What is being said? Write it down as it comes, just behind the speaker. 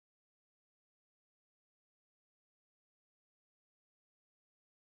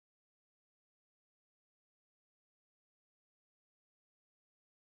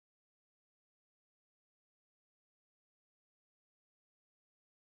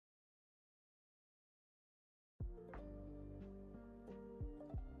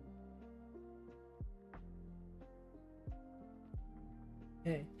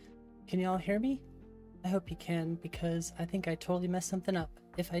Can you all hear me? I hope you can, because I think I totally messed something up.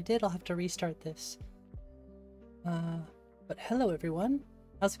 If I did, I'll have to restart this. But hello everyone.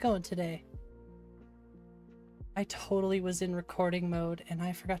 How's it going today? I totally was in recording mode and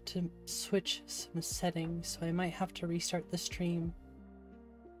I forgot to switch some settings, so I might have to restart the stream.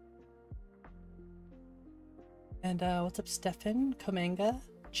 And what's up, Stefan, Komanga,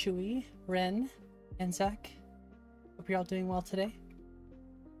 Chewy, Ren, and Zach? Hope you're all doing well today.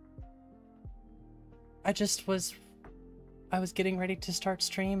 I was getting ready to start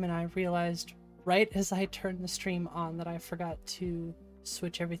stream and I realized right as I turned the stream on that I forgot to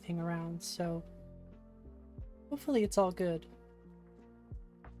switch everything around, so hopefully it's all good.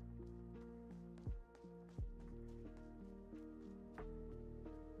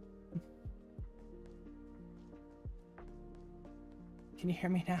 Can you hear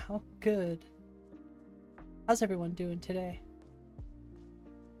me now? Good. How's everyone doing today?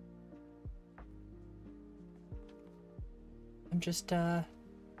 I'm just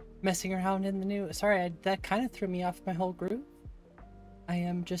messing around in the new... Sorry, that kind of threw me off my whole groove. I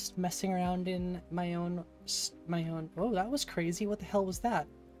am just messing around in my own... Oh, that was crazy. What the hell was that?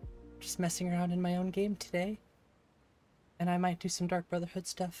 Just messing around in my own game today. And I might do some Dark Brotherhood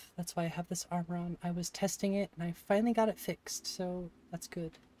stuff. That's why I have this armor on. I was testing it and I finally got it fixed, so that's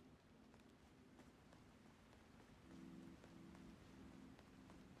good.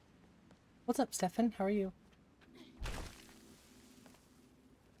 What's up, Stefan? How are you?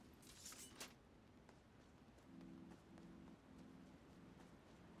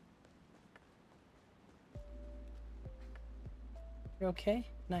 You're okay?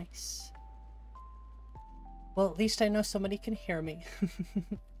 Nice. Well, at least I know somebody can hear me.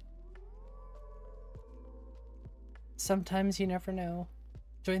 Sometimes you never know.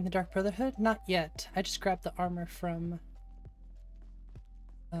 Join the Dark Brotherhood? Not yet. I just grabbed the armor from,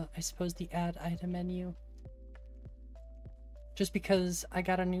 I suppose, the add item menu. Just because I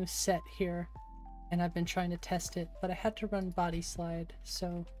got a new set here, and I've been trying to test it, but I had to run body slide,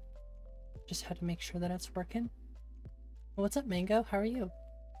 so just had to make sure that it's working. What's up, Mango? How are you?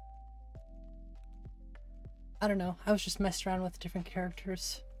 I don't know. I was just messing around with different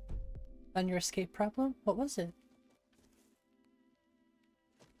characters. On your escape problem? What was it?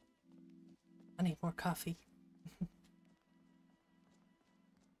 I need more coffee.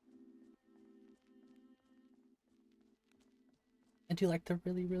 I do like the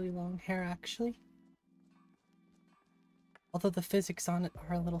really, really long hair, actually. Although the physics on it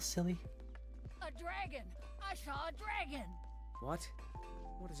are a little silly. A dragon! I saw a dragon! What?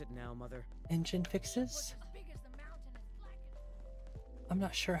 What is it now, Mother? Engine fixes? As big as the mountain is black and... I'm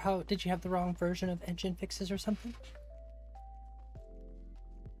not sure how... Did you have the wrong version of engine fixes or something?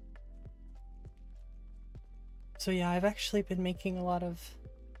 So yeah, I've actually been making a lot of...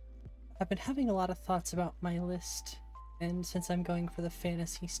 I've been having a lot of thoughts about my list, and since I'm going for the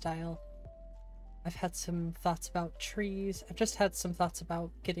fantasy style, I've had some thoughts about trees. I've just had some thoughts about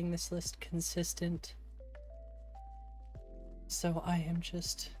getting this list consistent. So I am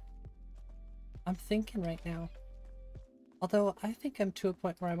just... I'm thinking right now. Although I think I'm to a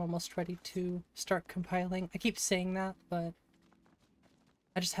point where I'm almost ready to start compiling. I keep saying that, but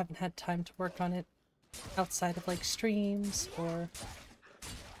I just haven't had time to work on it outside of like streams or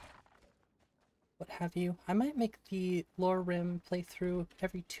what have you. I might make the Lore Rim playthrough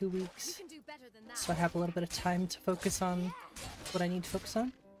every 2 weeks, so I have a little bit of time to focus on what I need to focus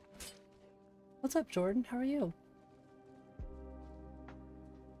on. What's up, Jordan? How are you?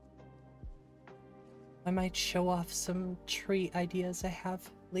 I might show off some tree ideas I have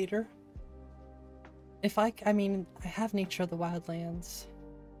later. I mean, I have Nature of the Wildlands.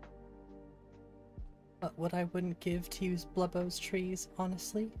 But what I wouldn't give to use Blubbo's trees,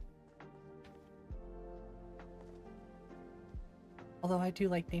 honestly. Although I do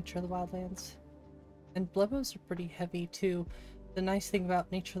like Nature of the Wildlands. And Blubbo's are pretty heavy too. The nice thing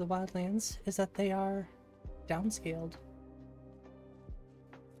about Nature of the Wildlands is that they are downscaled.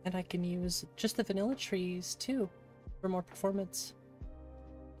 And I can use just the vanilla trees too for more performance.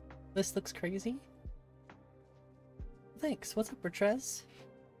 This looks crazy. Thanks. What's up, Bertrez?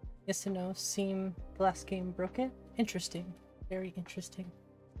 Yes and no. Seem the last game broke it? Interesting. Very interesting.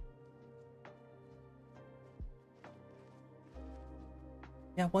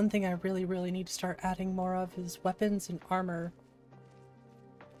 Yeah, one thing I really need to start adding more of is weapons and armor.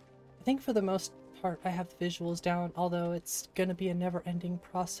 I think for the most part I have the visuals down, although it's gonna be a never-ending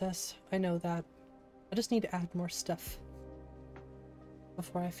process. I know that. I just need to add more stuff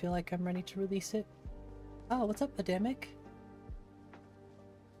before I feel like I'm ready to release it. Oh, what's up, Adamic?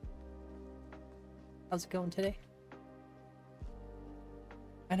 How's it going today?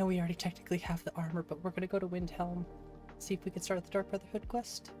 I know we already technically have the armor, but we're gonna go to Windhelm. See if we can start the Dark Brotherhood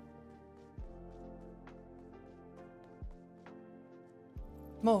quest.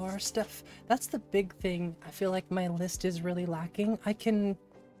 More stuff. That's the big thing. I feel like my list is really lacking. I can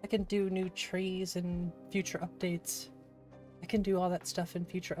do new trees and future updates. I can do all that stuff in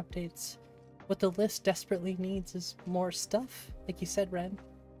future updates. What the list desperately needs is more stuff, like you said, Ren.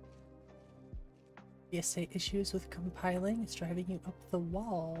 ESA issues with compiling is driving you up the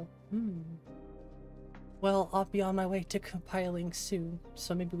wall. Well, I'll be on my way to compiling soon,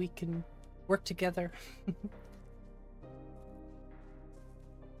 so maybe we can work together.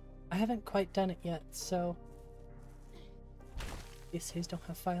 I haven't quite done it yet, so ESAs don't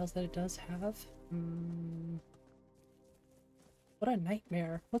have files that it does have. What a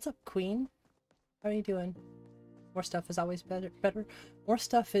nightmare. What's up, Queen? How are you doing? More stuff is always better. More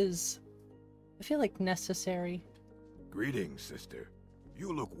stuff is, I feel like, necessary. Greetings, sister.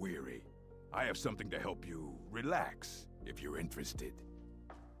 You look weary. I have something to help you relax, if you're interested.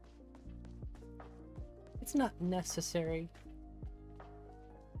 It's not necessary.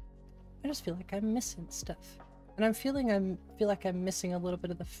 I just feel like I'm missing stuff. And I feel like I'm missing a little bit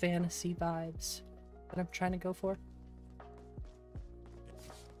of the fantasy vibes that I'm trying to go for.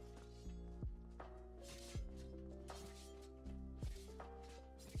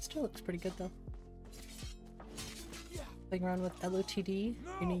 Still looks pretty good though. Playing around with LOTD,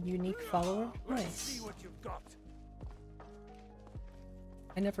 your new unique follower. Nice.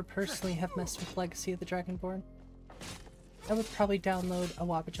 I never personally have messed with Legacy of the Dragonborn. I would probably download a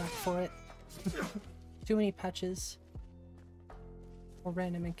Wabbajack for it. Too many patches. Or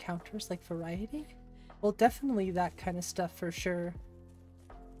random encounters like variety? Well, definitely that kind of stuff for sure.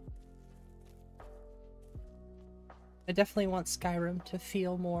 I definitely want Skyrim to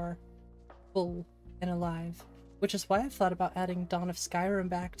feel more full and alive, which is why I've thought about adding Dawn of Skyrim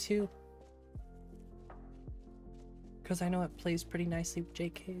back too. Because I know it plays pretty nicely with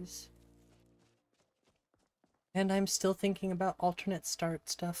JKs. And I'm still thinking about alternate start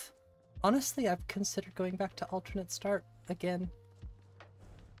stuff. Honestly, I've considered going back to alternate start again.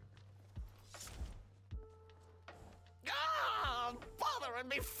 Ah, bother and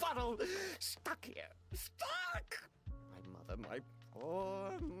befuddled! Stuck here! Stuck! My mother, my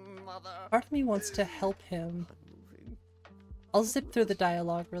poor mother. Part of me wants to help him. I'll zip through the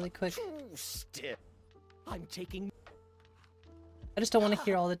dialogue really quick. Still, I'm taking. I just don't want to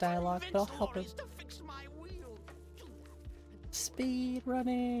hear all the dialogue, but I'll help him. Speed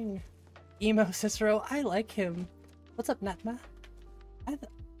running. Emo Cicero, I like him. What's up, Natma?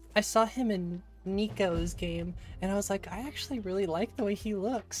 I saw him in Nico's game, and I was like, I actually really like the way he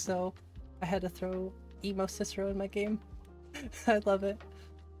looks, so I had to throw Emo Cicero in my game. I love it.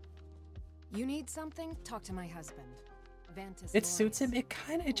 You need something? Talk to my husband. Vantis It suits him.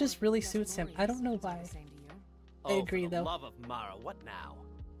 It just really suits him. I don't know why. I agree, though. Love of Mara, what now?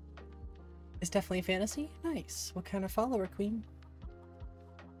 It's definitely fantasy? Nice. What kind of follower, Queen?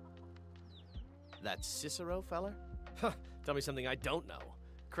 That Cicero feller? Huh, tell me something I don't know.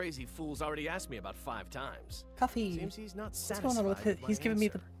 Crazy fool's already asked me about 5 times. Coffee. Seems he's not What's satisfied going on with it? my He's giving me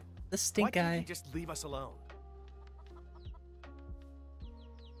answer. the stink Why can't eye. he just leave us alone?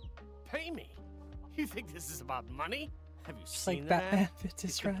 Pay me? You think this is about money? Have you Just seen like the Batman man? fits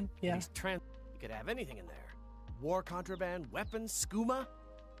his He's got- friend. Yeah. He's you could have anything in there. War contraband, weapons, skooma?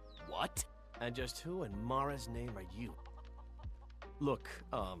 What? And just who in Mara's name are you? Look,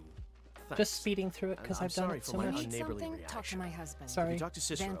 thanks. Just speeding through it because I'm I've done sorry it for so my You much. need unneighborly something? Talk to reaction. my husband. Sorry. If you talk to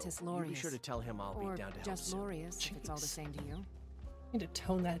Cicero, Vantis you be sure to Lorius. tell him I'll Or be down to help just soon. Lorius, if it's all the Jeez. same to you. I need to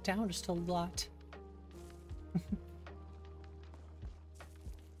tone that down just a lot.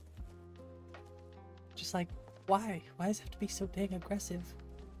 Just like, why? Why does it have to be so dang aggressive?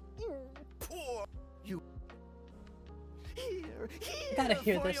 Poor you. Here, I gotta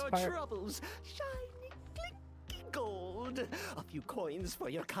hear for this your part. troubles. Shiny, clicky gold. A few coins for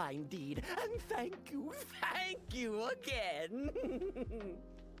your kind deed, and thank you again.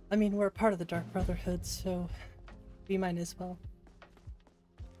 I mean, we're a part of the Dark Brotherhood, so we might as well.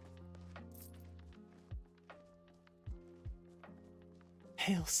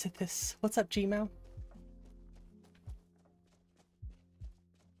 Hail Sithis. What's up, Gmao?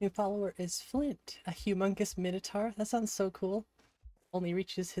 New follower is Flint, a humongous minotaur. That sounds so cool. Only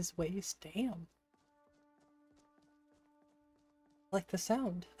reaches his waist. Damn. I like the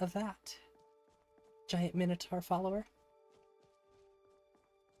sound of that. Giant minotaur follower.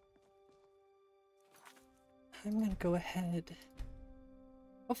 I'm gonna go ahead.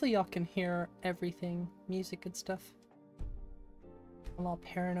 Hopefully y'all can hear everything, music and stuff. I'm all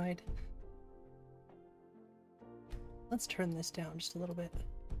paranoid. Let's turn this down just a little bit.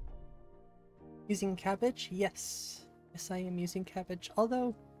 Using cabbage? Yes. Yes, I am using cabbage.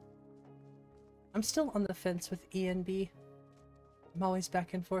 Although, I'm still on the fence with E and B. I'm always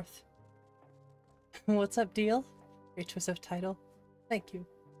back and forth. What's up, Deal? Great choice of title. Thank you.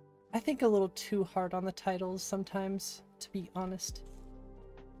 I think a little too hard on the titles sometimes, to be honest.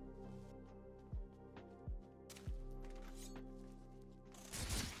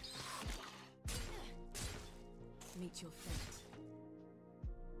 Meet your fate.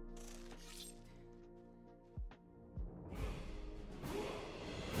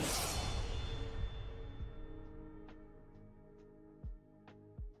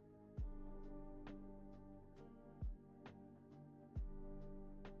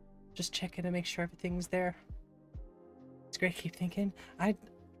 Just checking to make sure everything's there. It's great. Keep thinking. I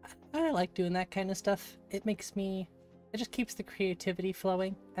like doing that kind of stuff. It makes me. It just keeps the creativity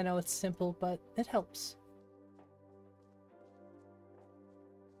flowing. I know it's simple, but it helps.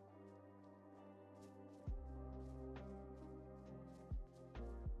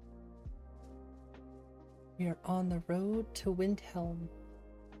 We are on the road to Windhelm.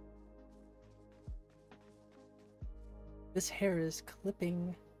 This hair is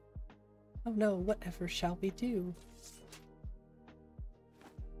clipping. Oh no, whatever shall we do?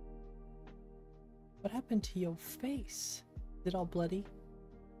 What happened to your face? Is it all bloody?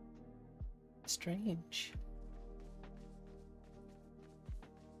 Strange.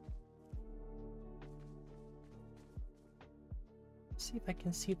 See if I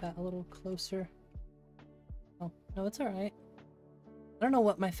can see that a little closer. Oh, no, it's alright. I don't know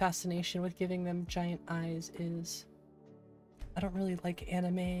what my fascination with giving them giant eyes is. I don't really like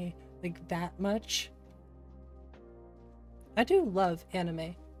anime like that much. I do love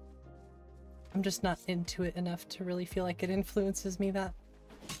anime. I'm just not into it enough to really feel like it influences me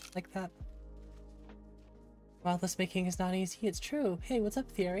like that. Wow, this making is not easy. It's true. Hey, what's up,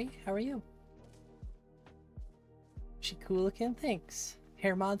 Theory? How are you? She cool looking? Thanks.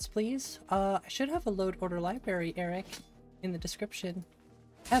 Hair mods, please. I should have a load order library, Eric, in the description.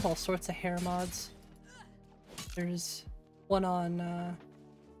 I have all sorts of hair mods. There's one on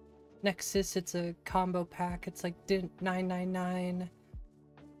Nexus. It's a combo pack. It's like 999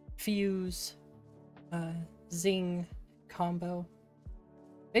 Fuse Zing combo.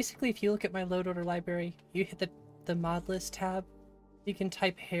 Basically, if you look at my load order library, you hit the Modlist tab, you can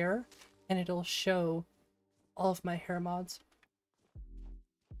type hair, and it'll show all of my hair mods.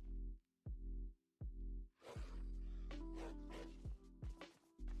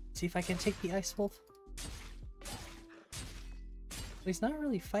 See if I can take the Ice Wolf. But he's not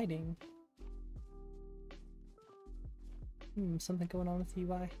really fighting. Something going on with the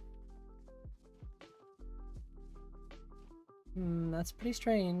UI. That's pretty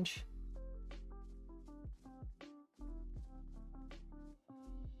strange.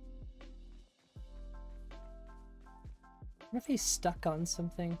 I wonder if he's stuck on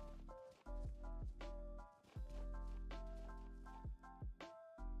something.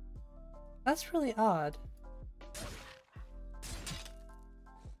 That's really odd.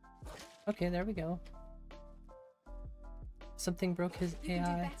 Okay, there we go. Something broke his AI.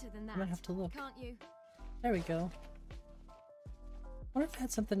 I might have to look. Can't you? There we go. I wonder if it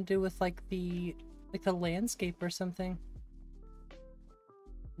had something to do with like the landscape or something.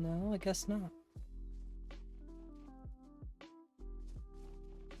 No, I guess not.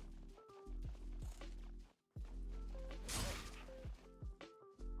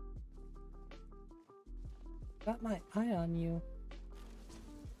 Got my eye on you.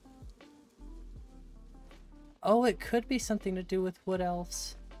 Oh, it could be something to do with wood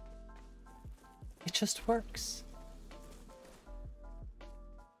elves. It just works.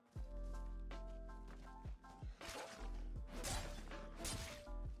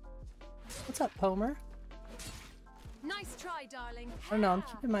 What's up, Homer? Nice try, darling. I don't know, I'm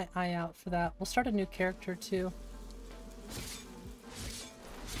keeping my eye out for that. We'll start a new character too.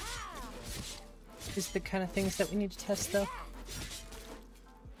 These are the kind of things that we need to test though.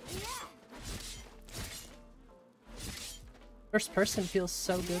 First person feels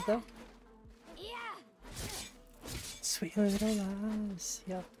so good though. Sweet little eyes.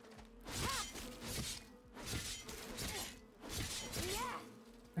 Yep.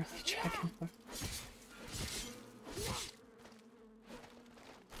 Early dragon.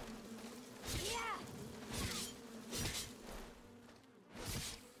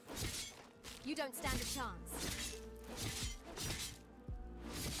 You don't stand a chance.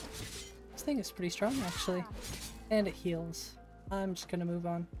 This thing is pretty strong actually. And it heals. I'm just gonna move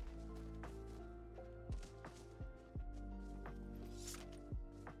on.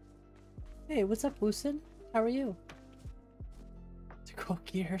 Hey, what's up, Woosin? How are you? To cool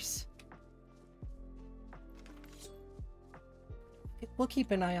gears. we'll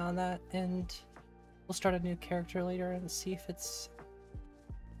keep an eye on that, and we'll start a new character later and see if it's...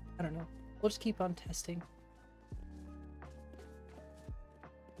 I don't know. We'll just keep on testing.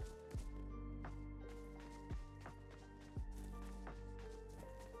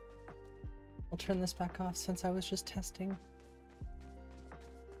 I'll turn this back off since I was just testing.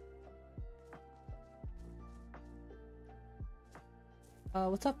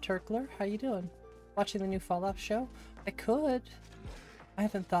 What's up, Turkler? How you doing? Watching the new Fallout show? I could. I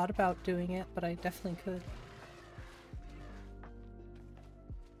haven't thought about doing it, but I definitely could.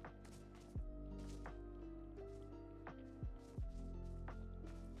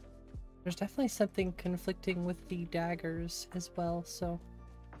 There's definitely something conflicting with the daggers as well, so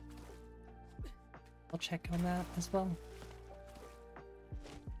I'll check on that as well.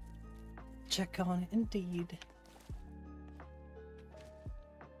 Check on it, indeed.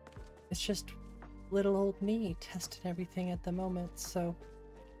 It's just little old me testing everything at the moment, so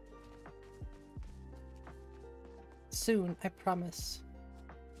soon, I promise,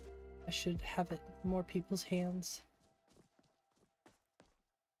 I should have it in more people's hands.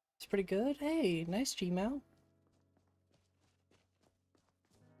 It's pretty good. Hey, nice Gmail.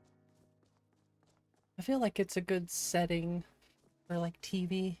 I feel like it's a good setting for like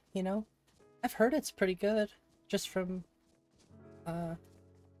TV, you know? I've heard it's pretty good just from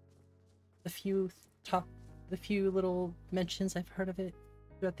the few little mentions I've heard of it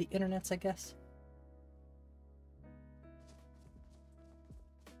throughout the internets, I guess.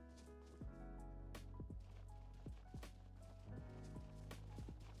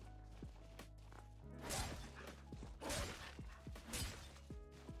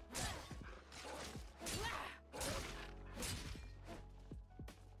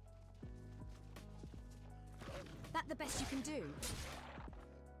 That the best you can do?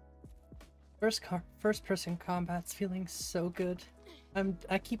 First person combat's feeling so good.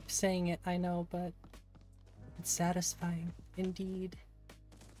 I keep saying it, I know, but it's satisfying indeed.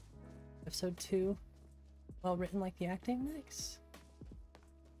 Episode 2. Well written like the acting, nice.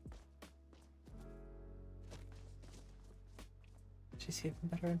 She's even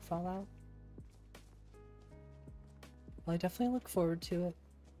better in Fallout. Well, I definitely look forward to it.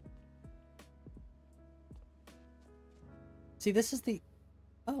 See, this is the...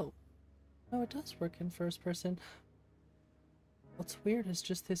 Oh. No, it does work in first person. What's weird is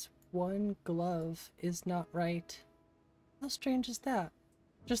just this one glove is not right. How strange is that?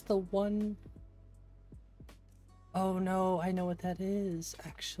 Just the one... Oh no, I know what that is,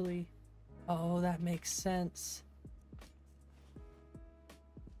 actually. Oh, that makes sense.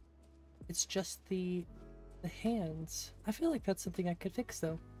 It's just the hands. I feel like that's something I could fix,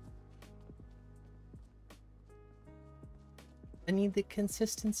 though. I need the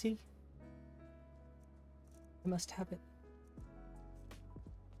consistency. I must have it.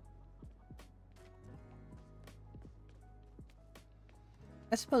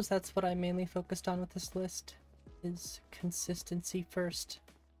 I suppose that's what I mainly focused on with this list, is consistency first.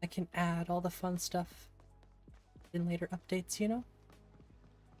 I can add all the fun stuff in later updates, you know?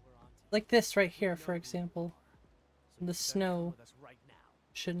 Like this right here, for example. The snow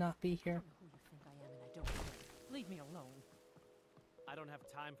should not be here. Leave me alone. I don't have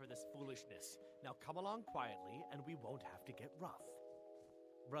time for this foolishness. Now come along quietly, and we won't have to get rough.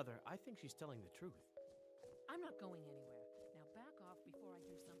 Brother, I think she's telling the truth. I'm not going anywhere. Now back off before I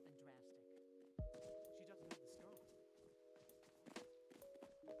do something drastic. She doesn't have the scar.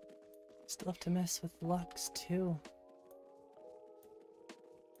 Still have to mess with Lux, too.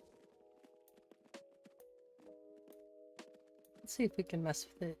 Let's see if we can mess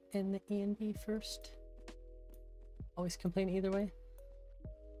with it in the E&D first. Always complain either way.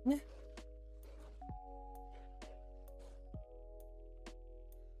 Yeah.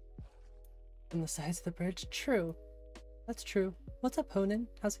 And the size of the bridge? True. That's true. What's up, Honan?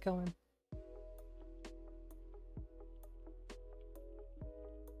 How's it going?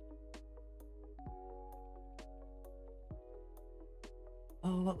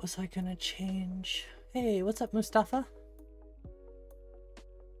 Oh, what was I gonna change? Hey, what's up, Mustafa?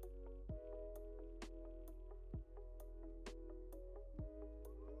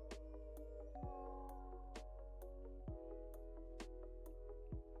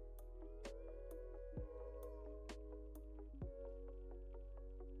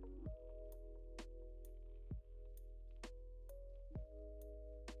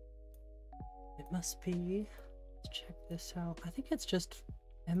 Must be. Let's check this out. I think it's just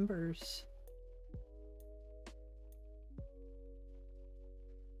embers.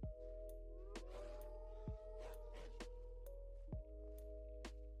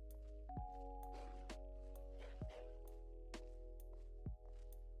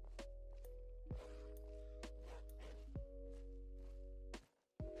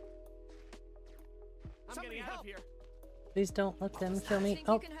 getting out of here. Please don't let them kill I me. think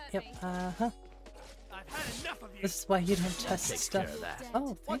you Oh, can hurt yep. me. I've had enough of you. This is why you don't test Take stuff. care of that. Oh,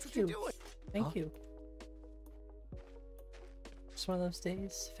 Watch thank what you're you. doing. Thank you. Just one of those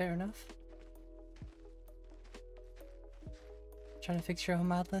days. Fair enough. Trying to fix your own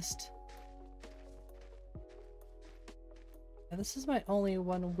mod list. Yeah, this is my only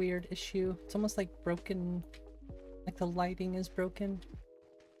one weird issue. It's almost like broken, like the lighting is broken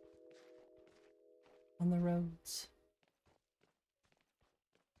on the roads.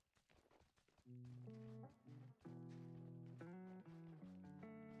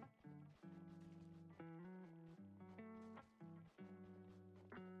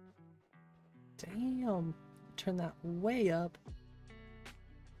 Damn, turn that way up.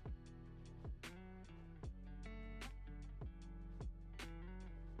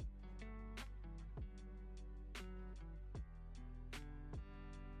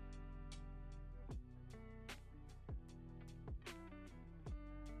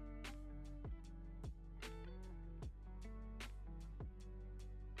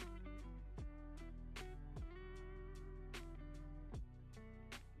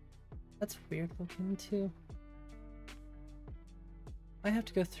 That's weird looking too. I have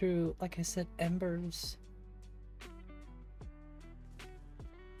to go through, like I said, embers.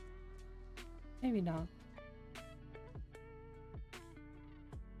 Maybe not.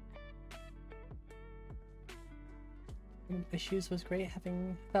 Issues was great,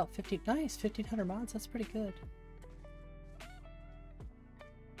 having about 50, nice, 1500 mods, that's pretty good.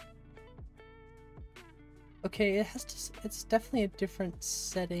 Okay, it has to, it's definitely a different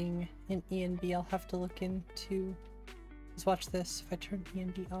setting in E&B. I'll have to look into. Let's watch this if I turn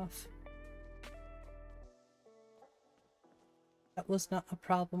E&B off. That was not a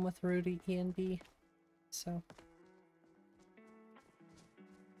problem with Rudy E&B, so.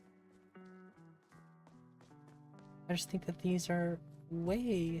 I just think that these are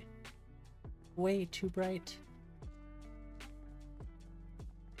way too bright.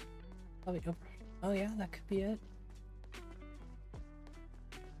 Probably over. Oh yeah, that could be it.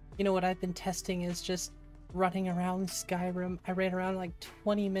 You know what I've been testing is just running around Skyrim. I ran around like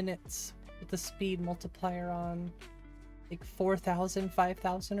 20 minutes with the speed multiplier on like 4,000,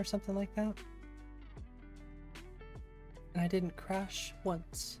 5,000 or something like that. And I didn't crash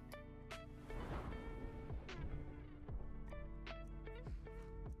once.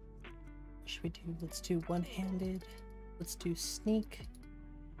 What should we do? Let's do one-handed. Let's do sneak.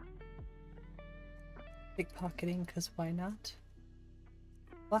 Pickpocketing, cause why not?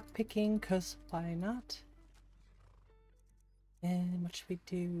 Lockpicking, cause why not? And what should we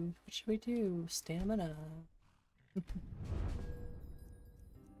do? What should we do? Stamina.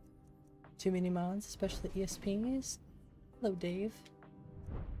 Too many mods, especially ESPs. Hello, Dave.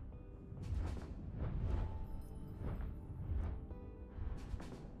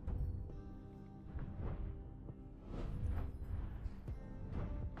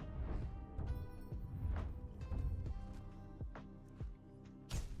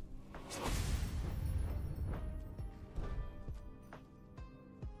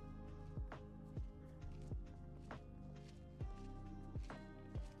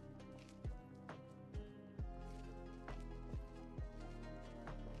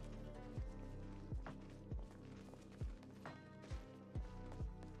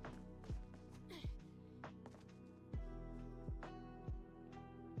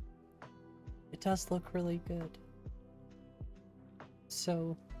 It does look really good.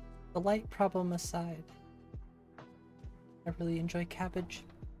 So, the light problem aside, I really enjoy Cabbage.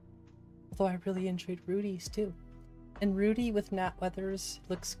 Although I really enjoyed Rudy's too. And Rudy with Nat Weathers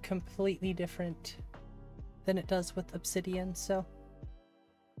looks completely different than it does with Obsidian, so.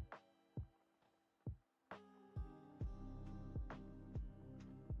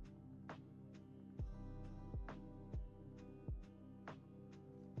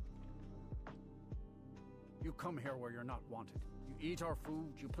 You come here where you're not wanted. You eat our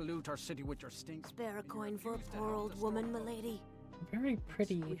food, you pollute our city with your stink. Spare a and you coin for a refuse to poor help old the woman, store. milady. Very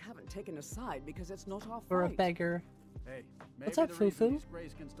pretty We haven't taken a side because it's not our for a fight. beggar. Hey, What's maybe up, the reason Fufu? these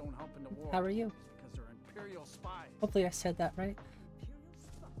Greyskins don't help in the war How are you? is because they're Imperial spies. Hopefully I said that right.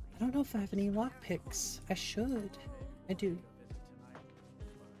 I don't know if I have any lockpicks. I should. I do.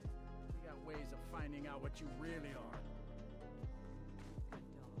 We got ways of finding out what you really are.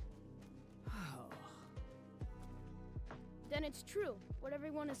 Then it's true, what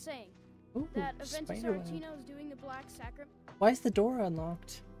everyone is saying. Ooh, That Aventus Spiderweb. Aretino is doing the Black Sacrament. Why is the door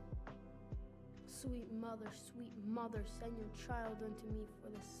unlocked? Sweet mother, send your child unto me, for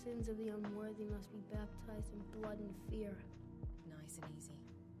the sins of the unworthy must be baptized in blood and fear. Nice and easy.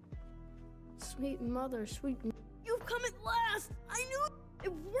 Sweet mother, You've come at last! I knew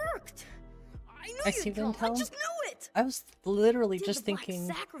it worked! I knew Icy you'd come! I Windhelm? just knew it! I was literally Did just the Black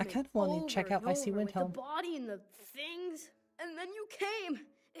thinking, I Sacrament kind of want to check over out and Icy over with the Windhelm. body and the things, and then you came!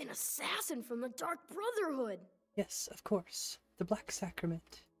 An assassin from the Dark Brotherhood! Yes, of course. The Black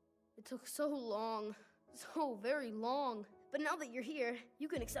Sacrament. It took so long. So very long. But now that you're here, you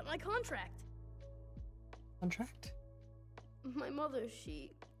can accept my contract. Contract? My mother,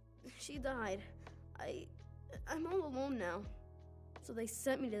 she died. I'm all alone now. So they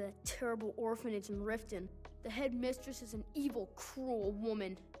sent me to that terrible orphanage in Riften. The headmistress is an evil, cruel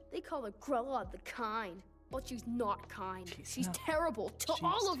woman. They call her Grella the Kind. But she's not kind. She's terrible to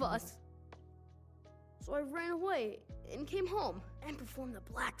all of us. So I ran away and came home and performed the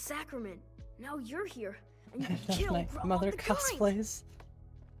Black Sacrament. Now you're here and you can kill My Grella mother the Kind. cosplays.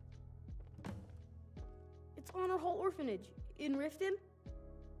 It's on our whole orphanage in Riften.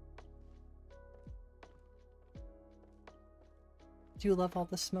 Do you love all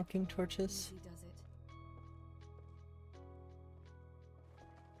the smoking torches? Easy does it.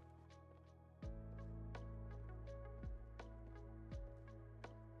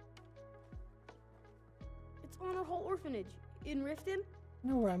 It's on our whole orphanage in Riften. I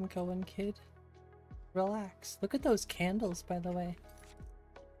know where I'm going, kid. Relax. Look at those candles, by the way.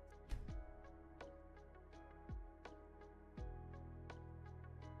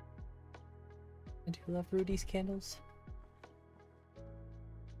 I do love Rudy's candles.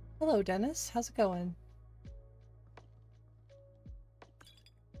 Hello, Dennis. How's it going?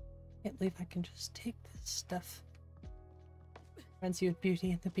 Can't believe I can just take this stuff. Reminds you of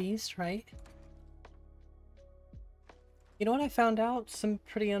Beauty and the Beast, right? You know what I found out? Some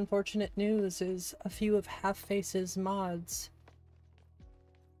pretty unfortunate news is a few of Half-Face's mods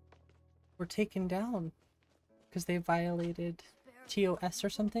were taken down because they violated TOS or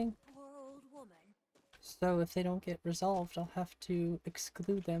something. So if they don't get resolved, I'll have to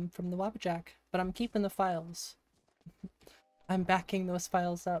exclude them from the Wabbajack. But I'm keeping the files. I'm backing those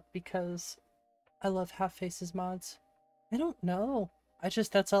files up because I love Half-Face's mods. I don't know.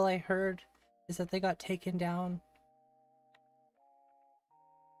 That's all I heard, is that they got taken down.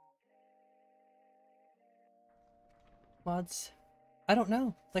 Mods. I don't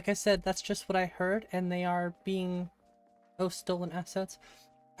know. Like I said, that's just what I heard, and they are being stolen assets.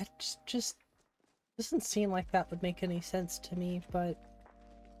 I just doesn't seem like that would make any sense to me, but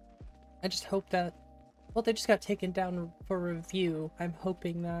I just hope that, well, they just got taken down for review. I'm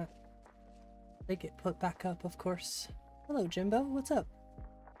hoping that they get put back up, of course. Hello, Jimbo. What's up?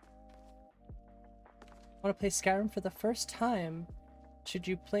 Want to play Skyrim for the first time? Should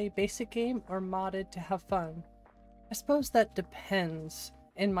you play basic game or modded to have fun? I suppose that depends.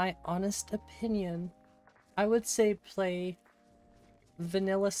 In my honest opinion, I would say play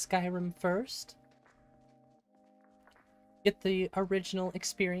vanilla Skyrim first. Get the original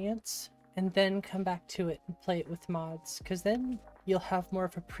experience, and then come back to it and play it with mods, because then you'll have more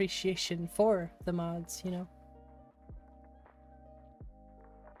of appreciation for the mods, you know?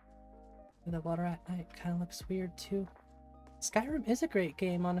 The water at night kind of looks weird too. Skyrim is a great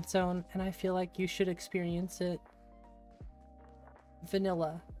game on its own, and I feel like you should experience it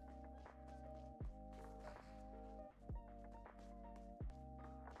vanilla.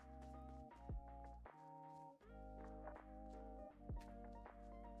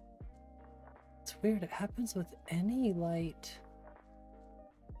 It's weird, it happens with any light.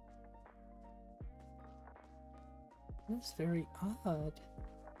 That's very odd.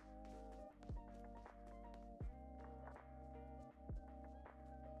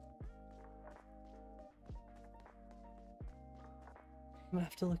 I'm gonna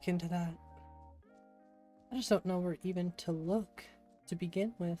have to look into that. I just don't know where even to look to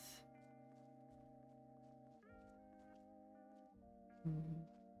begin with.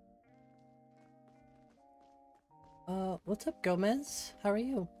 What's up, Gomez? How are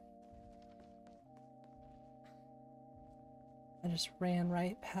you? I just ran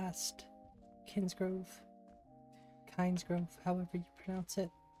right past Kinsgrove. Kinsgrove, however you pronounce it.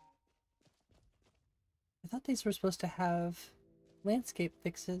 I thought these were supposed to have landscape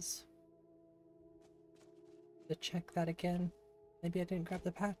fixes. To check that again. Maybe I didn't grab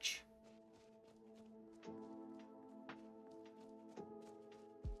the patch.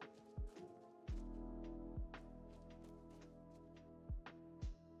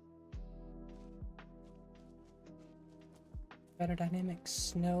 Better dynamic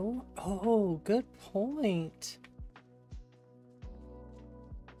snow? Oh, good point.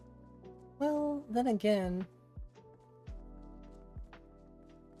 Well, then again,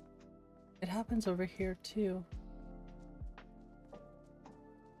 it happens over here too.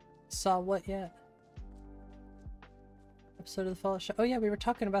 Saw what yet? Episode of the Fallout show. Oh yeah, we were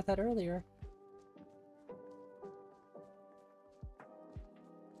talking about that earlier.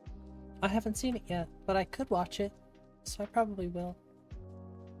 I haven't seen it yet, but I could watch it, so I probably will.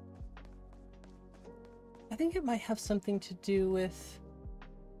 I think it might have something to do with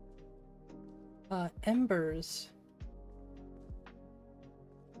embers.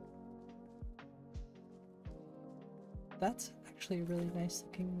 That's actually a really nice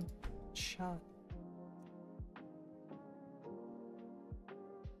looking shot.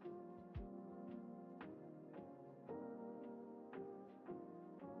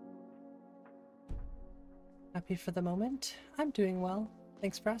 Happy for the moment? I'm doing well.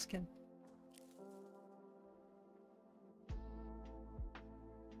 Thanks for asking.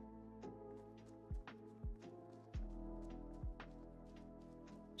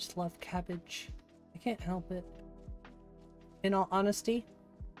 Just love cabbage. I can't help it. In all honesty,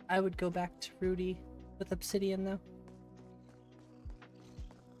 I would go back to Rudy with Obsidian though.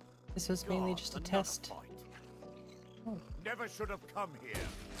 This was mainly just a test. Oh. Never should have come here.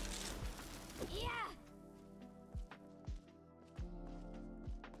 Yeah!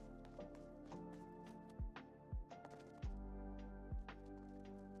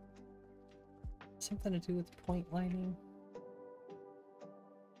 Something to do with point lining.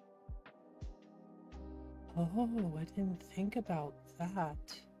 Oh, I didn't think about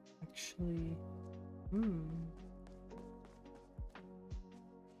that, actually. I'm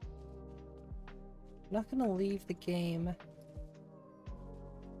not gonna leave the game,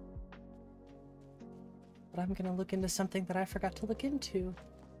 but I'm gonna look into something that I forgot to look into.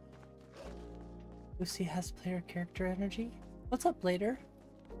 Lucy has player character energy. What's up, later?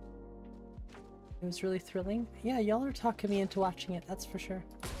 It was really thrilling. Yeah, y'all are talking me into watching it, that's for sure.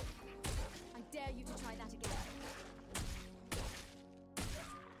 I dare you to try that again.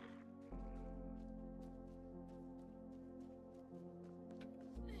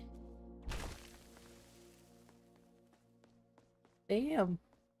 Damn.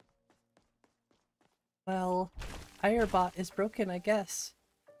 Well, Irebot is broken, I guess.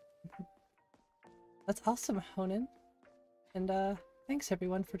 That's awesome, Honan. And thanks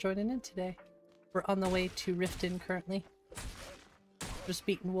everyone for joining in today. We're on the way to Riften currently. Just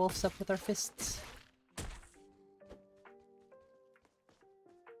beating wolves up with our fists.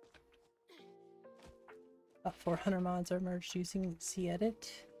 About 400 mods are merged using cedit.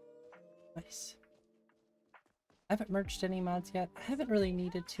 Nice. I haven't merged any mods yet. I haven't really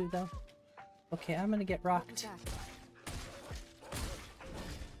needed to though. Okay, I'm gonna get rocked.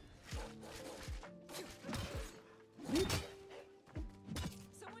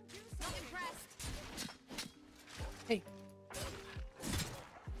 Hey.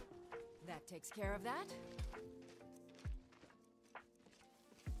 That takes care of that.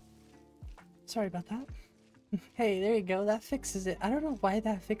 Sorry about that. Hey, there you go. That fixes it. I don't know why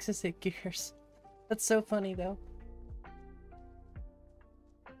that fixes it, Gears. That's so funny though.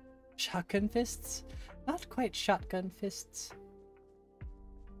 Shotgun fists? Not quite shotgun fists.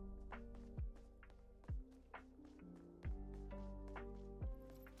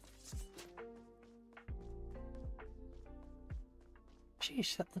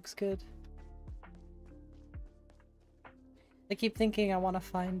 Sheesh, that looks good. I keep thinking I want to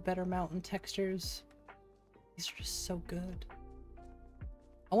find better mountain textures. These are just so good.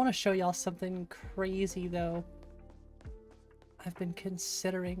 I want to show y'all something crazy though. I've been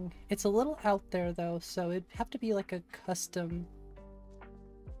considering. It's a little out there though, so it'd have to be like a custom.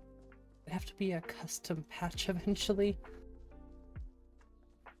 It'd have to be a custom patch eventually.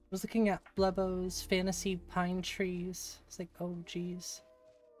 I was looking at Blebo's fantasy pine trees. It's like, oh geez.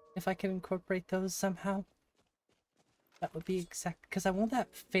 If I can incorporate those somehow, that would be exact, because I want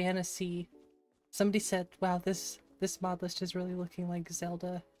that fantasy. Somebody said, wow, this mod list is really looking like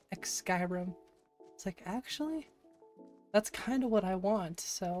Zelda x Skyrim. It's like, actually, that's kind of what I want,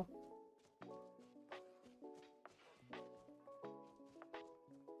 so.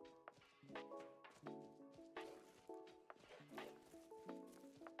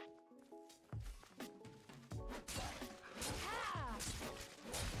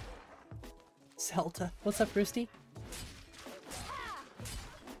 Zelda. What's up, Roosty?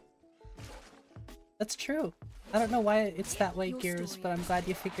 That's true. I don't know why it's that way, Gears, but I'm glad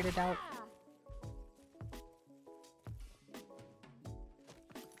you figured it out.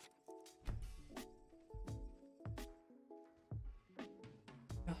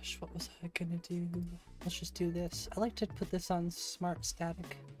 Gosh, what was I gonna do? Let's just do this. I like to put this on smart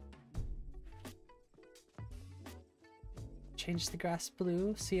static. Change the grass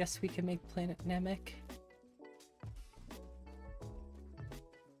blue, so yes, we can make Planet Namek.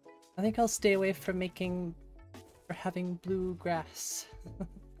 I think I'll stay away from making or having blue grass. But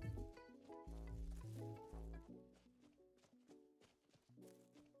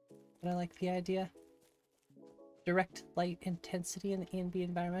I like the idea. Direct light intensity in the A&B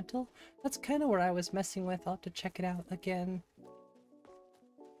environmental. That's kind of where I was messing with. I'll have to check it out again.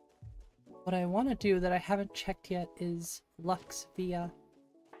 What I want to do that I haven't checked yet is Lux via.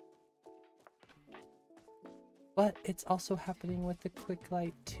 But it's also happening with the quick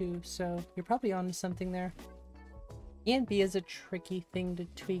light too, so you're probably onto something there. A&B is a tricky thing to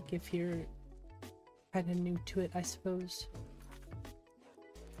tweak if you're kind of new to it, I suppose.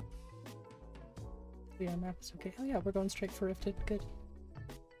 Yeah, map is okay. Oh yeah, we're going straight for Rifted. Good.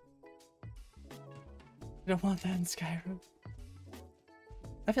 I don't want that in Skyrim.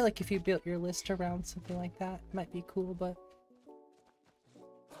 I feel like if you built your list around something like that, it might be cool, but...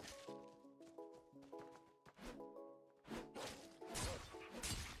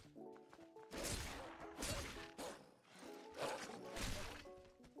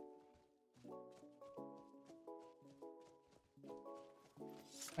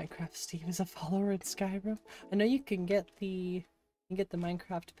 Minecraft Steve is a follower in Skyrim. I know you can get the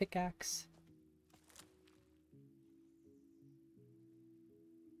Minecraft pickaxe.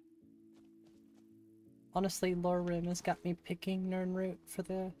 Honestly, Lorim has got me picking Nirnroot for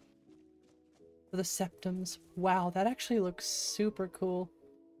the septums. Wow, that actually looks super cool.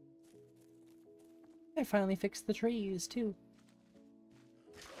 I finally fixed the trees too.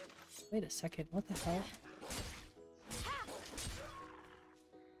 Wait a second, what the hell?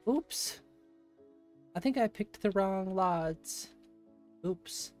 Oops. I think I picked the wrong lods.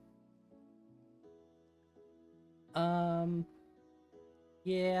 Oops.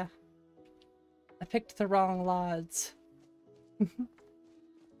 Yeah. I picked the wrong lods.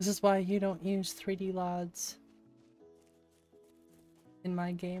 This is why you don't use 3D lods in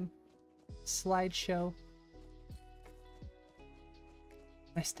my game. Slideshow.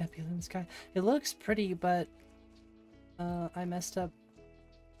 Nice nebula in the sky. It looks pretty, but I messed up.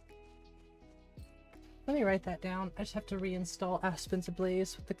 Let me write that down. I just have to reinstall Aspen's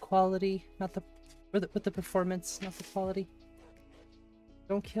Ablaze with the quality, not the, with the performance, not the quality.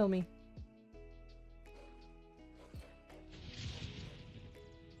 Don't kill me.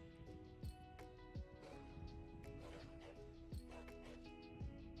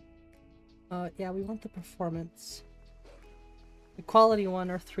 Yeah, we want the performance. The quality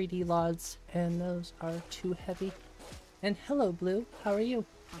one are 3D LODs, and those are too heavy. And hello, Blue. How are you?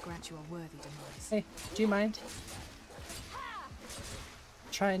 I'll grant you a worthy demise. Hey, do you mind?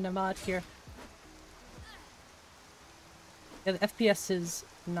 Trying to mod here. Yeah, the FPS is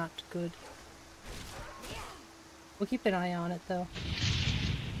not good. We'll keep an eye on it, though.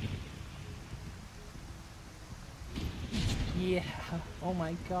 Yeah, oh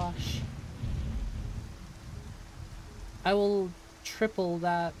my gosh. I will triple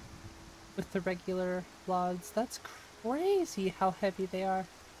that with the regular VODs. That's crazy how heavy they are.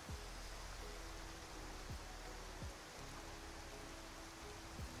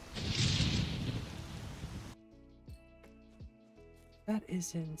 That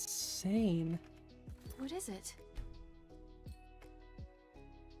is insane. What is it?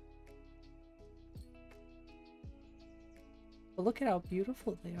 But look at how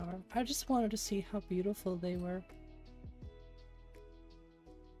beautiful they are. I just wanted to see how beautiful they were.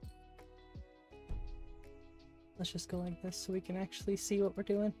 Let's just go like this so we can actually see what we're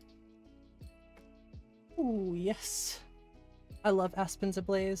doing. Ooh, yes. I love Aspen's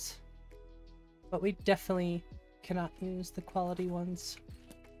Ablaze. But we definitely cannot use the quality ones.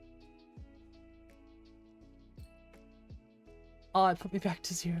 Oh, it put me back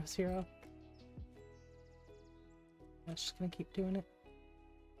to 0, 0. I'm just gonna keep doing it.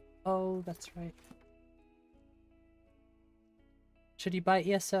 Oh, that's right. Should you buy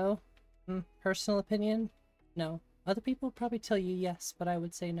ESO? Personal opinion? No. Other people probably tell you yes, but I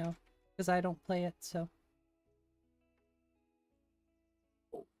would say no. Because I don't play it, so.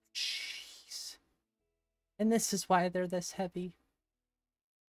 Oh, jeez. And this is why they're this heavy.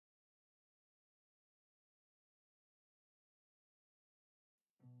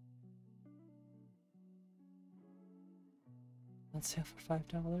 On sale for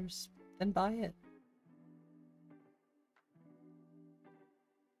 $5. Then buy it.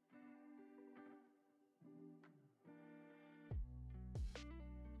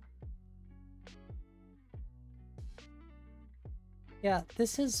 Yeah,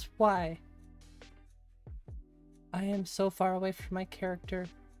 this is why I am so far away from my character.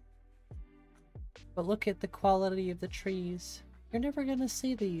 But look at the quality of the trees. You're never gonna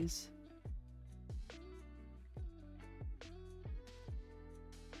see these.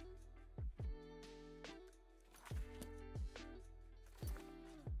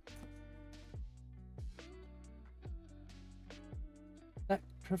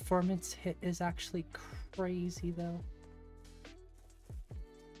 performance hit is actually crazy though.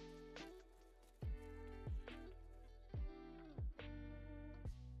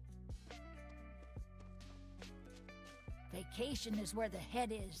 Vacation is where the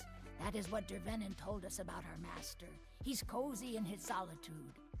head is. That is what Dervenin told us about our master. He's cozy in his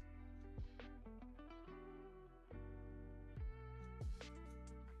solitude.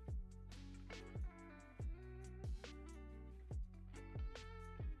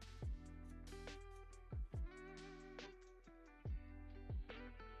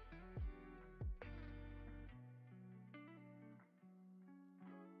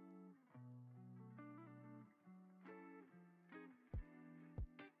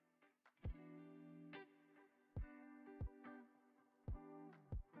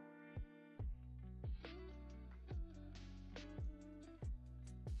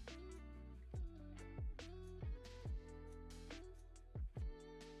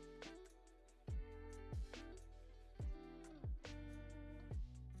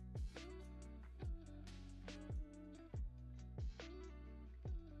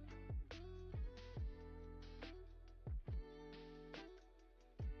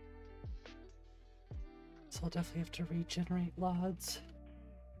 So I'll definitely have to regenerate LODs.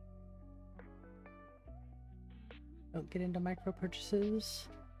 Don't get into micro purchases.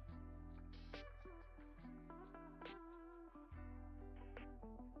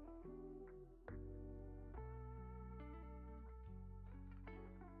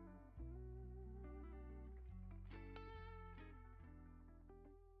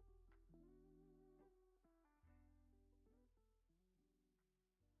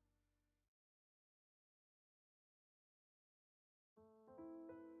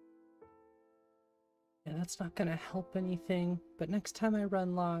 Yeah, that's not gonna help anything, but next time I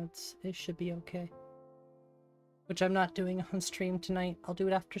run LODs, it should be okay. Which I'm not doing on stream tonight. I'll do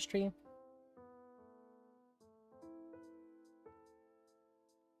it after stream.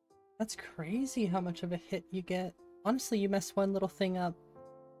 That's crazy how much of a hit you get. Honestly, you mess one little thing up,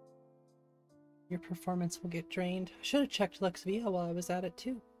 your performance will get drained. I should have checked Lux Via while I was at it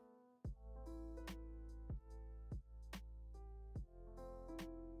too.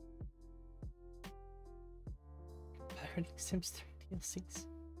 Pirating Sims 3 DLCs.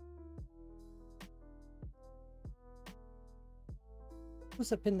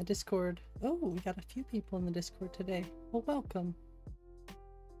 Who's up in the Discord? Oh, we got a few people in the Discord today. Well, welcome.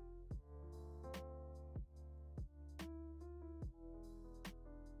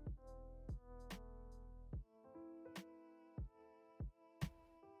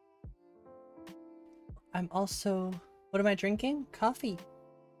 I'm also... What am I drinking? Coffee.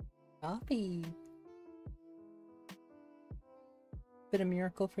 Coffee. Been a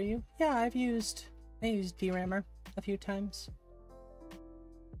miracle for you? Yeah, I used VRAMer a few times.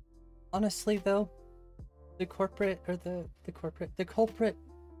 Honestly though, the culprit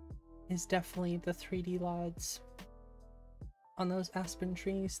is definitely the 3D LODs. On those aspen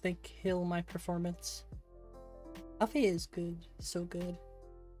trees, they kill my performance. Coffee is good, so good.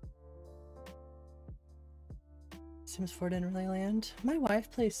 Sims 4 didn't really land. My wife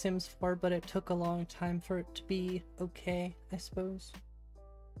plays Sims 4, but it took a long time for it to be okay, I suppose.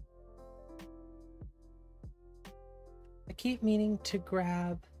 I keep meaning to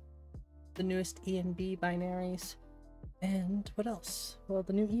grab the newest E and B binaries. And what else? Well,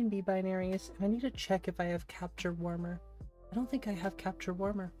 the new E and B binaries. I need to check if I have Capture Warmer. I don't think I have Capture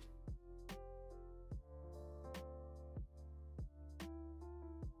Warmer.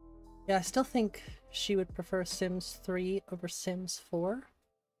 Yeah, I still think she would prefer Sims 3 over Sims 4.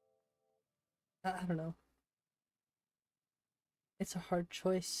 I don't know. It's a hard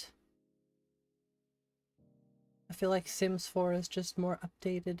choice. I feel like Sims 4 is just more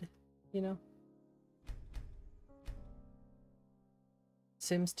updated, you know?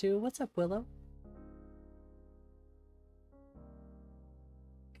 Sims 2, what's up, Willow?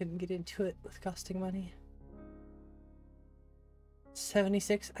 Couldn't get into it with costing money.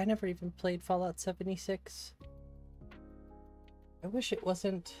 76? I never even played Fallout 76. I wish it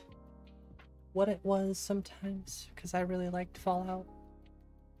wasn't what it was sometimes, because I really liked Fallout.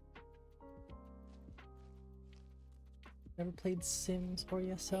 Never played Sims or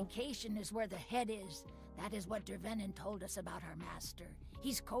ESO. Vacation is where the head is. That is what Dervenin told us about our master.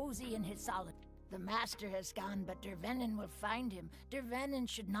 He's cozy in his solitude. The master has gone, but Dervenin will find him. Dervenin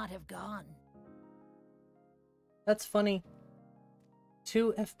should not have gone. That's funny.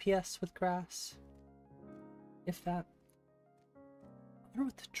 2 FPS with grass. If that. I wonder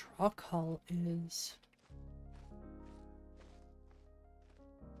what the draw call is.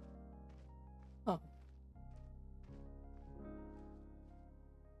 Oh.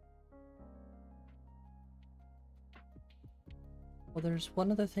 Well, there's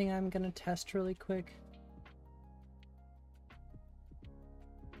one other thing I'm gonna test really quick.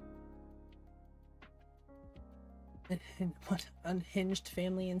 What? Unhinged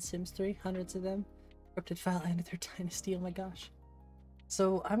family in Sims 3? Hundreds of them. Corrupted file and their dynasty, oh my gosh.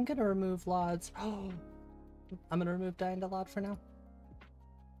 So I'm gonna remove LODs. Oh, I'm gonna remove Dying to LOD for now.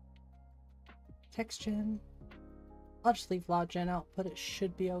 Text gen. I'll just leave LOD gen out, but it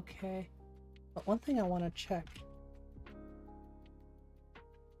should be okay. But one thing I want to check.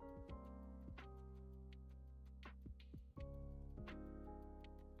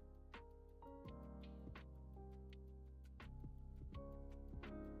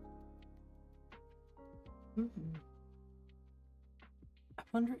 I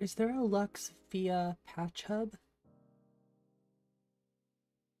wonder, is there a Lux via Patch Hub?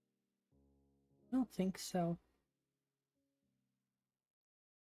 I don't think so.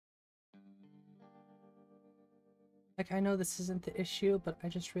 Like, I know this isn't the issue, but I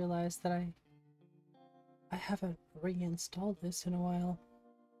just realized that I haven't reinstalled this in a while.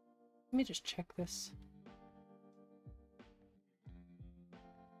 Let me just check this.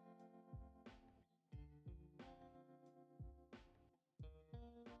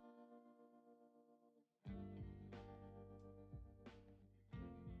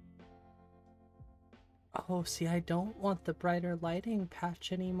 Oh, see, I don't want the brighter lighting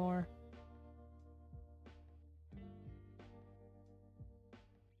patch anymore.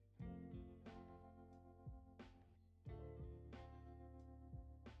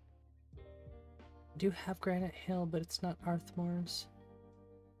 I do have Granite Hill, but it's not Arthmore's.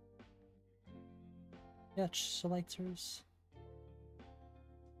 Yeah, it's Schleitzer's.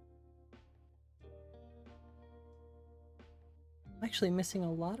 I'm actually missing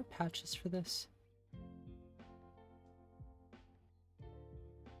a lot of patches for this.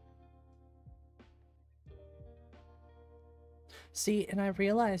 See, and I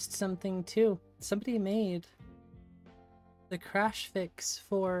realized something too. Somebody made the crash fix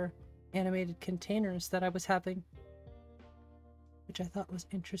for animated containers that I was having, which I thought was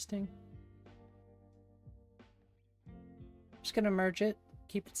interesting. I'm just gonna merge it,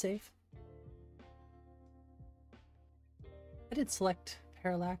 keep it safe. I did select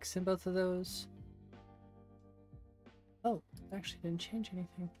parallax in both of those. Oh, it actually didn't change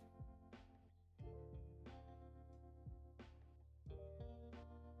anything.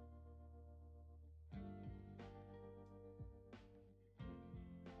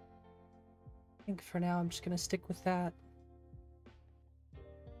 I think for now I'm just gonna stick with that.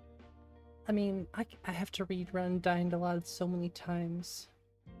 I mean, I have to rerun Dying to LOD so many times.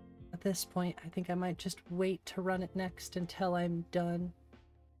 At this point, I think I might just wait to run it next until I'm done.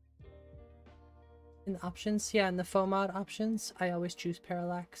 In the options, yeah, in the FOMOD options, I always choose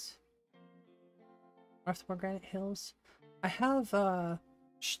parallax. Arthmore Granite Hills. I have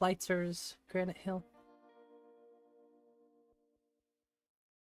Schleitzer's Granite Hill.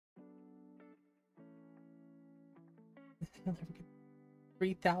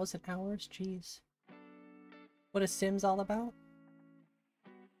 3,000 hours? Jeez. What is Sims all about?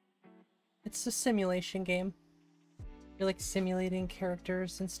 It's a simulation game. You're like simulating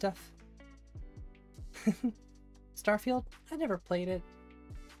characters and stuff. Starfield? I never played it.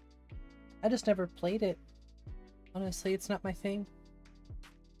 I just never played it. Honestly, it's not my thing.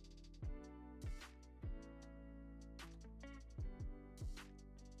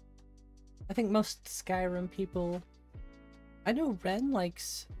 I think most Skyrim people... I know Ren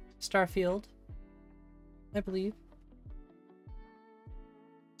likes Starfield, I believe.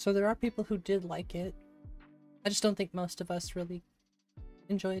 So there are people who did like it. I just don't think most of us really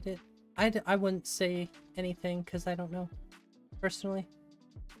enjoyed it. I wouldn't say anything because I don't know, personally.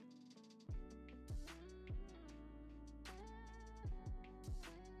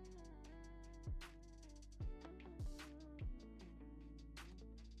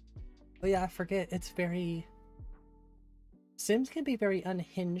 Oh yeah, I forget, it's very... Sims can be very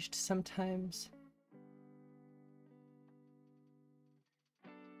unhinged sometimes.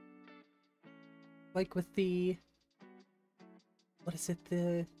 Like with the... What is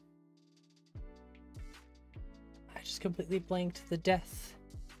it? I just completely blanked. The death.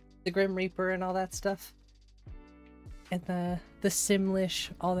 The Grim Reaper and all that stuff. And the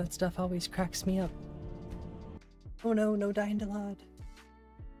Simlish, all that stuff always cracks me up. Oh no, no Dying to LOD.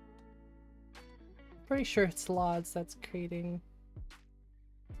 Pretty sure it's LODs that's creating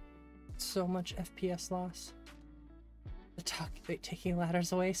so much FPS loss. The talk about taking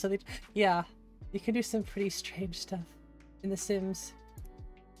ladders away, so yeah, you can do some pretty strange stuff in The Sims.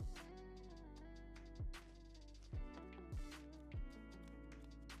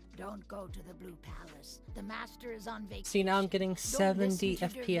 Don't go to the Blue Palace. The Master is on vacation. See, now I'm getting 70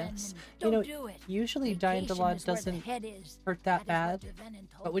 FPS. You know, usually dying to LOD doesn't hurt that bad,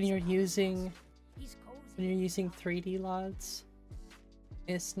 but when you're using 3D LODs,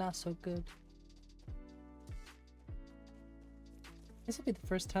 it's not so good. This will be the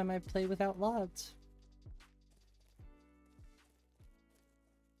first time I play without LODs.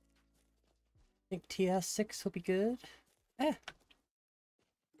 I think TS6 will be good.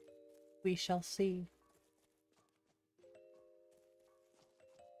 We shall see.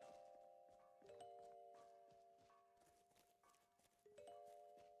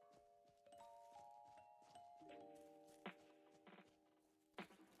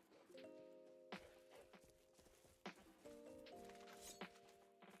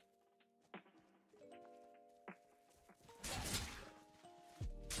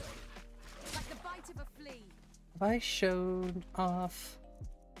 Like the bite of a flea. Have I showed off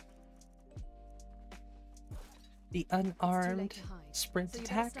the unarmed sprint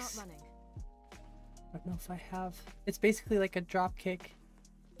attacks? I don't know if I have. It's basically like a drop kick.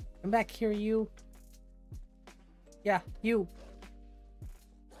 Come back here, you. Yeah, you.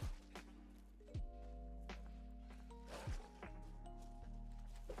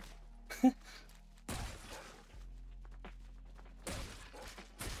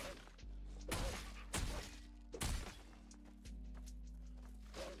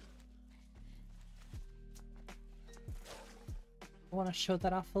 I want to show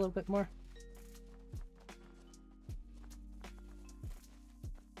that off a little bit more.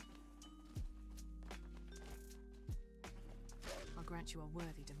 I'll grant you a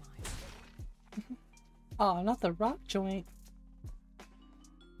worthy demise. Oh, not the rock joint.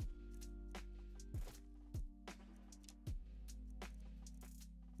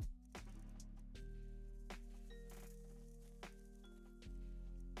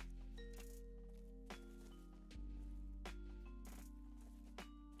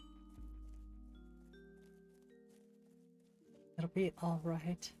 It'll be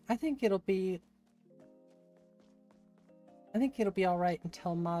alright. I think it'll be alright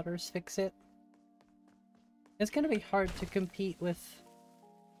until modders fix it. It's gonna be hard to compete with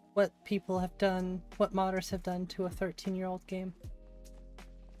what people have done, what modders have done to a 13-year-old game.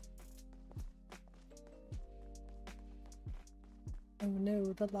 Oh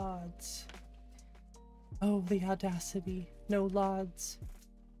no, the LODs. Oh, the audacity. No LODs.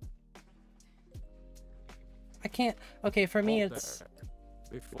 I can't. Okay, for me, it's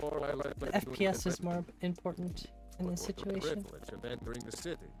before I let the FPS is more important in this situation. Privilege of entering the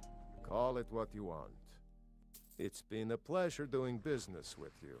city. Call it what you want. It's been a pleasure doing business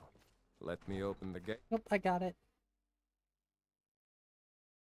with you. Let me open the gate. Nope, I got it.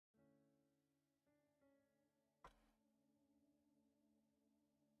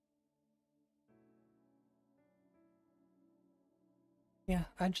 Yeah,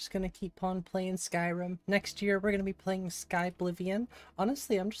 I'm just gonna keep on playing Skyrim. Next year, we're gonna be playing Skyblivion.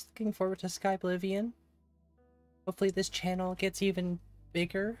 Honestly, I'm just looking forward to Skyblivion. Hopefully this channel gets even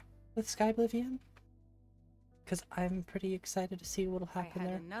bigger with Skyblivion. Because I'm pretty excited to see what'll happen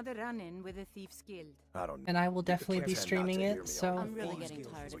there. Another run-in with a Thief's Guild. And I will definitely be streaming it, so... I'm really getting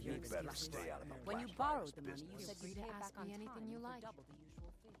tired of your excuses. When you borrowed the money, you said you'd pay back on time. Anything you like.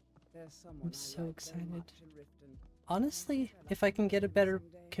 I'm so excited. Honestly, if I can get a better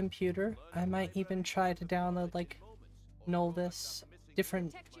computer, I might even try to download, like, Modlist,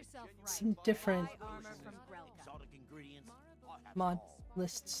 some different mod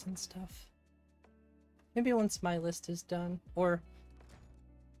lists and stuff. Maybe once my list is done, or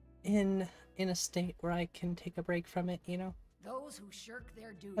in a state where I can take a break from it, you know? Those who shirk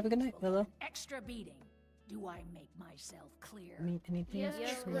their duties Have a good night, will Willow. get an extra beating. Do I make myself clear? Anything Yes,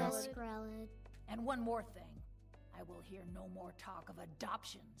 else? Scarlet. And one more thing. I will hear no more talk of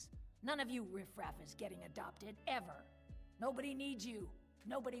adoptions. None of you riffraff is getting adopted, ever. Nobody needs you.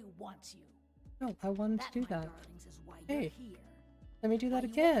 Nobody wants you. No, I wanted to do that. Darlings, is why Hey, you're here. let me do that Why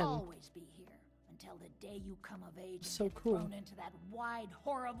you again. will always be here until the day you come of age So and get cool. thrown into that wide,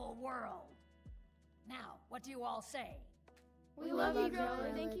 horrible world. Now, what do you all say? We love you,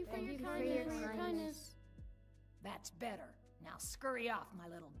 Scarlet. Thank you for your kindness. That's better. Now scurry off, my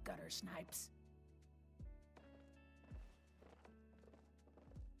little gutter snipes.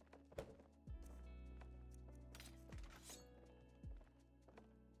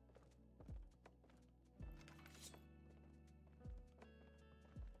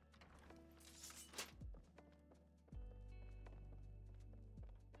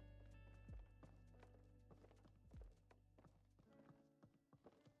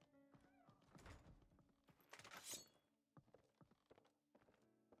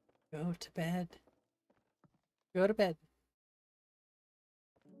 Go to bed. Go to bed.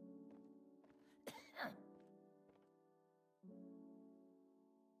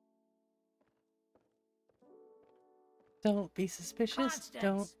 Don't be suspicious. Constance.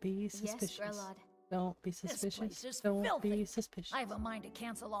 Don't be suspicious. Yes, Grelod. Don't be This suspicious. place is Don't filthy. be suspicious. I have a mind to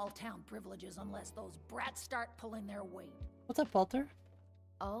cancel all town privileges unless those brats start pulling their weight. What's up, Walter?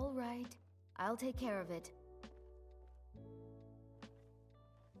 All right. I'll take care of it.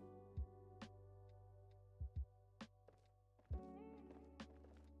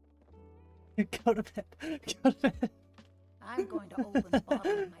 Go to bed. Go to bed. I'm going to open a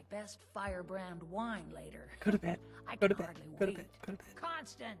bottle of my best firebrand wine later. Go to bed. I Go can to bed. hardly Go to wait. bed. Go to bed.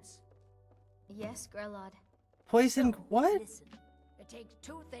 Constance! Yes, Grelod. Poison. What? Listen, it takes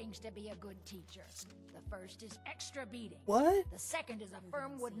two things to be a good teacher. The first is extra beating. What? The second is a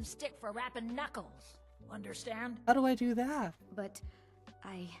firm wooden stick for rapping knuckles. Understand? How do I do that? But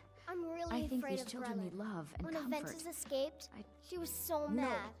I'm I really think afraid these of children Grelod. need love and When comfort. Aventus escaped, she was so No.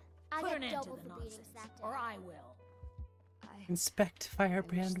 mad. I Put got an end to double the the beatings nonsense, that day. or I will. Inspect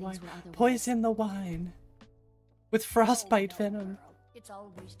firebrand wine. things were otherwise. Poison the wine. With frostbite Oh, no, venom. girl. It's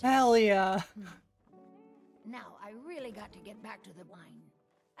always Hell yeah. Now, I really got to get back to the wine.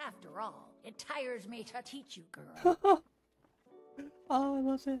 After all, it tires me to teach you, girl. Oh, I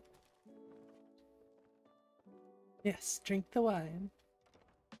love it. Yes, drink the wine.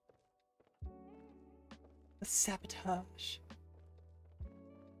 The sabotage.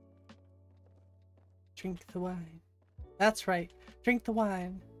 Drink the wine. That's right. Drink the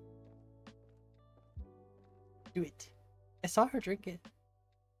wine. Do it. I saw her drink it.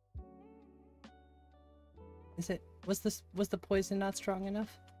 Was the poison not strong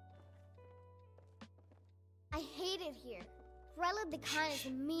enough? I hate it here. Grelod the Kind is the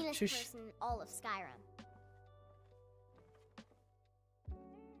meanest Shush. person in all of Skyrim.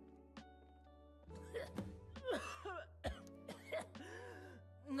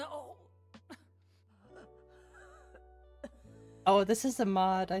 No. Oh, this is a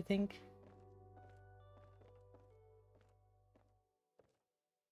mod, I think.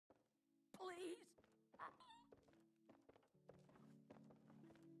 Please.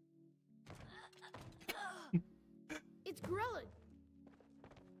 It's Grelod.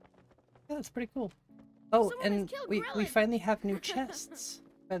 Yeah, that's pretty cool. Oh, Someone has and killed we Grelod. finally have new chests,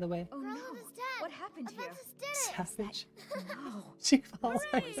 by the way. Oh no! Grelod is dead. What happened here? Aventus did it. Savage. No. She falls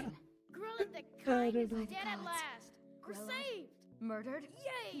Hooray! like that. Grelod the I Kind is don't know. dead at last. We're Grelod. saved. Murdered?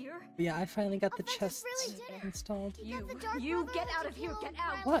 Yay! Here? But yeah, I finally got the Aventus chests really did it. installed. He got the Dark You Brotherhood get out to of here, kill get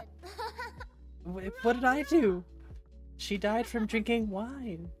out. What? What did I do? She died from drinking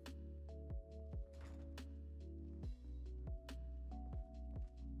wine.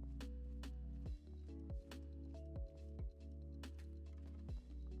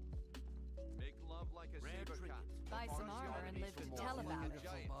 Make love like a supercat. Buy some armor and live to tell about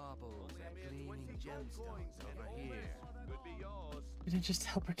it. Marbles, gleaming gemstones over here. Could be yours. Did it just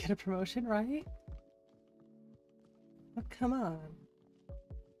help her get a promotion, right? Oh, come on.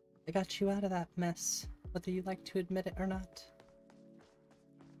 I got you out of that mess, whether you like to admit it or not.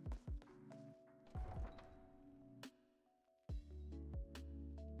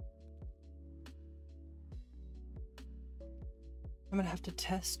 I'm gonna have to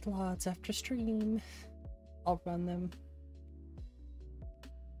test lots after stream. I'll run them.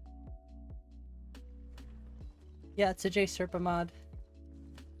 Yeah, it's a J-Serpa mod.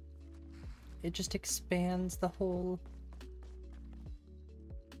 It just expands the whole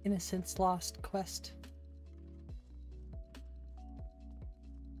Innocence Lost quest.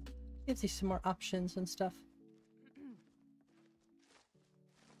 Gives you some more options and stuff.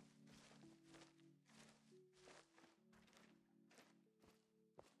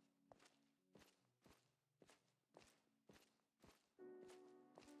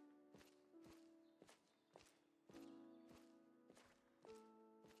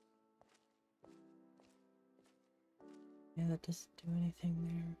 Yeah, that doesn't do anything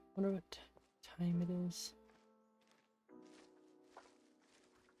there. Wonder what time it is.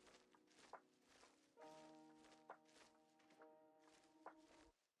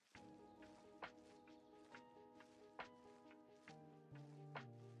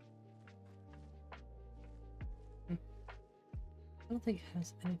 I don't think it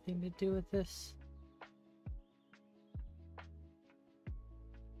has anything to do with this.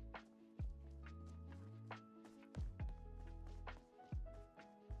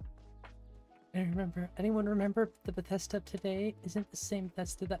 I remember. Anyone remember the Bethesda of today isn't the same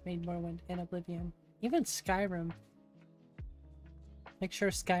Bethesda that made Morrowind and Oblivion. Even Skyrim. Make sure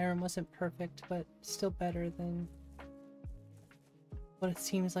Skyrim wasn't perfect, but still better than what it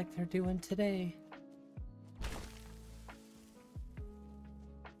seems like they're doing today.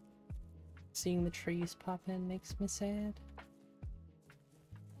 Seeing the trees pop in makes me sad.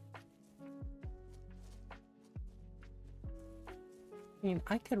 I mean,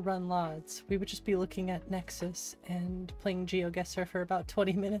 I could run LODs. We would just be looking at Nexus and playing GeoGuessr for about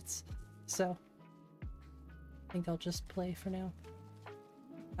 20 minutes. So, I think I'll just play for now.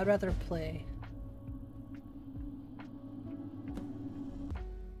 I'd rather play.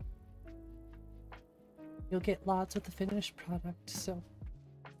 You'll get LODs with the finished product, so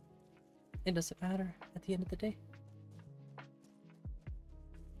it doesn't matter at the end of the day.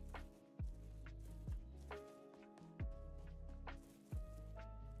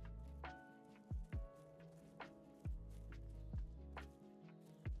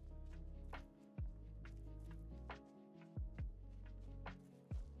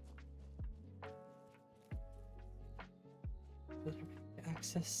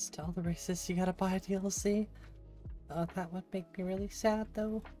 Access to all the races, you gotta buy a DLC. That would make me really sad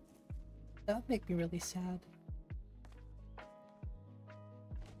though. That would make me really sad.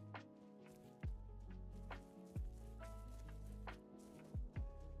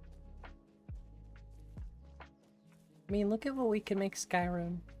 I mean, look at what we can make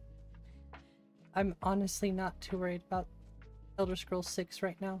Skyrim. I'm honestly not too worried about Elder Scrolls 6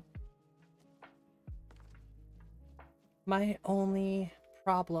 right now. My only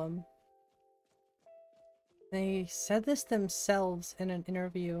problem, they said this themselves in an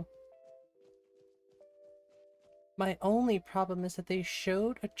interview. My only problem is that they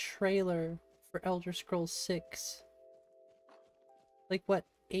showed a trailer for Elder Scrolls 6. Like what,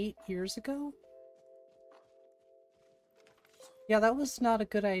 8 years ago? Yeah, that was not a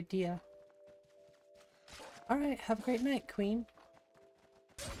good idea. Alright, have a great night, Queen.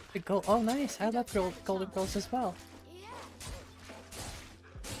 The gold— oh nice, I love golden girls as well.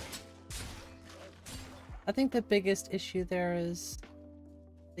 I think the biggest issue there is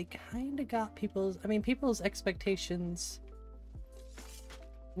they kind of got people's expectations,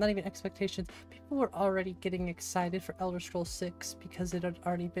 not even expectations, people were already getting excited for Elder Scrolls 6 because it had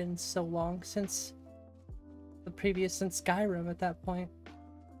already been so long since Skyrim at that point.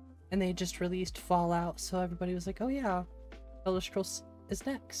 And they just released Fallout, so everybody was like, oh yeah, Elder Scrolls is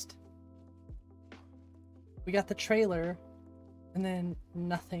next. We got the trailer, and then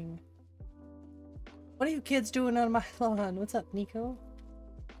nothing. What are you kids doing on my lawn? What's up, Nico?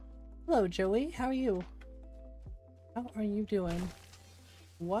 Hello, Joey. How are you? How are you doing?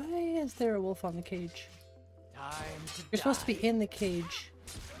 Why is there a wolf on the cage? You're supposed to be in the cage.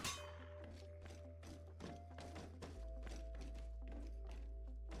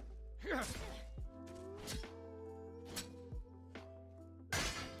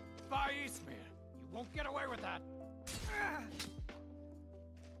 By Eastmere, you won't get away with that.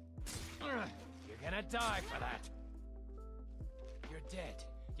 You're gonna die for that. You're dead.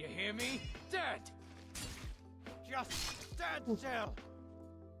 You hear me? Dead. Just stand still.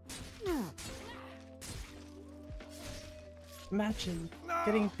 Imagine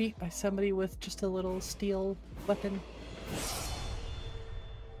getting beat by somebody with just a little steel weapon.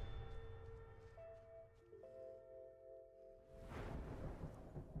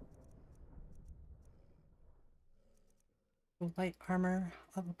 Light armor,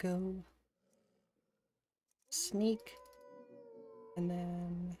 I'll go sneak, and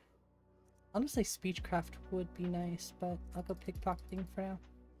then honestly speechcraft would be nice, but I'll go pickpocketing for now.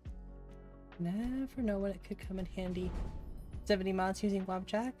 Never know when it could come in handy. 70 mods using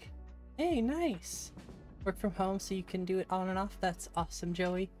Wabjack? Hey, nice! Work from home so you can do it on and off? That's awesome,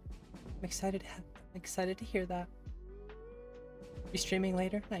 Joey. I'm excited to hear that. You streaming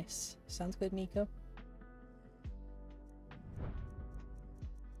later? Nice. Sounds good, Nico.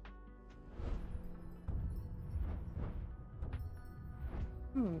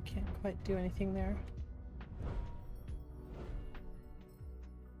 Can't quite do anything there.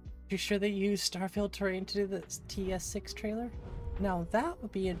 You sure they used Starfield terrain to do the TS6 trailer? Now that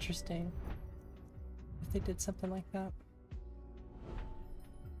would be interesting if they did something like that.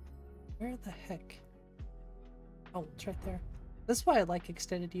 Where the heck? Oh, it's right there. This is why I like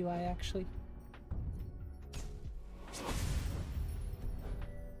extended UI, actually.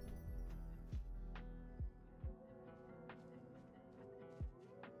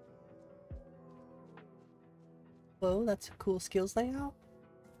 Whoa, that's a cool skills layout.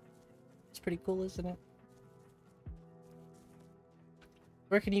 It's pretty cool, isn't it?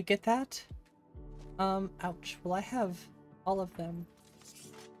 Where can you get that? Ouch. Well, I have all of them.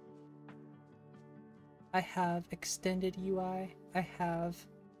 I have extended UI. I have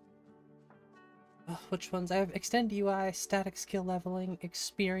Which ones? I have Extend UI, Static Skill Leveling,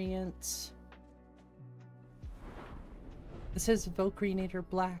 Experience. This is Volcrinator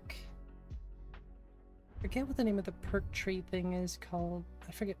Black. Forget what the name of the perk tree thing is called.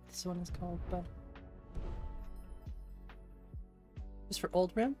 I forget what this one is called, but... Just for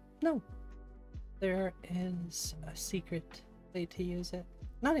Old Rim? No. There is a secret way to use it.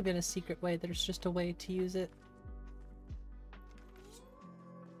 Not even a secret way, there's just a way to use it.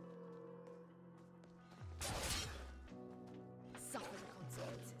 Suffer the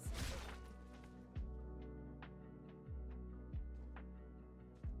consequences.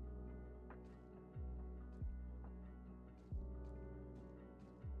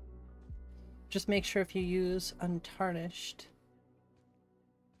 Just make sure if you use Untarnished.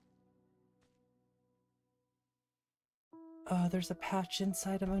 Oh, there's a patch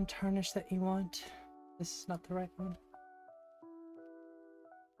inside of Untarnished that you want. This is not the right one.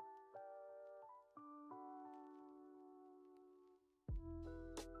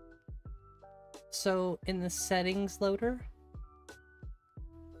 So in the settings loader,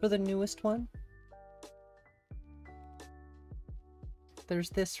 for the newest one, there's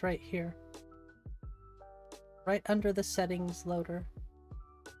this right here. Right under the settings loader.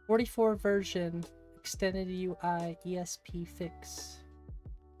 44 version. Extended UI ESP fix.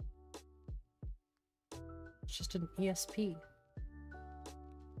 It's just an ESP.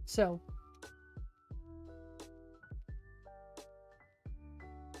 So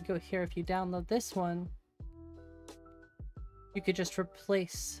you go here, if you download this one, you could just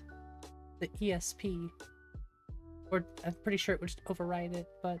replace the ESP. Or I'm pretty sure it would just override it,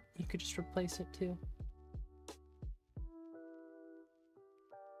 but you could just replace it too.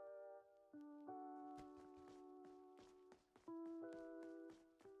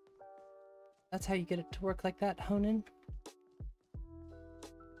 That's how you get it to work like that, Honan.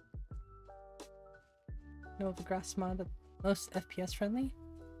 No, the grass mod, most FPS friendly.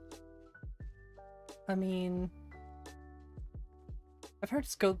 I mean, I've heard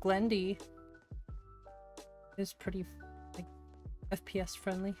Skoglendi is pretty, like, FPS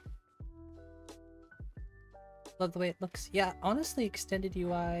friendly. Love the way it looks. Yeah, honestly, Extended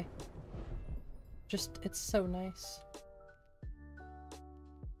UI, just, it's so nice.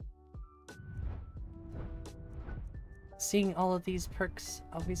 Seeing all of these perks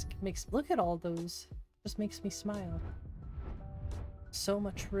always makes, look at all those, just makes me smile. So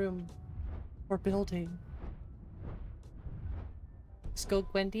much room for building.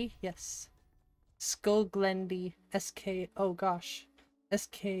 Skoglendi? Yes. Skoglendi. oh gosh.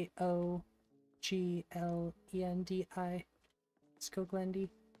 Skoglendi. Skoglendi.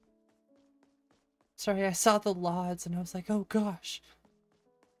 Sorry, I saw the LODs and I was like, oh gosh.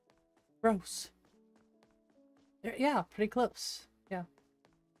 Gross. Yeah, pretty close. Yeah.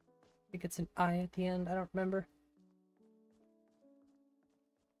 I think it's an I at the end. I don't remember.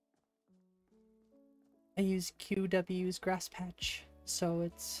 I use QW's grass patch. So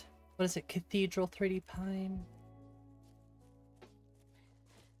it's, what is it? Cathedral 3D Pine.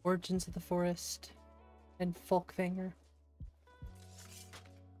 Origins of the Forest. And Folkvanger.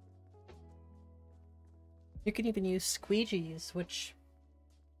 You can even use Squeegees, which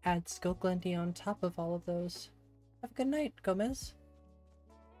adds Skoglendi on top of all of those. Have a good night, Gomez.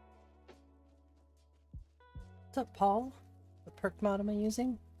 What's up, Paul? What perk mod am I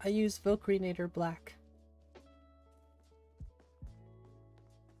using? I use Volcrinator Black.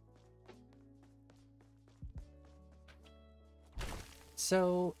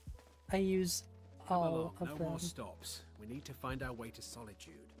 So, I use all of them. No more stops. We need to find our way to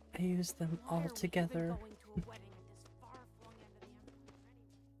Solitude. I use them all together.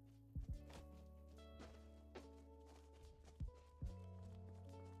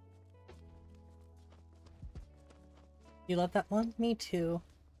 You love that one? Me too.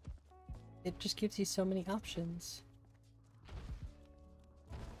 It just gives you so many options.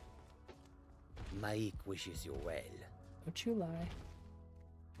 Mike wishes you well. Don't you lie.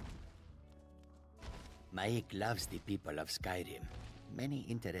 Mike loves the people of Skyrim. Many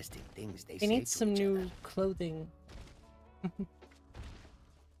interesting things they He say needs to some each new other. clothing.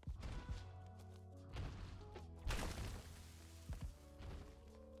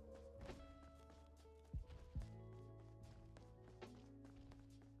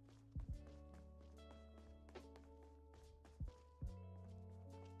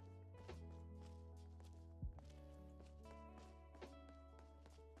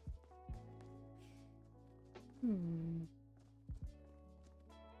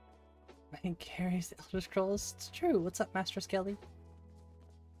 Mike carries the Elder Scrolls. It's true. What's up, Master Skelly?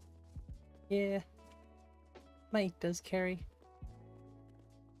 Yeah. Mike does carry.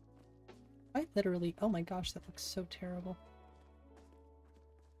 What? literally, oh my gosh, that looks so terrible.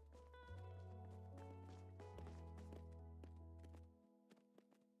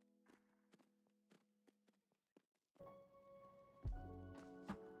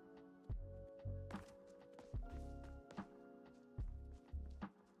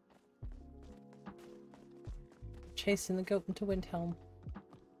 Chasing the goat into Windhelm.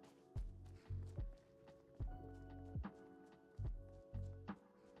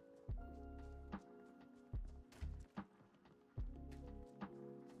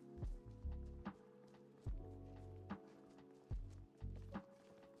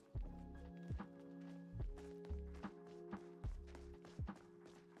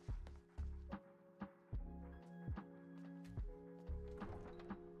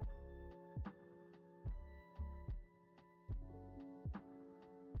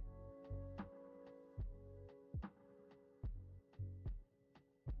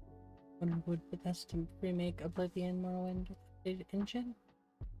 Would Bethesda remake Oblivion Morrowind with updated engine?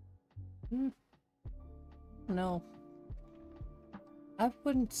 No. I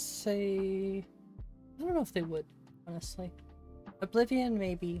wouldn't say... I don't know if they would, honestly. Oblivion,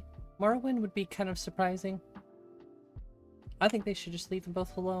 maybe. Morrowind would be kind of surprising. I think they should just leave them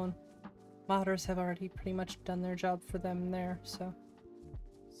both alone. Modders have already pretty much done their job for them there, so...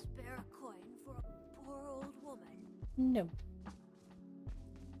 Spare a coin for a poor old woman. No.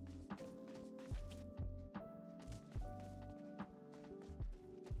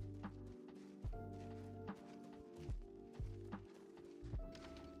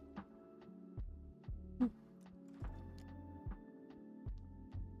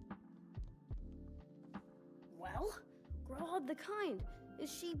 Well, Growlhog the Kind.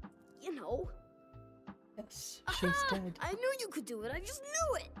 Is she, you know? Yes, she's dead. I knew you could do it. I just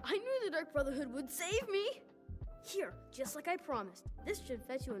knew it. I knew the Dark Brotherhood would save me. Here, just like I promised. This should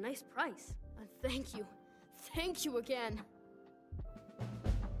fetch you a nice price. And thank you. Thank you again.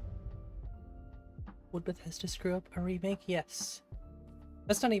 Would Bethesda screw up a remake? Yes.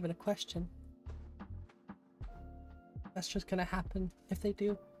 That's not even a question. That's just gonna happen if they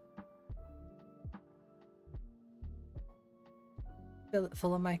do. Fill it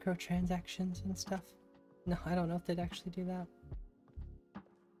full of microtransactions and stuff. No, I don't know if they'd actually do that.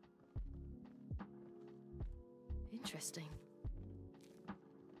 Interesting.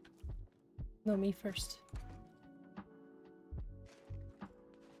 No, me first.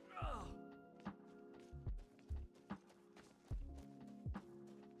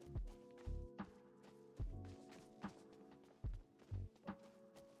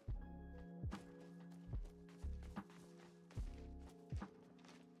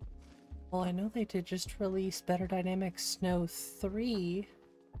 Well, I know they did just release Better Dynamics Snow 3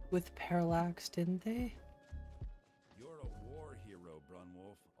 with Parallax, didn't they? You're a war hero,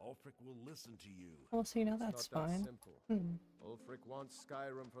 Brunwolf. Ulfric will listen to you. Well, so you know that's It's not that fine. simple. Ulfric wants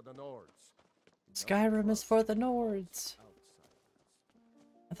Skyrim for the Nords. Skyrim is for the Nords.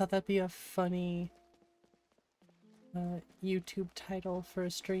 I thought that'd be a funny YouTube title for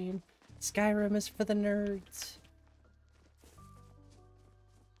a stream. Skyrim is for the nerds.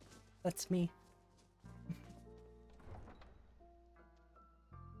 That's me.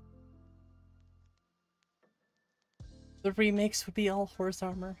 The remakes would be all horse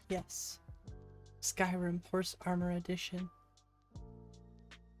armor, yes. Skyrim Horse Armor Edition.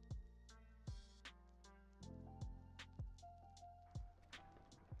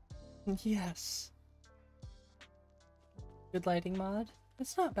 Yes. Good lighting mod?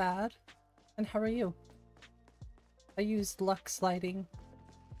 It's not bad. And how are you? I used Lux lighting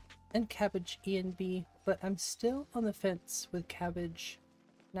and Cabbage E and B, but I'm still on the fence with Cabbage,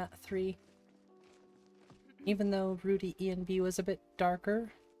 not 3. Even though Rudy E and B was a bit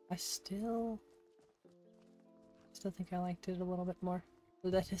darker, I still think I liked it a little bit more.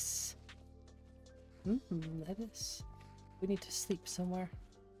 Lettuce. Lettuce. We need to sleep somewhere.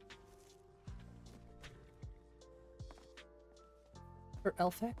 For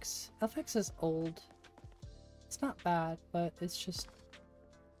Elfex? Elfex is old. It's not bad, but it's just...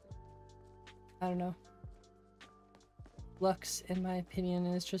 I don't know. Lux, in my opinion,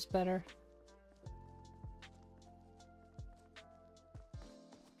 is just better.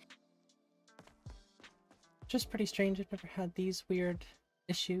 Just pretty strange. I've never had these weird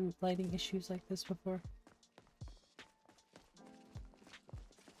lighting issues like this before.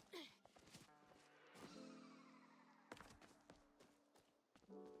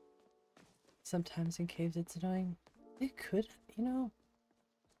 Sometimes in caves it's annoying. It could, you know,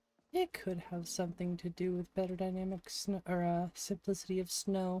 it could have something to do with better dynamics or simplicity of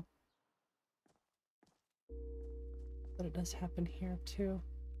snow. But it does happen here too.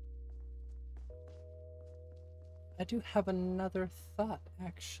 I do have another thought,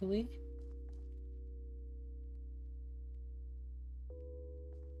 actually.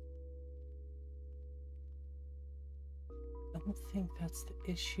 I don't think that's the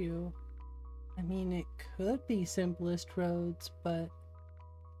issue. I mean, it could be simplest roads, but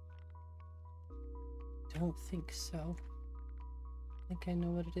I don't think so. I think I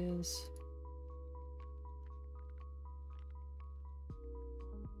know what it is.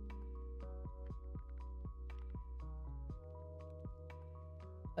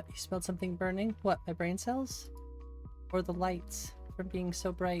 But you smelled something burning? What, my brain cells? Or the lights from being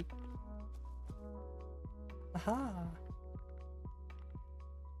so bright? Aha!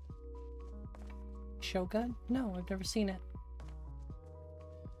 Shogun? No, I've never seen it.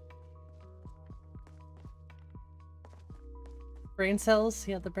 Brain cells?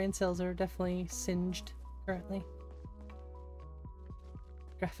 Yeah, the brain cells are definitely singed currently.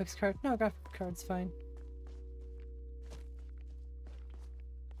 Graphics card? No, graphics card's fine.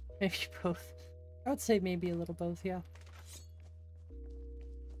 Maybe both. I would say maybe a little both, yeah.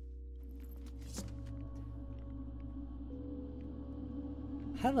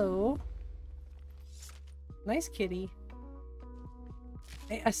 Hello. Nice kitty.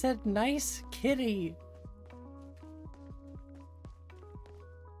 Hey, I said nice kitty.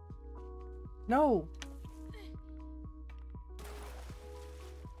 No.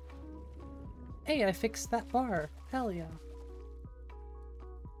 Hey, I fixed that bar. Hell yeah.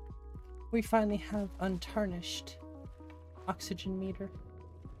 We finally have untarnished oxygen meter.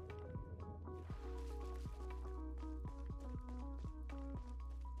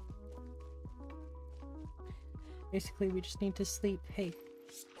 Basically, we just need to sleep. Hey,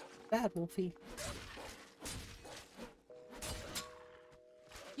 bad Wolfie.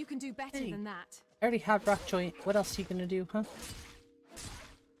 You can do better than that. I already have rock joint. What else are you gonna do, huh?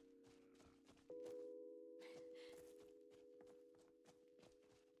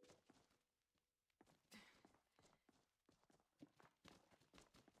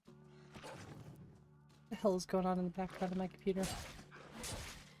 What the hell is going on in the background of my computer?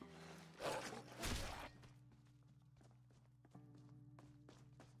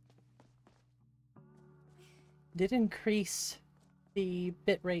 Did increase the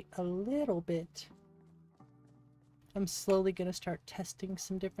bitrate a little bit. I'm slowly gonna start testing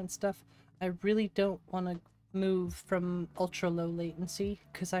some different stuff. I really don't want to move from ultra low latency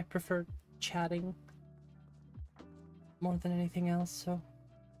because I prefer chatting more than anything else, so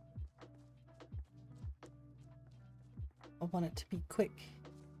I want it to be quick.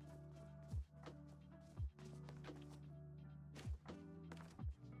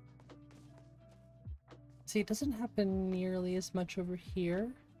 See, it doesn't happen nearly as much over here.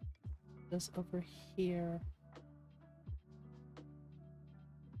 It does over here.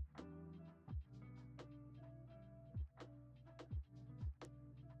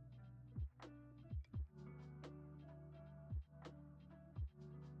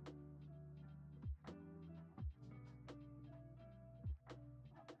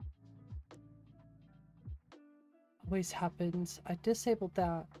 Always happens. I disabled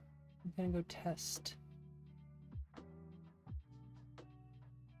that. I'm gonna go test.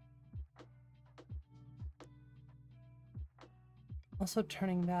 Also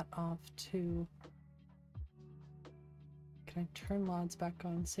turning that off too. Can I turn LODs back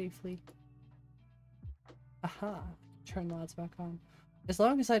on safely? Aha! Turn LODs back on. As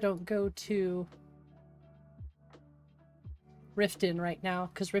long as I don't go to Riften right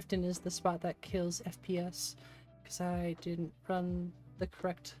now, because Riften is the spot that kills FPS, because I didn't run the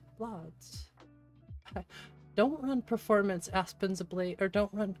correct LODs. Don't run performance Aspens Ablaze, or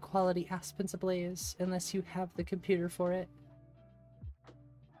don't run quality Aspens Ablaze unless you have the computer for it.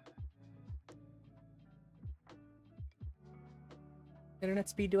 Internet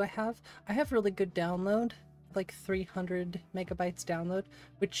speed do I have? I have really good download, like 300 megabytes download,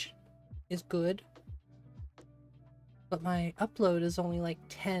 which is good. But my upload is only like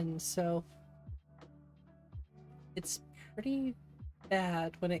 10, so it's pretty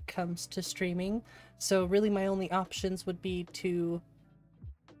bad when it comes to streaming. So really my only options would be to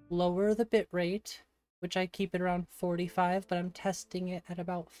lower the bitrate, which I keep it around 45, but I'm testing it at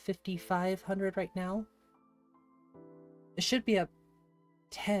about 5500 right now. It should be up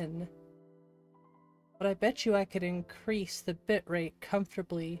 10, but I bet you I could increase the bitrate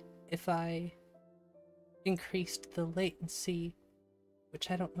comfortably if I increased the latency,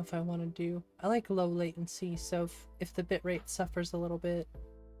 which I don't know if I want to do. I like low latency, so if the bitrate suffers a little bit,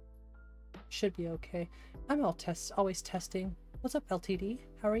 should be okay. I'm always testing. What's up, LTD?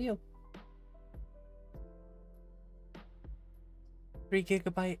 How are you? 3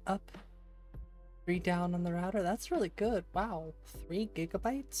 GB up. 3 down on the router. That's really good. Wow. 3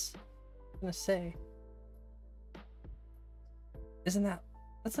 gigabytes? I'm gonna say. Isn't that...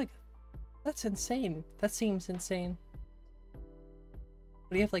 That's like... That's insane. That seems insane.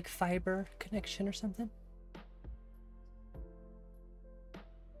 Do you have like fiber connection or something?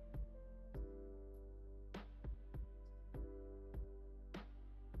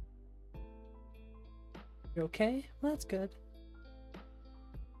 You're okay? Well, that's good.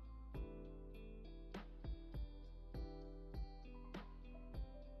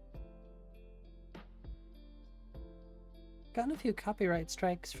 Gotten a few copyright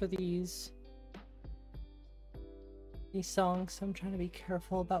strikes for these songs, so I'm trying to be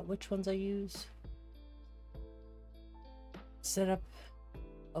careful about which ones I use. Set up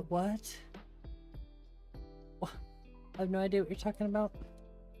a what? I have no idea what you're talking about.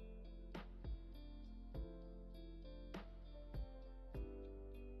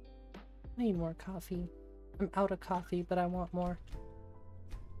 I need more coffee. I'm out of coffee, but I want more.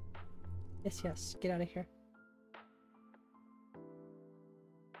 Yes, yes, get out of here.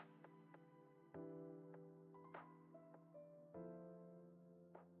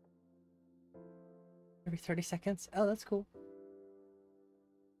 Every 30 seconds? Oh, that's cool.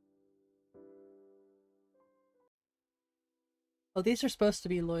 Oh, these are supposed to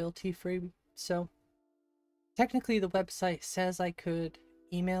be loyalty free, so technically the website says I could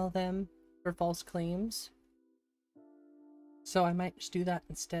email them for false claims. So I might just do that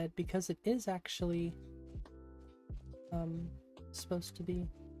instead because it is actually supposed to be.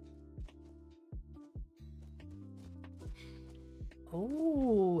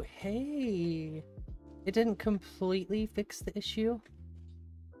 Oh, hey. It didn't completely fix the issue.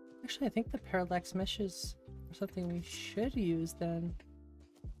 Actually, I think the parallax meshes are something we should use then.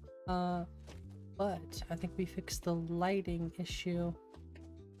 But I think we fixed the lighting issue.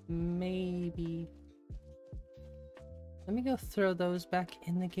 Maybe. Let me go throw those back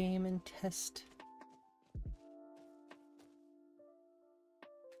in the game and test.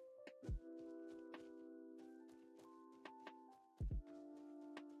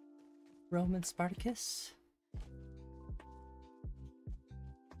 Roman Spartacus.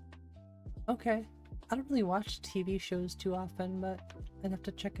 Okay. I don't really watch TV shows too often, but I'd have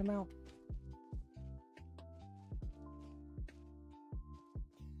to check them out.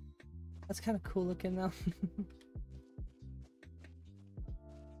 That's kind of cool looking though.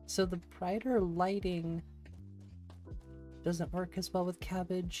 So the brighter lighting doesn't work as well with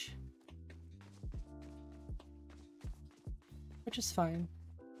Cabbage, which is fine.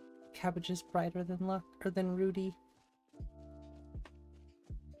 Cabbage is brighter than Rudy.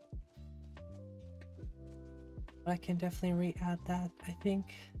 But I can definitely re-add that, I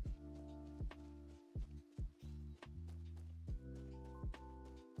think.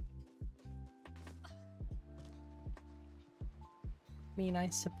 I mean, I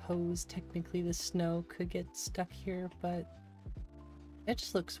suppose technically the snow could get stuck here, but it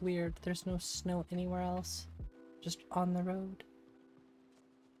just looks weird. There's no snow anywhere else, just on the road.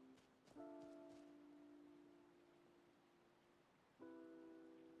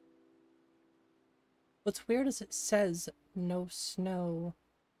 What's weird is it says no snow.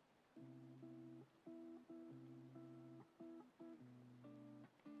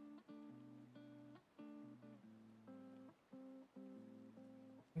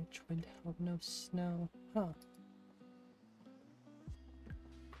 Richmond held no snow. Huh.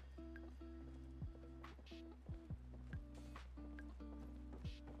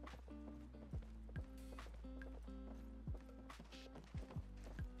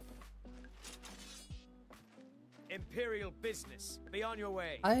 Imperial business. Be on your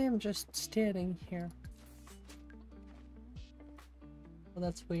way. I am just standing here. Well,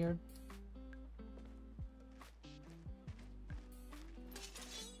 that's weird.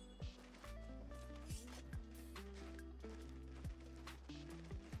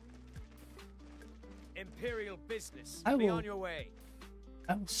 Imperial business. I Be will- on your way.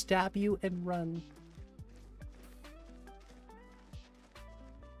 I will stab you and run.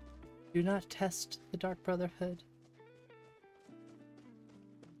 Do not test the Dark Brotherhood.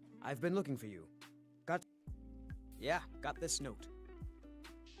 I've been looking for you. Got this note.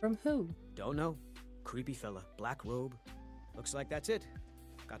 From who? Don't know. Creepy fella, black robe. Looks like that's it.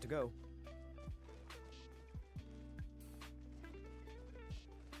 Got to go.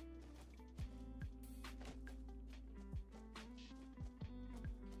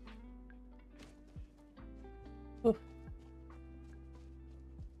 Ooh.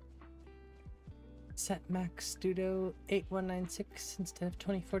 Set max Studio 8196 instead of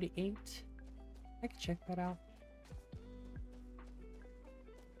 2048. I can check that out.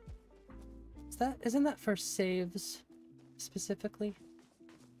 Is isn't that for saves specifically?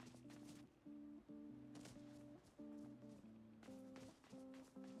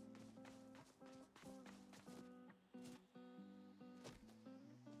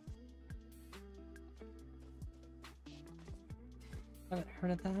 I haven't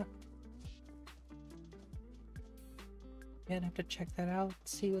heard of that. Yeah, I'd have to check that out,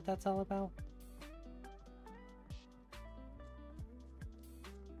 see what that's all about.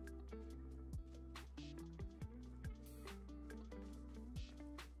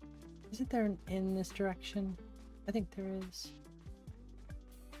 Isn't there an in this direction? I think there is.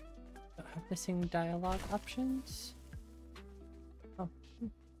 Don't have missing dialogue options. Oh.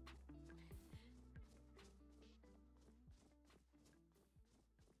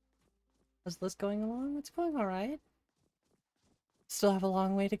 How's this going along? It's going alright. Still have a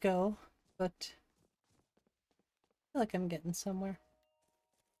long way to go, but I feel like I'm getting somewhere.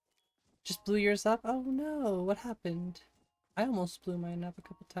 Just blew yours up? Oh no, what happened? I almost blew mine up a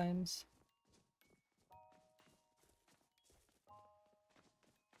couple times.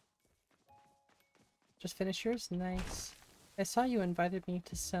 Just finish yours? Nice. I saw you invited me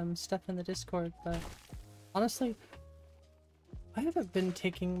to some stuff in the Discord, but honestly, I haven't been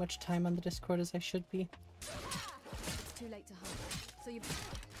taking much time on the Discord as I should be. It's too late to hide. So you...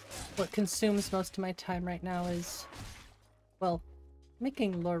 What consumes most of my time right now is, well,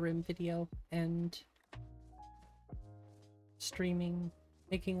 making lore room video and streaming,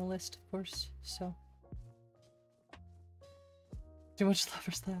 making a list, of course, so. Too much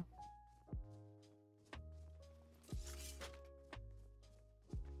Lover's Lab.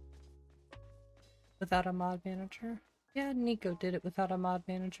 Without a mod manager? Yeah, Nico did it without a mod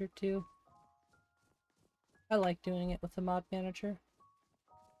manager too. I like doing it with a mod manager,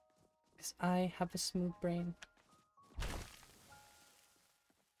 because I have a smooth brain.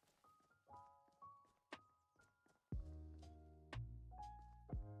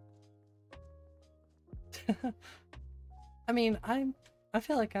 I mean, I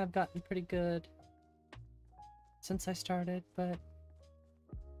feel like I've gotten pretty good since I started, but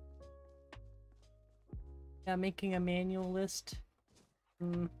yeah, making a manual list,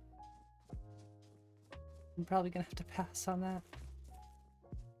 I'm probably gonna have to pass on that.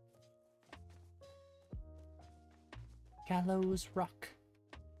 Gallows Rock.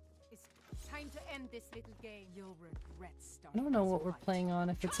 It's time to end this little game. You'll regret I starting. don't know what we're playing on,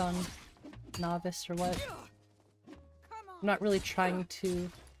 if it's on Novice or what. I'm not really trying to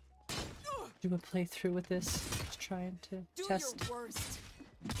do a playthrough with this, just trying to test.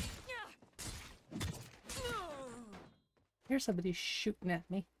 Here's somebody shooting at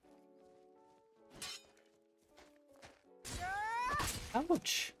me.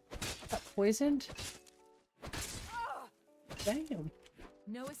 Ouch! Got poisoned? Damn.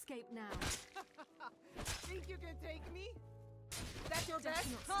 No escape now. Think you can take me? That's your Death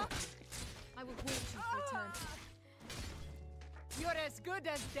best, not huh? stop. I will haunt you for eternity. You're as good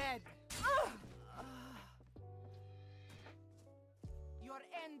as dead. Your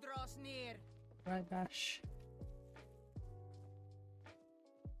end draws near. Right, Bash.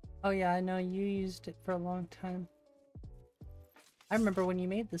 Oh yeah, I know you used it for a long time. I remember when you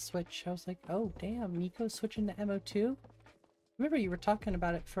made the switch, I was like, oh damn, Nico's switching to MO2? I remember you were talking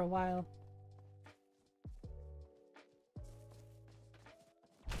about it for a while.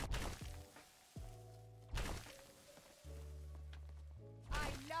 I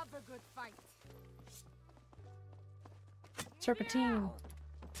love a good fight. Serpentine!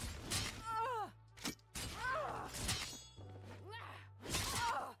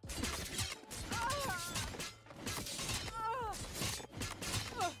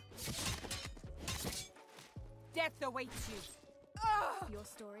 Death awaits you. Your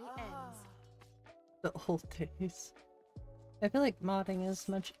story ends. The old days. I feel like modding is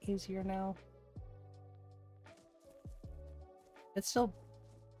much easier now. It's still...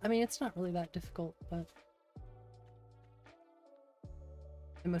 I mean, it's not really that difficult, but...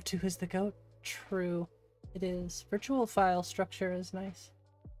 MO2 is the GOAT? True. It is. Virtual file structure is nice.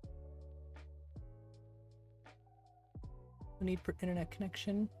 No need for internet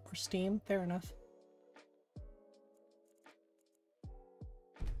connection or Steam. Fair enough.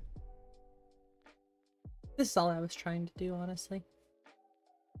 This is all I was trying to do, honestly.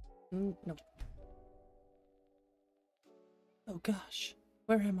 No. Oh gosh.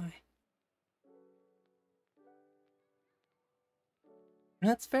 Where am I?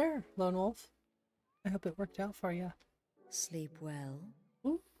 That's fair, Lone Wolf. I hope it worked out for you. Sleep well?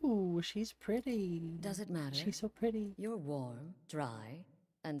 Ooh, she's pretty. Does it matter? She's so pretty. You're warm, dry,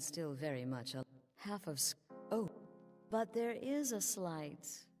 and still very much a half of... Oh, but there is a slight...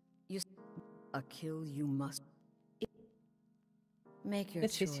 A kill you must make your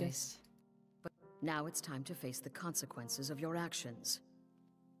Yes, choice. yes. But now it's time to face the consequences of your actions.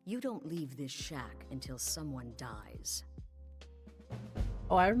 You don't leave this shack until someone dies.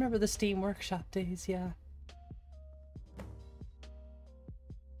 Oh, I remember the Steam Workshop days, yeah.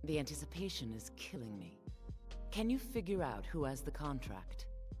 The anticipation is killing me. Can you figure out who has the contract?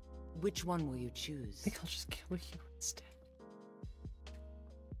 Which one will you choose? I think I'll just kill you instead.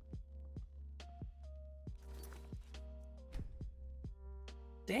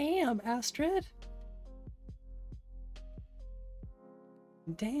 Damn, Astrid!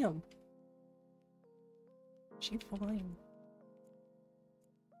 Damn. She's fine.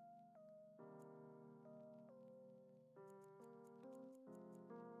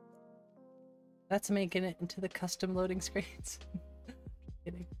 That's making it into the custom loading screens.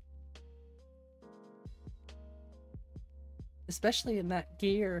 Kidding. Especially in that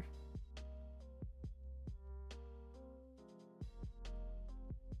gear.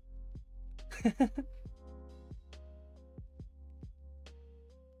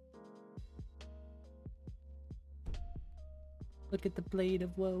 Look at the blade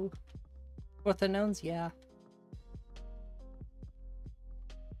of woe. Orthonones, yeah.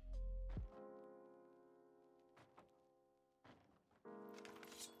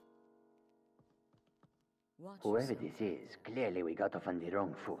 Whoever this is, clearly we got off on the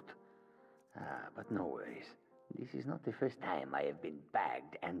wrong foot. But no worries. This is not the first time I have been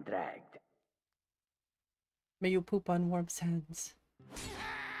bagged and dragged. May you poop on warm sands.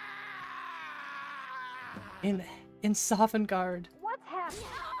 In Sovngarde. What's happening?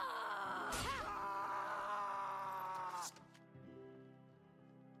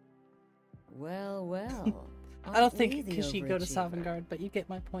 Well, well. I don't think because she go to Sovngarde, but you get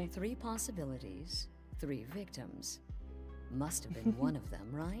my point. 3 possibilities, 3 victims. Must have been one of them,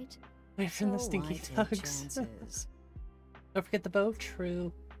 right? Away from the So stinky I take thugs. chances. Don't forget the bow.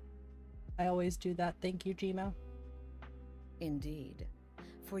 True. I always do that. Thank you, Gmail. Indeed.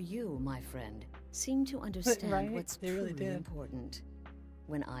 For you, my friend, seem to understand right? what's They really truly did. important.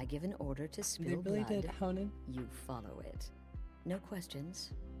 When I give an order to They spill really blood, did, Honan. you follow it. No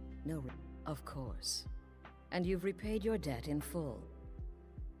questions, of course. And you've repaid your debt in full.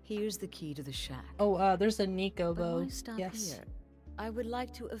 Here's the key to the shack. Oh, there's a Nico But bow. why stop Yes. here? I would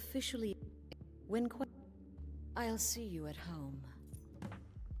like to officially I'll see you at home.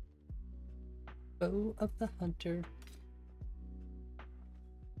 Bow of the Hunter.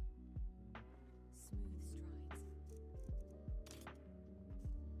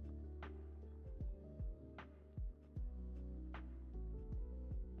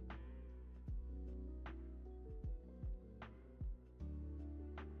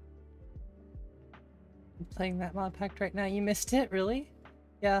 I'm playing that mod pack right now. You missed it, really?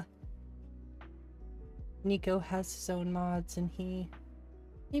 Yeah. Nico has his own mods, and he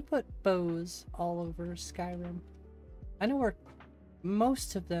put bows all over Skyrim. I know where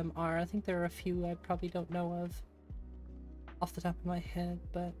most of them are. I think there are a few I probably don't know of off the top of my head,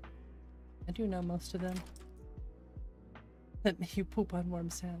 but I do know most of them. That you poop on warm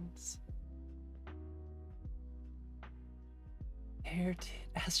sands. Here,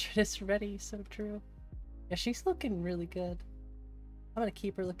 Astrid is ready. So true. Yeah, she's looking really good. I'm gonna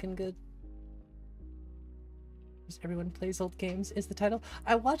keep her looking good. Everyone plays old games is the title.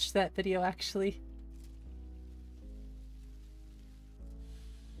 I watched that video actually.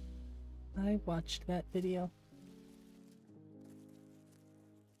 I watched that video.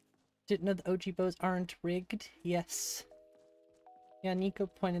 Didn't know the OG bows aren't rigged. Yes. Yeah, Nico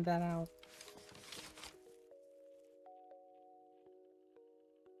pointed that out.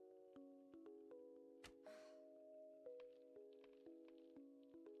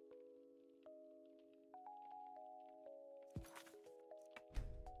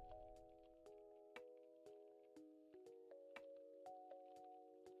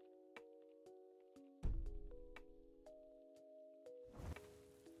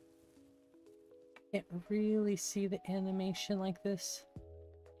 Can't really see the animation like this.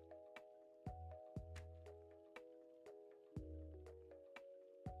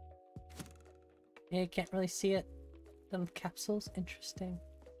 Yeah, you can't really see it. Done with capsules. Interesting.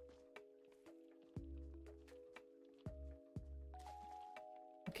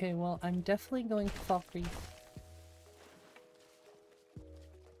 Okay, well, I'm definitely going to Valkyrie.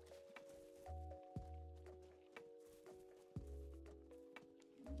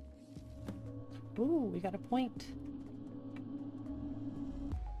 Ooh, we got a point.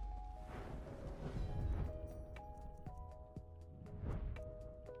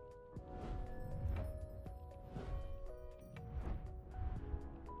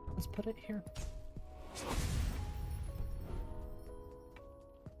 Let's put it here.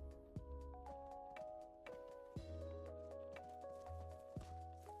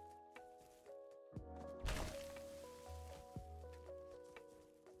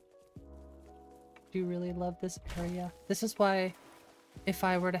 Do really love this area. This is why if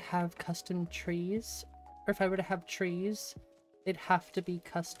I were to have custom trees, or if I were to have trees, they'd have to be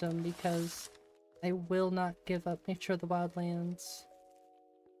custom because I will not give up Nature of the Wildlands.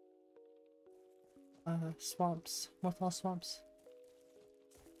 Swamps. Morthal swamps.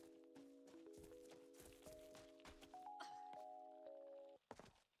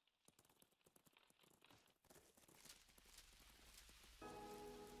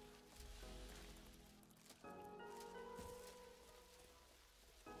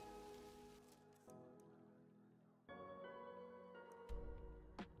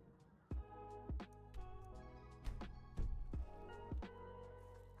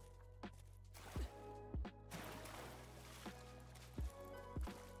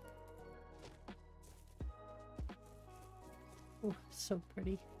 Oh, so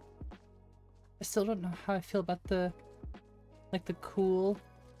pretty. I still don't know how I feel about the, like, the cool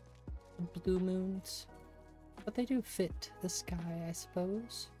blue moons. But they do fit the sky, I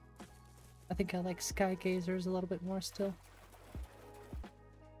suppose. I think I like sky gazers a little bit more still.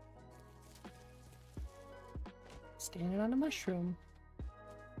 Standing on a mushroom.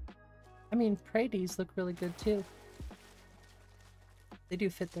 I mean, Prades look really good too. They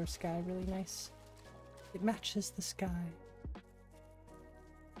do fit their sky really nice. It matches the sky.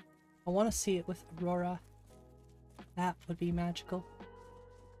 I want to see it with Aurora. That would be magical.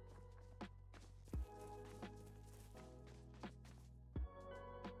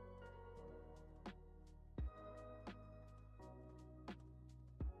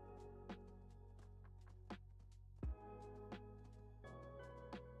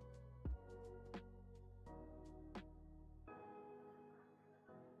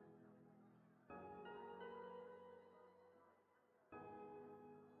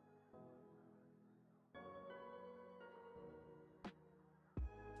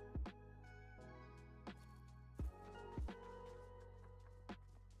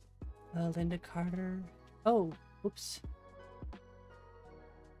 Linda Carter. Oh, oops.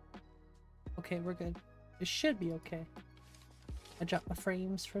 Okay, we're good. It should be okay. I dropped my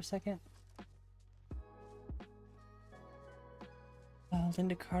frames for a second.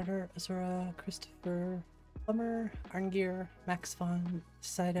 Linda Carter, Azura, Christopher Plummer, Arngeir, Max von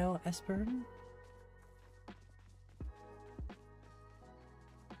Sydow, Espern.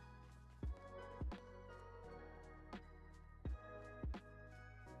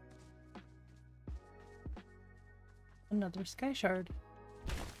 Another sky shard.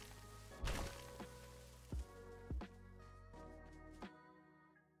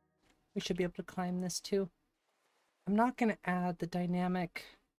 We should be able to climb this too. I'm not going to add the dynamic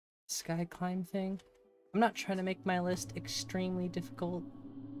sky climb thing. I'm not trying to make my list extremely difficult.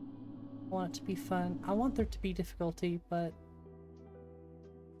 I want it to be fun. I want there to be difficulty, but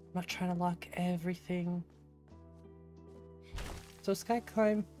I'm not trying to lock everything. So sky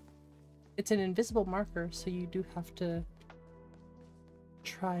climb. It's an invisible marker, so you do have to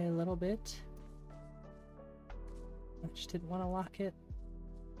try a little bit. I just didn't want to lock it.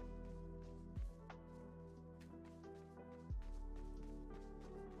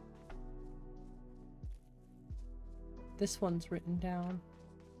 This one's written down.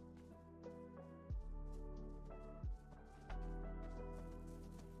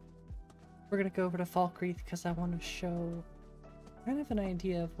 We're gonna go over to Falkreath because I want to show kind of an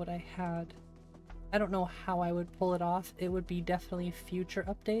idea of what I had. I don't know how I would pull it off. It would be definitely future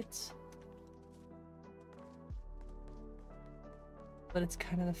updates. But it's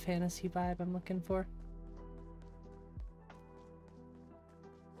kind of the fantasy vibe I'm looking for.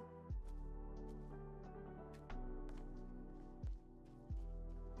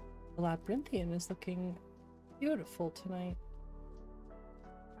 The Labyrinthian is looking beautiful tonight.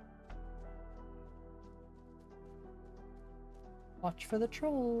 Watch for the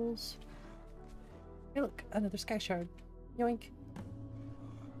trolls. Hey look, another sky shard. Yoink.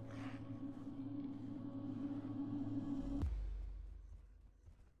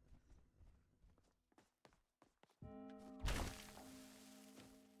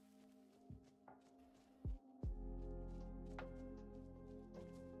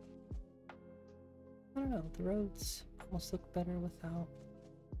 I don't know, the roads almost look better without.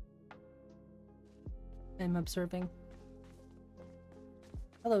 I'm observing.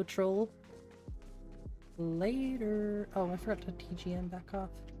 Hello, troll. Later. Oh, I forgot to TGM back off.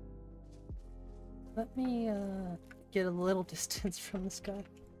 Let me get a little distance from this guy.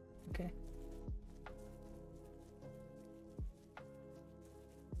 Okay.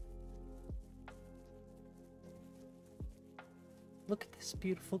 Look at this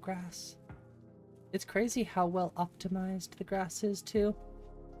beautiful grass. It's crazy how well optimized the grass is too.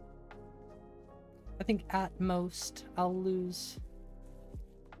 I think at most I'll lose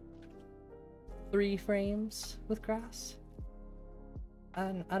 3 frames with grass.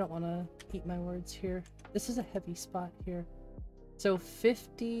 And I don't want to eat my words here. This is a heavy spot here. So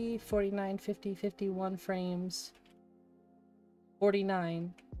 50, 49, 50, 51 frames.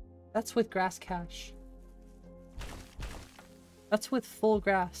 49. That's with grass cache. That's with full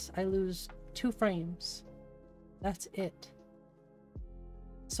grass. I lose 2 frames. That's it.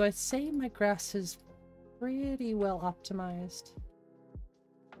 So I'd say my grass is pretty well optimized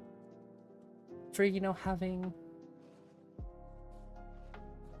for, you know, having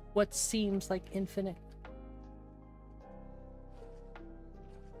what seems like infinite.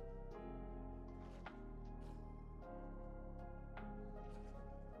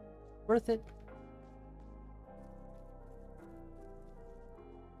 Worth it.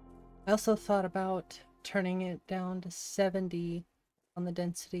 I also thought about turning it down to 70 on the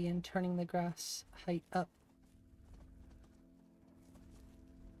density and turning the grass height up.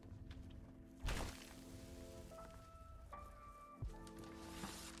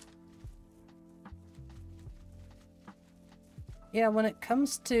 Yeah, when it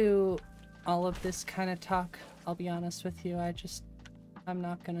comes to all of this kind of talk, I'll be honest with you, I'm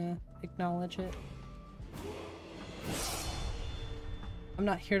not gonna acknowledge it. I'm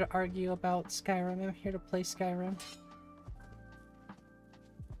not here to argue about Skyrim, I'm here to play Skyrim.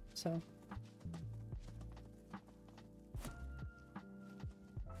 So.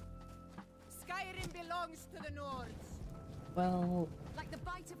 Skyrim belongs to the Nords. Well, Like the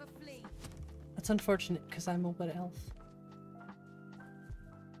bite of a flea. that's unfortunate because I'm a wood elf.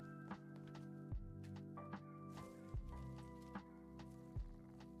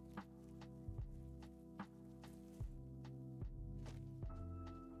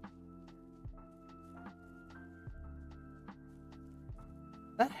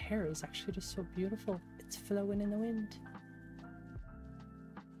 That hair is actually just so beautiful. It's flowing in the wind.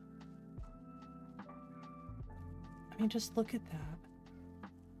 I mean, just look at that.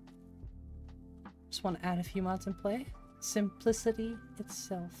 Just want to add a few mods and play. Simplicity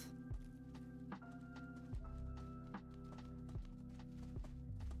itself.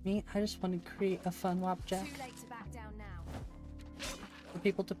 Me, I just want to create a fun WAP jack Too late to back down now. for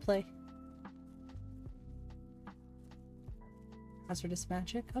people to play. Hazardous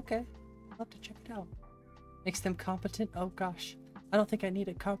magic? Okay. I'll have to check it out. Makes them competent? Oh gosh. I don't think I need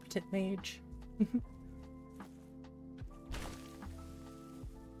a competent mage.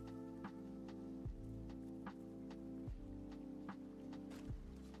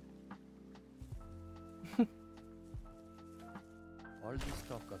 All this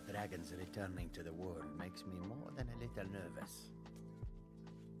talk of dragons returning to the world makes me more than a little nervous.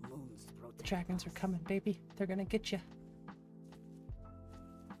 The dragons are coming, baby. They're gonna get you.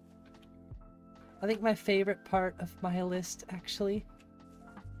 I think my favorite part of my list, actually,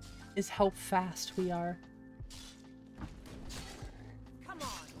 is how fast we are. Come on,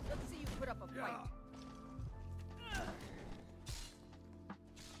 let's see you put up a fight.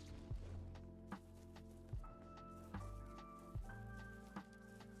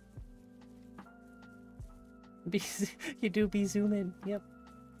 You do be zoom in, yep.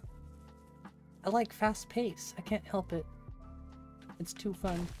 I like fast pace. I can't help it. It's too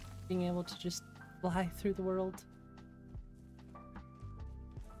fun being able to just fly through the world.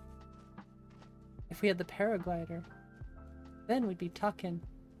 If we had the paraglider, then we'd be talking.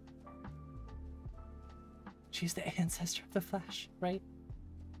 She's the ancestor of the Flash, right?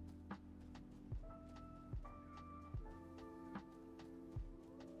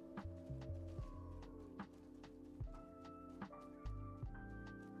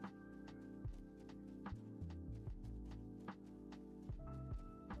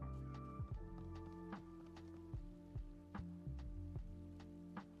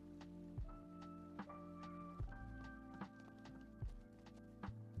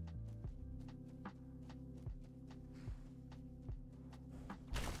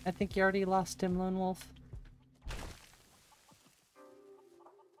 I think you already lost him, Lone Wolf.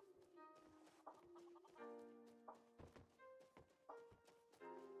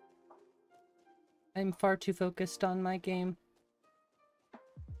 I'm far too focused on my game.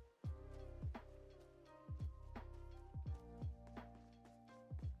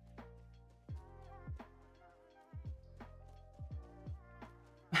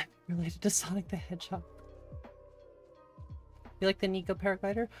 I'm related to Sonic the Hedgehog. You like the Nico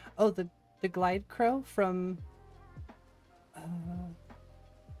paraglider? Oh, the glide crow from... oh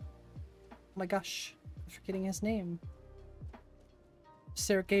my gosh, I'm forgetting his name.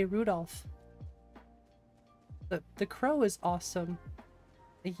 Sergei Rudolph. The crow is awesome.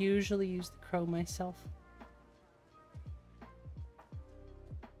 I usually use the crow myself.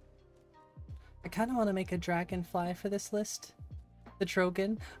 I kind of want to make a dragonfly for this list. The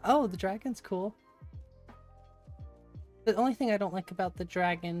Drogon. Oh, the dragon's cool. The only thing I don't like about the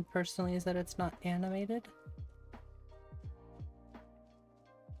dragon, personally, is that it's not animated.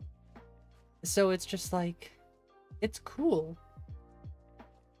 So it's just like, it's cool.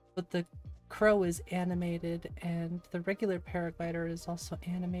 But the crow is animated, and the regular paraglider is also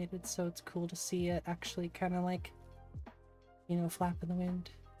animated, so it's cool to see it actually kind of like, you know, flap in the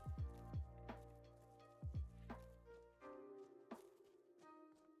wind.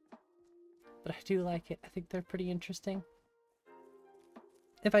 But I do like it. I think they're pretty interesting.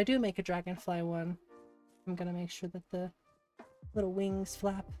 If I do make a dragonfly one, I'm gonna make sure that the little wings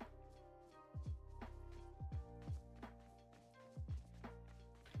flap.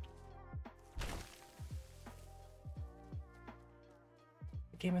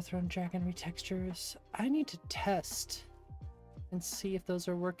 Game of Thrones dragon retextures. I need to test and see if those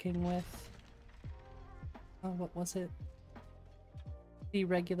are working with... oh, what was it? The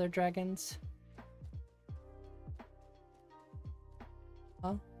regular dragons.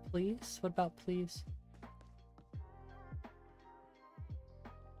 Oh, please? What about please?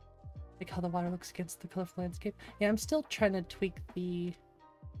 Like how the water looks against the colorful landscape. Yeah, I'm still trying to tweak the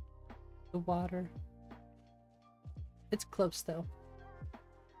water. It's close though.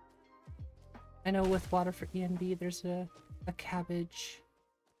 I know with water for ENB there's a cabbage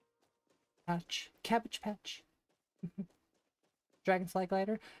patch. Cabbage patch. Dragonfly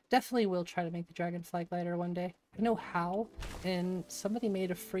glider. Definitely will try to make the dragonfly glider one day. I know how, and somebody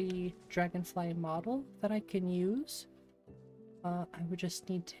made a free dragonfly model that I can use. I would just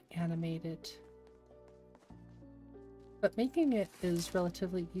need to animate it. But making it is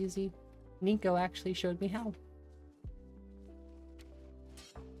relatively easy. Nico actually showed me how.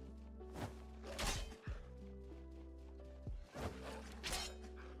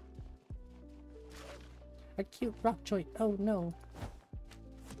 A cute rock joint. Oh no.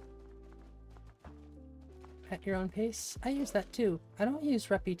 At your own pace? I use that too. I don't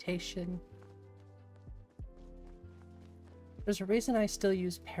use reputation. There's a reason I still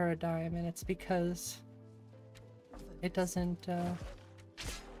use paradigm, and it's because it doesn't,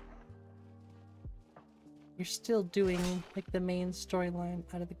 you're still doing like the main storyline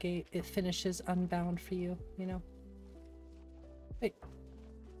out of the gate. It finishes unbound for you, you know? Wait.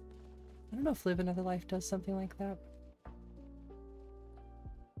 I don't know if Live Another Life does something like that.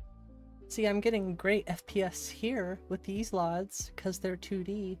 See, I'm getting great FPS here with these LODs because they're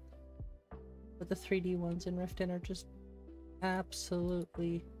 2D. But the 3D ones in Riften are just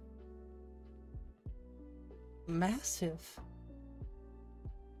absolutely massive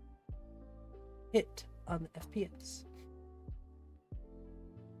hit on the FPS.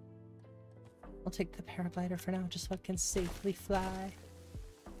 I'll take the paraglider for now just so I can safely fly.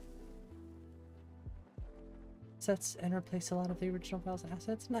 Sets and replace a lot of the original files and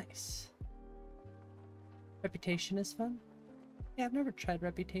assets. Nice. Reputation is fun. Yeah, I've never tried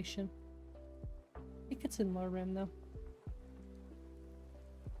Reputation. I think it's in Lorim though.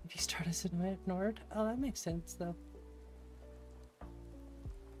 If you start as a Nord, oh, that makes sense though.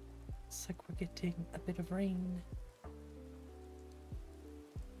 It's like we're getting a bit of rain.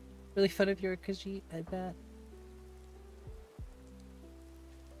 Really fun of your Khajiit, I bet.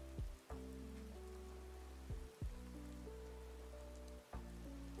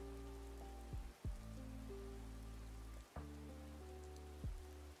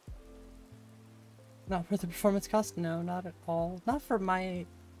 Not for the performance cost? No, not at all. Not for my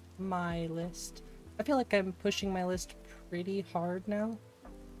list. I feel like I'm pushing my list pretty hard now.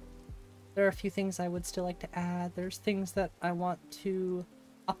 There are a few things I would still like to add. There's things that I want to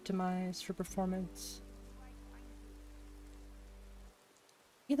optimize for performance.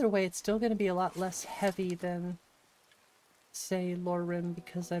 Either way, it's still going to be a lot less heavy than, say, Lorim,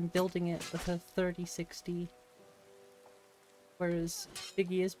 because I'm building it with a 3060. Whereas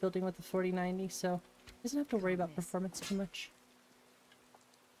Biggie is building with a 4090, so he doesn't have to worry about performance too much.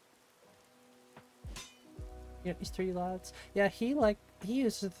 You don't use 3D LODs. Yeah, he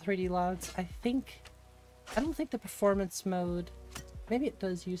uses the 3D LODs. I don't think the performance mode, maybe it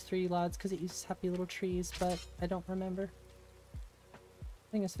does use 3D LODs because it uses happy little trees, but I don't remember. I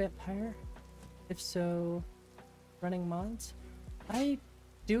think it's Vampire. If so, running mods. I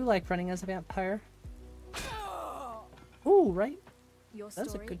do like running as a vampire. Ooh, Ooh, right? That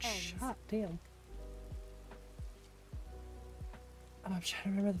was a good shot, damn. Oh, I'm trying to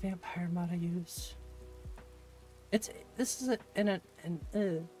remember the vampire mod I use. This is in an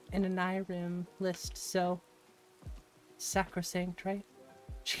Skyrim list, so sacrosanct, right?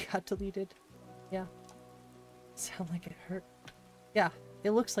 She got deleted. Yeah. Sound like it hurt. Yeah,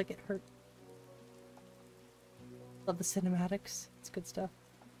 it looks like it hurt. Love the cinematics. It's good stuff.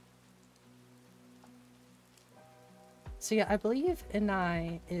 So yeah, I believe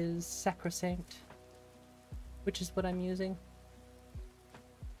Inai is sacrosanct, which is what I'm using.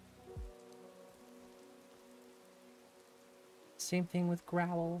 Same thing with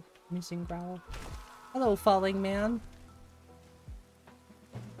Growl. I'm using Growl. Hello, Falling Man.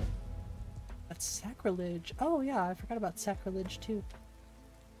 That's sacrilege. Oh yeah, I forgot about sacrilege too.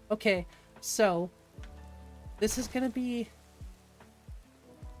 Okay, so this is gonna be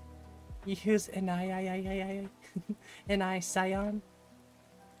use Inai Scion.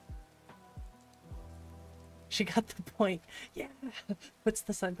 She got the point. Yeah. Puts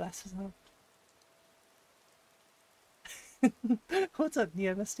the sunglasses on. What's up,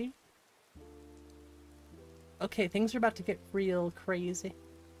 Nia Misty? Okay, things are about to get real crazy.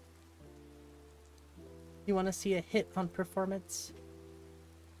 You want to see a hit on performance?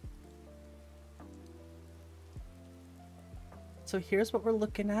 So here's what we're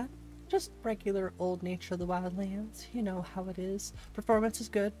looking at. Just regular old Nature of the Wildlands. You know how it is. Performance is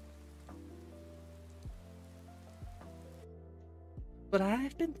good. But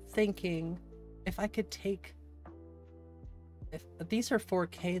I've been thinking if I could take... If these are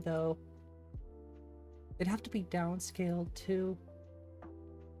 4K though, it'd have to be downscaled too.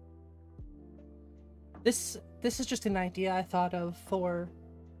 This is just an idea I thought of for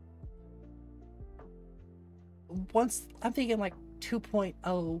once. I'm thinking like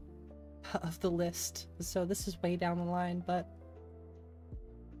 2.0 of the list, so this is way down the line, but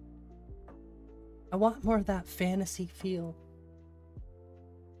I want more of that fantasy feel.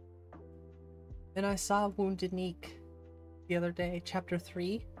 And I saw Wounded Neek the other day, chapter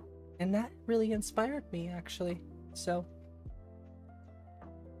 3, and that really inspired me actually. So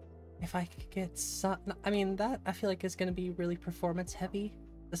if I could get some, I mean, that I feel like is going to be really performance heavy,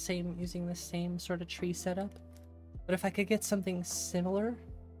 using the same sort of tree setup. But if I could get something similar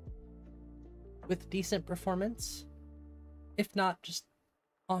with decent performance, if not just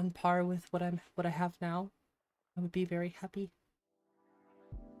on par with what I have now, I would be very happy.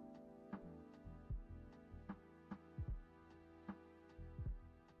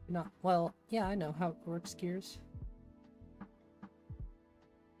 Not well, yeah, I know how it works, Gears.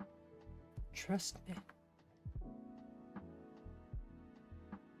 Trust me.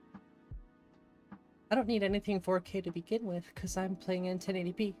 I don't need anything 4K to begin with because I'm playing in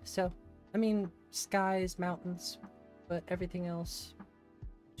 1080p. So, I mean, skies, mountains, but everything else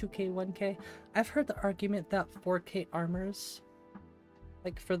 2K, 1K. I've heard the argument that 4K armors,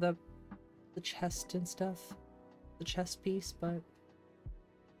 like for the chest and stuff, the chest piece, but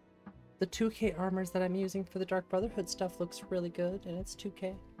the 2K armors that I'm using for the Dark Brotherhood stuff looks really good, and it's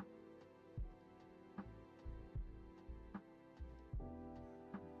 2K.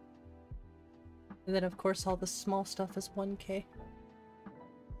 And then of course all the small stuff is 1K.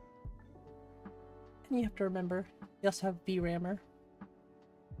 And you have to remember, you also have VRAMer.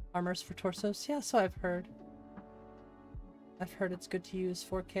 Armors for torsos. Yeah, so I've heard. I've heard it's good to use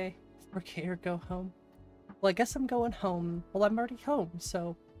 4K. 4K or go home. Well, I guess I'm going home. Well, I'm already home,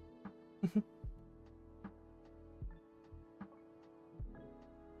 so...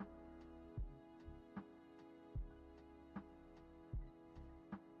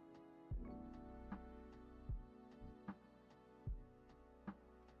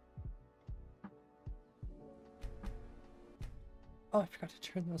 Oh, I forgot to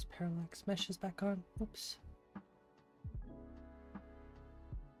turn those parallax meshes back on. Oops.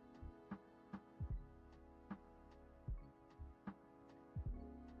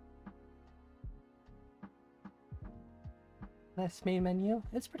 Nice main menu.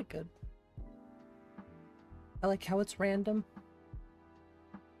 It's pretty good. I like how it's random.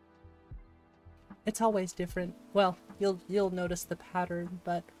 It's always different. Well, you'll notice the pattern,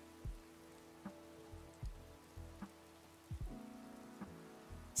 but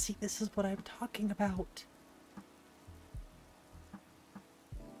see, this is what I'm talking about.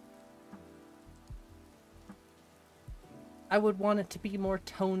 I would want it to be more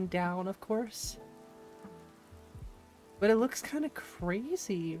toned down, of course. But it looks kind of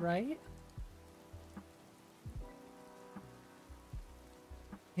crazy, right?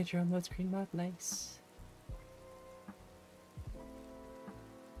 Get your own load screen mod, nice.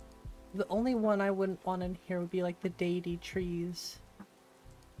 The only one I wouldn't want in here would be like the deity trees.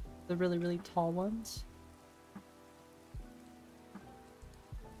 The really, really tall ones.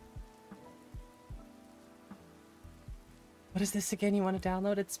 What is this again you want to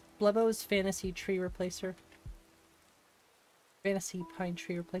download? It's Blebo's Fantasy Tree Replacer. Fantasy Pine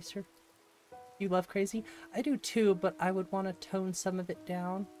Tree Replacer. You love crazy? I do too, but I would want to tone some of it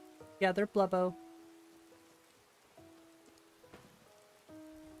down. Yeah, they're Blebo.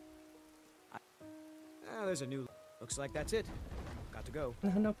 There's a new... Looks like that's it. Got to go.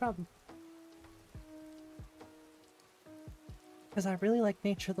 No problem. Because I really like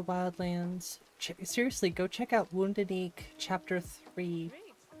Nature of the Wildlands. Seriously, go check out Wounded Ink Chapter 3.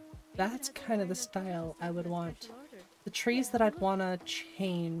 That's kind of the style I would want. The trees that I'd want to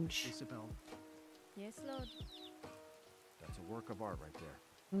change. Isabel. Yes, Lord. That's a work of art right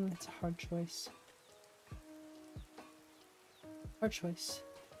there. It's a hard choice. Hard choice.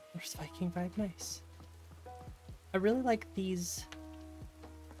 There's Viking vibe, nice. I really like these.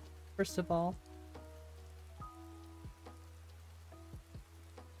 First of all.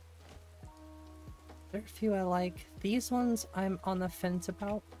 There are a few I like. These ones I'm on the fence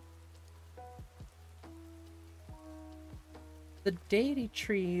about. The deity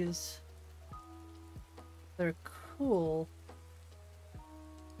trees, they're cool.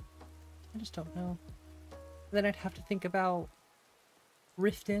 I just don't know. Then I'd have to think about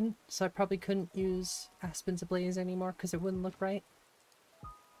Riften, so I probably couldn't use Aspens Ablaze anymore because it wouldn't look right.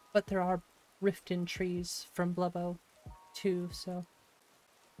 But there are Riften trees from Blebo too, so...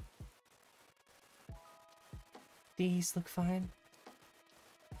 These look fine.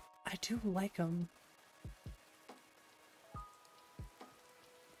 I do like them.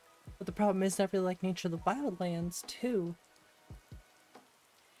 But the problem is I really like Nature of the Wildlands too.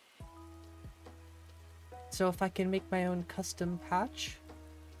 So if I can make my own custom patch,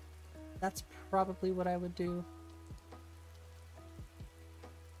 that's probably what I would do.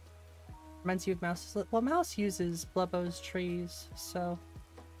 Reminds you of Mouse. Well, Mouse uses Blebo's trees, so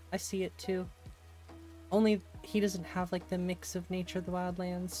I see it too. Only he doesn't have like the mix of Nature of the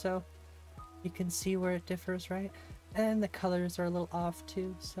Wildlands, so you can see where it differs, right? And the colors are a little off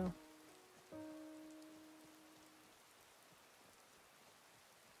too, so.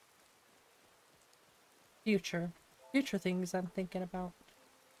 Future things I'm thinking about.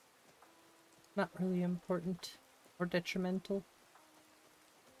 Not really important or detrimental.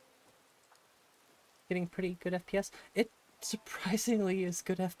 Getting pretty good FPS. It surprisingly is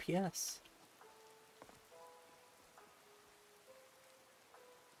good FPS.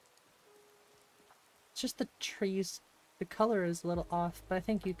 It's just the trees, the color is a little off, but I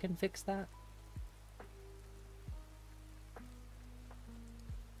think you can fix that.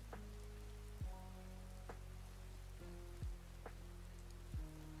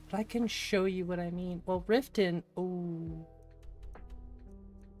 But I can show you what I mean. Well, Riften, ooh.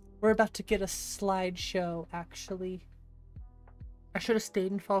 We're about to get a slideshow, actually. I should have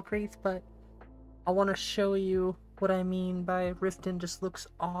stayed in Falkreath, but I want to show you what I mean by Riften just looks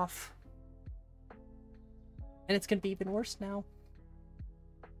off. And it's going to be even worse now.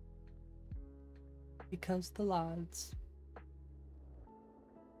 Because the LODs.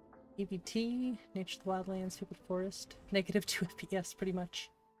 EBT, Nature of the Wildlands, Stupid Forest. -2 FPS, pretty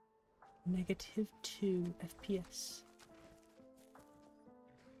much. -2 FPS.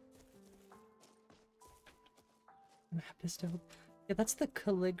 Map is dope. Yeah, that's the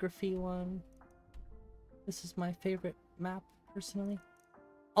calligraphy one. This is my favorite map, personally.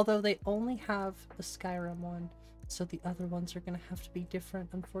 Although they only have the Skyrim one, so the other ones are gonna have to be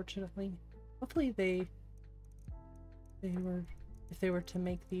different, unfortunately. Hopefully if they were to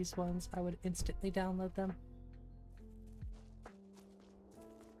make these ones, I would instantly download them.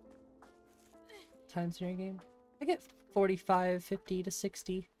 Times in your game. I get 45, 50 to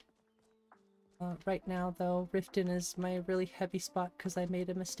 60. Right now, though, Riften is my really heavy spot because I made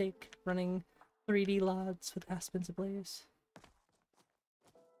a mistake running 3D LODs with Aspens Ablaze.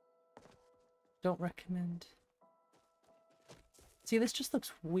 Don't recommend. See, this just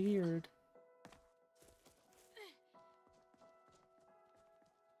looks weird.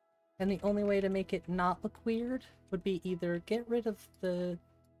 And the only way to make it not look weird would be either get rid of the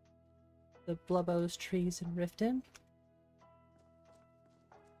Blebo's trees in Riften,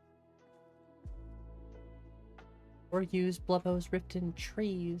 or use Blebo's Riften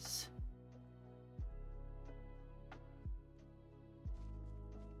trees.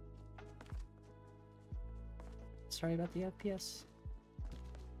 Sorry about the FPS.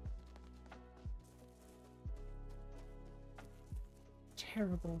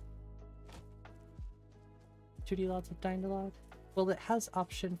 Terrible. 2D LODs of Dynalod. Well, it has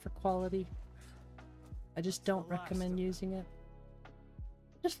option for quality. I just don't recommend using it.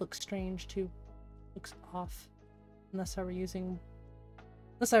 It just looks strange too. Looks off. Unless I removed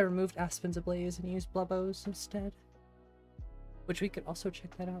Aspens Ablaze and used Blubbos instead. Which we could also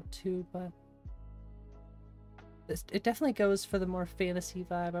check that out too, but it definitely goes for the more fantasy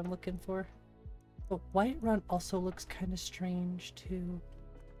vibe I'm looking for. But Whiterun also looks kind of strange too.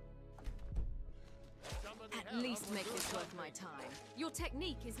 At least make this worth my time. Your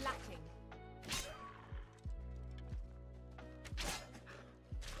technique is lacking.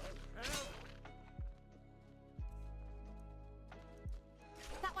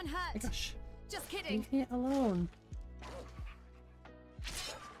 That one hurt. Oh my gosh. Just kidding. Leave me alone.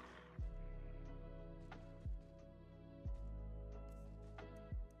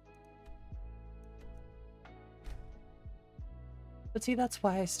 But see, that's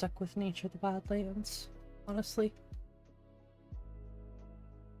why I stuck with Nature of the Wildlands, honestly.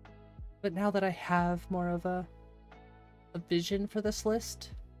 But now that I have more of a vision for this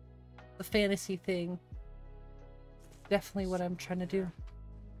list, the fantasy thing, definitely what I'm trying to do.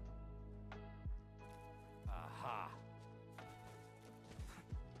 Aha.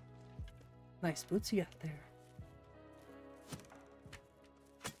 Nice boots you got there.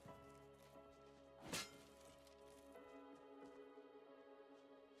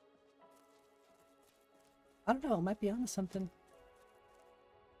 I don't know, it might be onto something.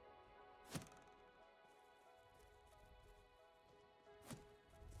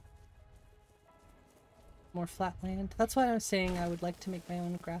 More flat land. That's why I was saying I would like to make my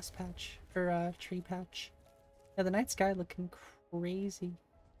own grass patch, or tree patch. Yeah, the night sky looking crazy.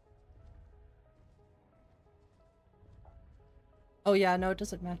 Oh yeah, no, it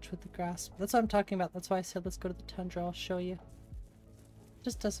doesn't match with the grass. That's what I'm talking about. That's why I said let's go to the tundra. I'll show you. It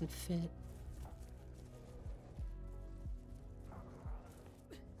just doesn't fit.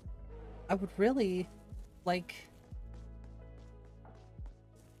 I would really like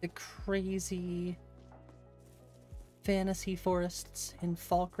the crazy fantasy forests in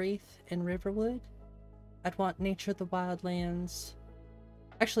Falkreath and Riverwood. I'd want Nature of the Wildlands.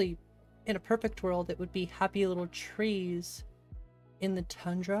 Actually, in a perfect world, it would be happy little trees in the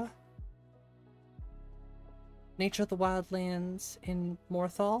tundra. Nature of the Wildlands in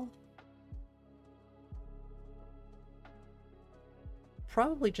Morthal.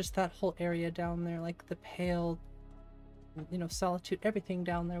 Probably just that whole area down there, like the Pale, you know, Solitude, everything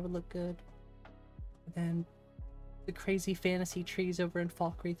down there would look good. And then the crazy fantasy trees over in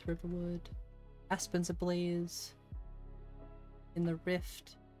Falkreath, Riverwood. Aspens Ablaze in the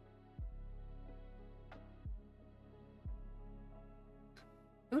Rift.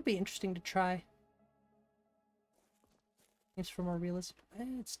 It would be interesting to try. Thanks for more realism.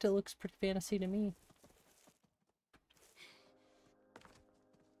 It still looks pretty fantasy to me.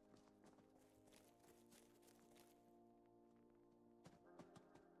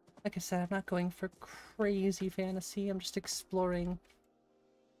 Like I said, I'm not going for crazy fantasy. I'm just exploring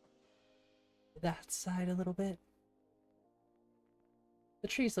that side a little bit. The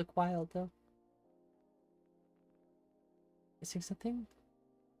trees look wild, though. Missing something?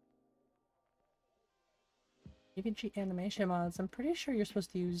 AVG animation mods. I'm pretty sure you're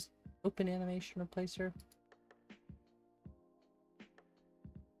supposed to use Open Animation Replacer.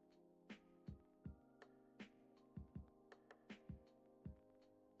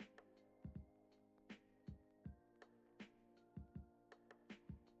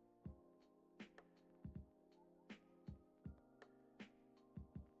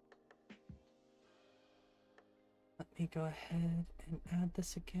 Let me go ahead and add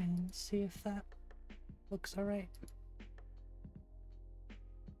this again, see if that looks alright.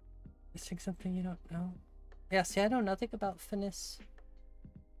 Missing something you don't know? Yeah, see, I know nothing about Finis.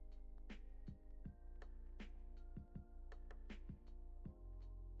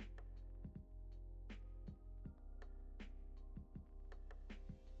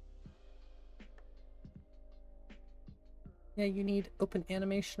 Yeah, you need Open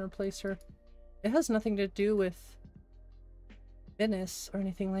Animation Replacer. It has nothing to do with Finis or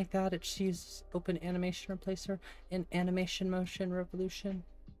anything like that. It just uses Open Animation Replacer and Animation Motion Revolution.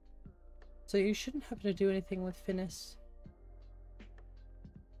 So you shouldn't have to do anything with Finis.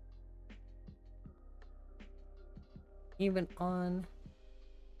 Even on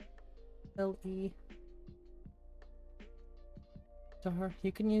LE. DAR.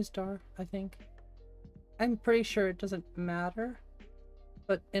 You can use DAR, I think. I'm pretty sure it doesn't matter.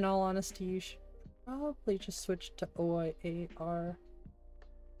 But in all honesty, you should probably just switch to OAR.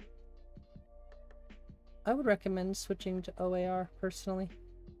 I would recommend switching to OAR personally.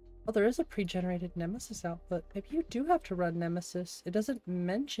 Oh, there is a pre-generated Nemesis output. Maybe you do have to run Nemesis. It doesn't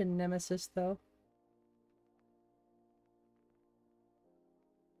mention Nemesis, though.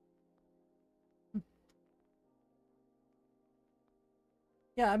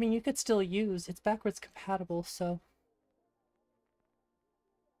 Yeah, I mean, you could still use. It's backwards compatible, so...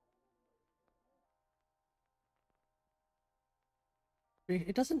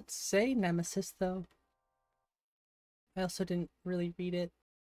 It doesn't say Nemesis, though. I also didn't really read it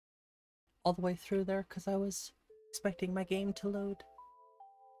all the way through there because I was expecting my game to load.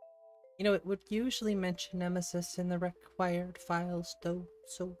 You know, it would usually mention Nemesis in the required files, though,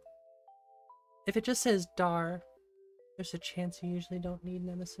 so... If it just says DAR, there's a chance you usually don't need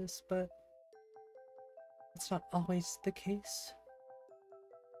Nemesis, but... it's not always the case.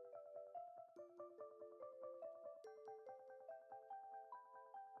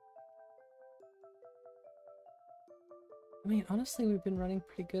 I mean, honestly, we've been running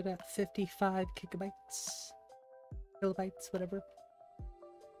pretty good at 55 gigabytes. Kilobytes, whatever.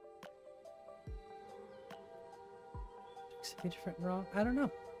 Looks a bit different and wrong. I don't know.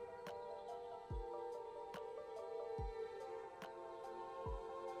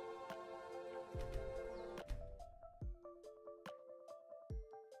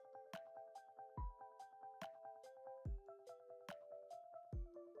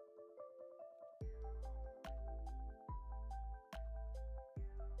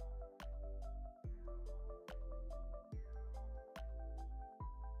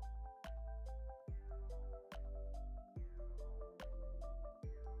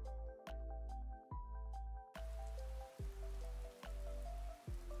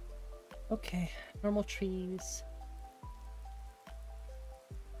 Okay, normal trees.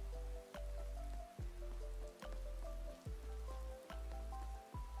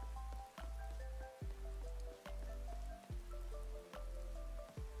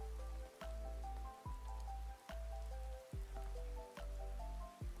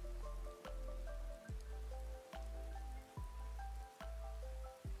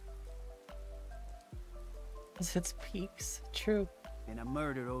 Its peaks, true. And a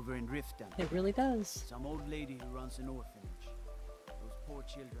murder over in Riften. It really does. Some old lady who runs an orphanage. Those poor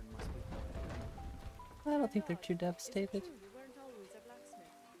children must be... I don't think they're too devastated.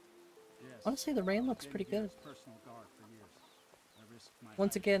 Honestly, the rain looks pretty good.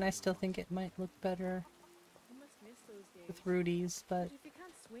 Once again, I still think it might look better with Rudy's, but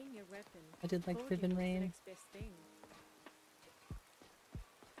I did like Vivid Rain.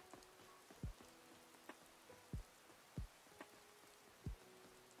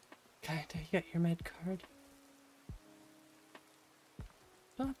 Kinda, you got your med card.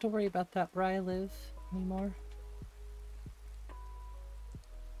 Don't have to worry about that where I live anymore.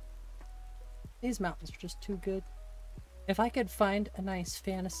 These mountains are just too good. If I could find a nice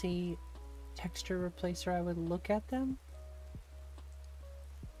fantasy texture replacer, I would look at them.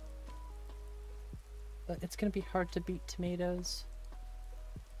 But it's gonna be hard to beat tomatoes.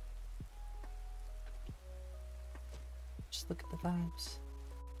 Just look at the vibes.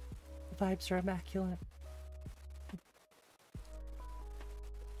 The vibes are immaculate.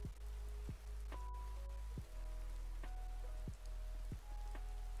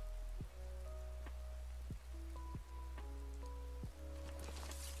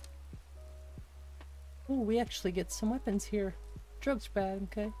 Ooh, we actually get some weapons here. Drugs bad,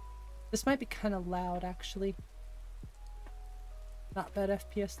 okay. This might be kind of loud, actually. Not bad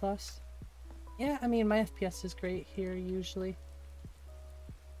FPS loss. Yeah, I mean, my FPS is great here, usually.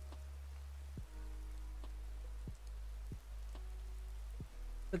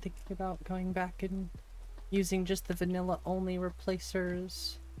 But thinking about going back and using just the vanilla-only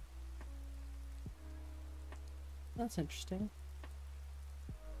replacers. That's interesting.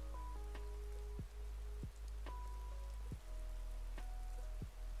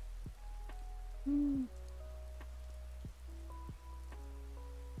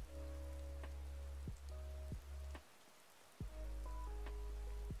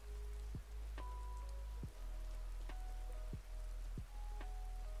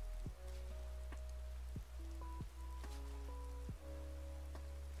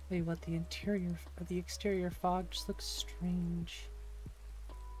 Tell you what, the interior or the exterior fog just looks strange.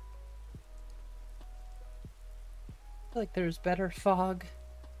 I feel like there's better fog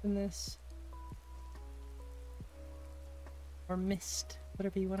than this. Or mist,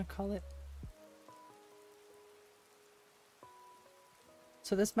 whatever you want to call it.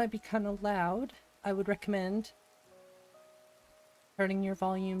 So this might be kind of loud. I would recommend turning your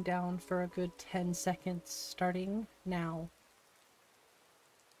volume down for a good 10 seconds starting now.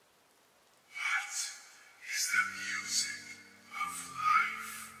 What is the music of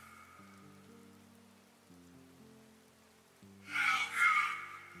life?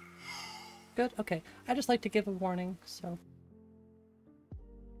 Good? Okay. I just like to give a warning, so.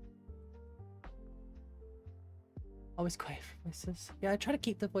 Always quiet for voices. Yeah, I try to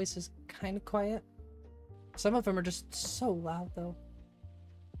keep the voices kind of quiet. Some of them are just so loud, though.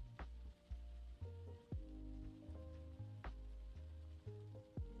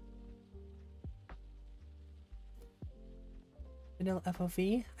 Vanilla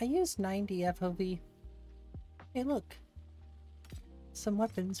FOV? I use 90 FOV. Hey, look. Some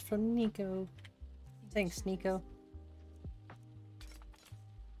weapons from Nico. Thanks, Nico.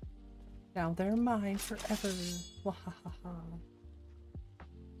 Now they're mine forever. Wahahaha.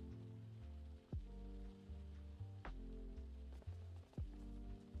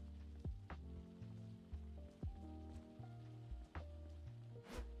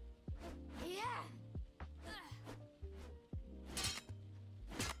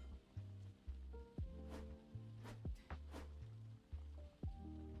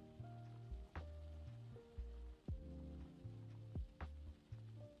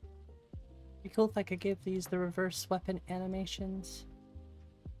 Be cool if I could give these the reverse weapon animations.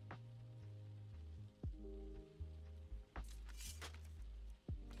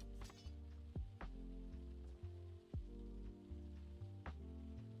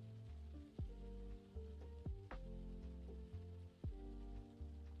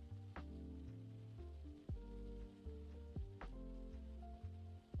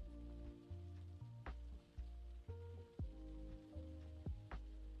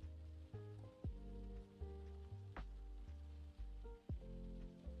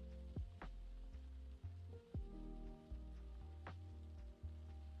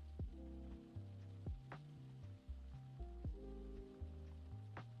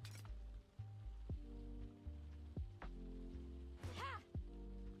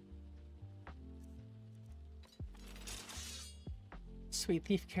 Sweet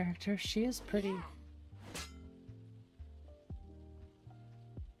thief character. She is pretty.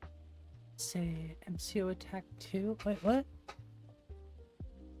 Say MCO attack 2. Wait, what?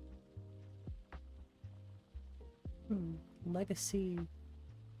 Legacy.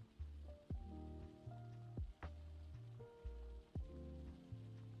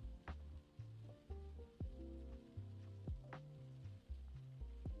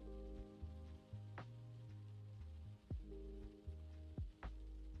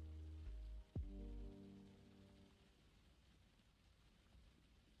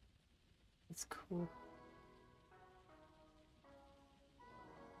 It's cool.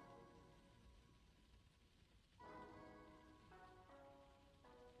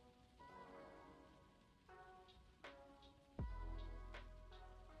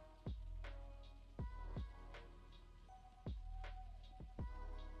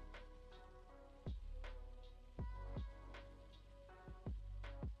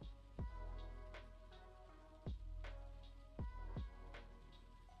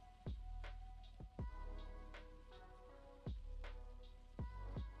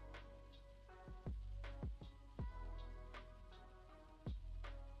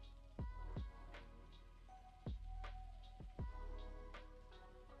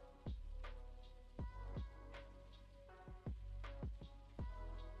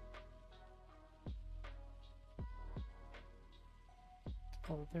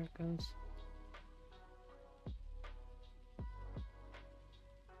 Oh, there it goes.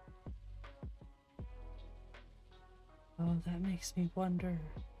 Oh, that makes me wonder.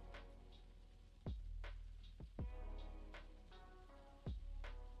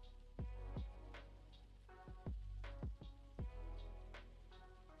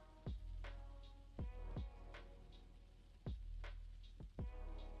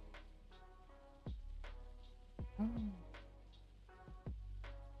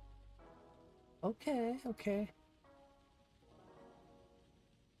 Okay, okay.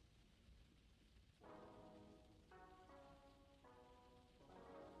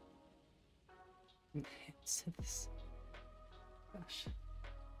 It's this. Gosh.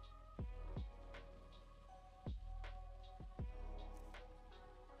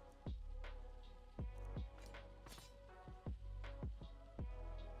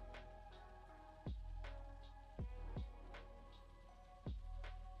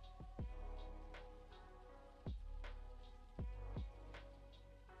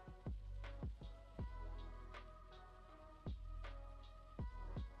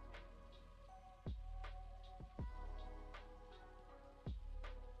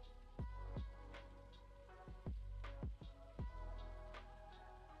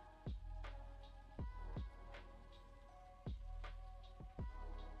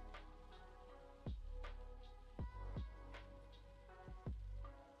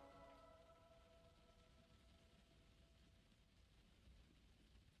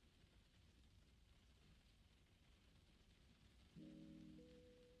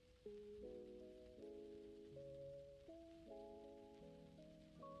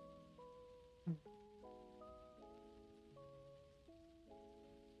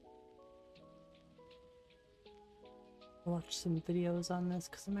 I'll watch some videos on this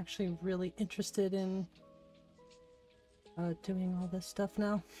because I'm actually really interested in doing all this stuff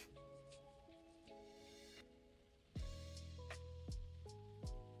now.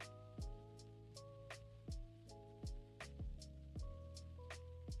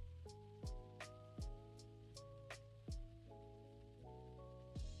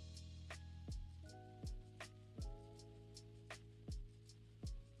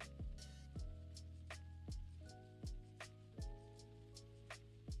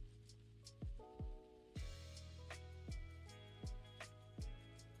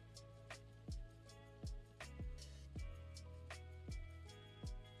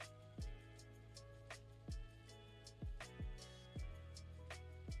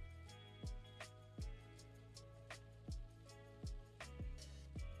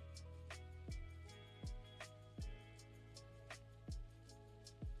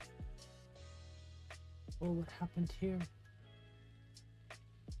 Oh, what happened here?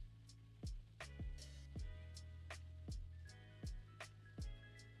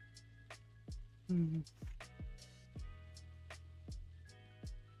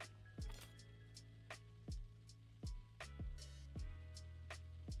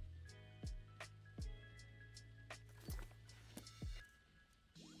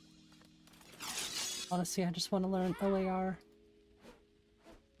 Honestly, I just want to learn OAR.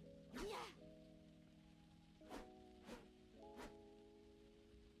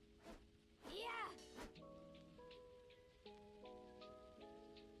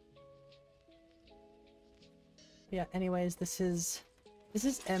 Yeah, anyways, this is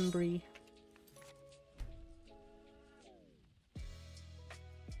Embry.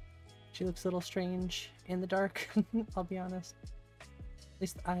 She looks a little strange in the dark, I'll be honest. At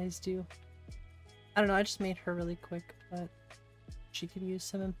least the eyes do. I don't know, I just made her really quick, but she could use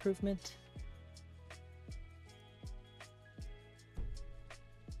some improvement.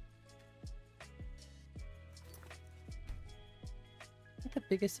 I think the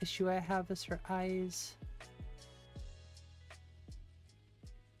biggest issue I have is her eyes.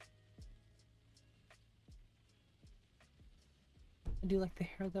 I do like the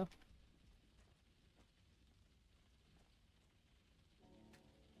hair though.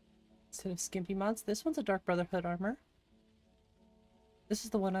 Instead of skimpy mods, this one's a Dark Brotherhood armor. This is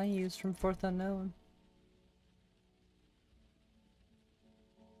the one I used from Fourth Unknown.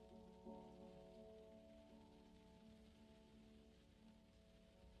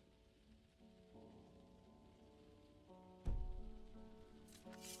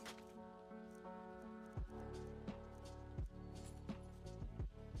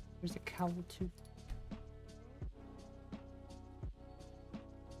 There's a cowl too.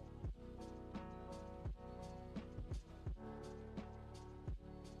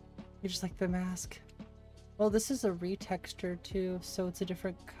 You just like the mask. Well, this is a retexture too, so it's a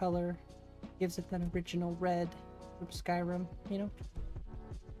different color. Gives it that original red from Skyrim, you know?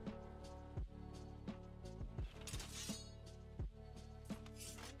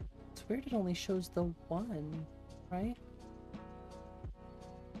 It's weird it only shows the one, right?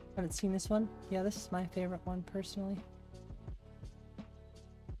 Haven't seen this one? Yeah, this is my favorite one personally.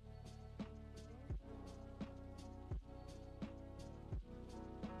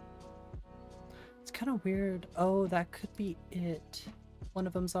 It's kind of weird. Oh, that could be it. One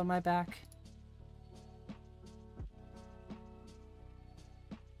of them's on my back.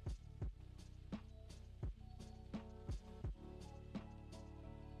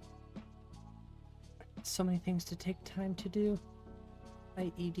 So many things to take time to do.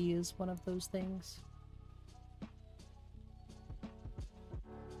 IED is one of those things. I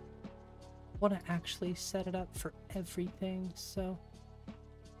want to actually set it up for everything, so...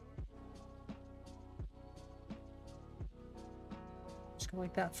 Just go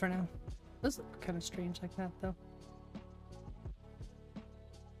like that for now. Those look kind of strange like that, though.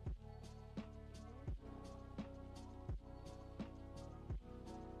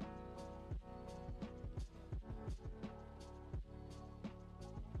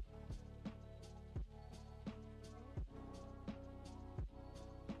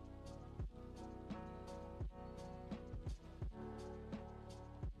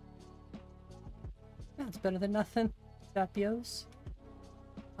 That's better than nothing. Zapios.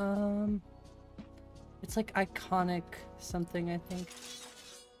 It's like iconic something, I think.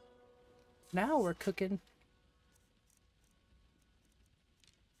 Now we're cooking.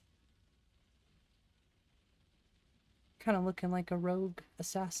 Kind of looking like a rogue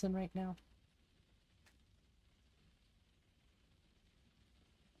assassin right now.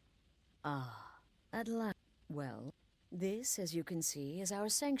 Ah, at last. Well, this, as you can see, is our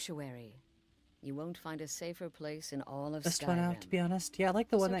sanctuary. You won't find a safer place in all of Best Skyrim. one out, to be honest. Yeah, I like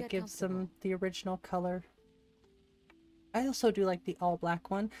the one So that get gives them comfortable. the original color. I also do like the all black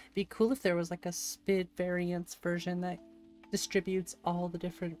one. It'd be cool if there was like a SPID variants version that distributes all the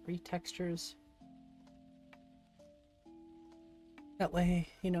different retextures. That way,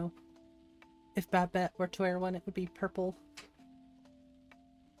 you know, if Babette were to wear one, it would be purple.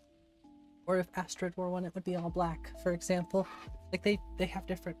 Or if Astrid wore one, it would be all black, for example. Like, they have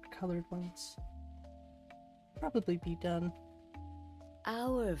different colored ones. Probably be done.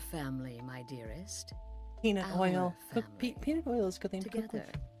 Our family, my dearest. Peanut Our oil. family. Peanut oil is a good thing to cook Together,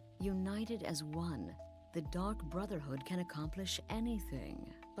 with. united as one, the Dark Brotherhood can accomplish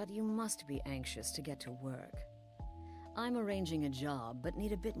anything. But you must be anxious to get to work. I'm arranging a job, but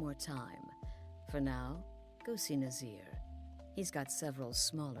need a bit more time. For now, go see Nazir. He's got several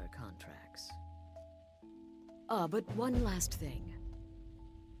smaller contracts. Ah, but one last thing.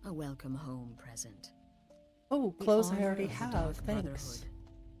 A welcome home present. Oh, The clothes I honor already of the have, Dark thanks. Brotherhood.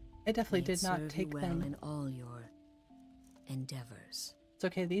 I definitely May it did not serve take you well them. in all your endeavors. It's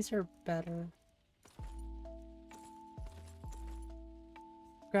okay, these are better.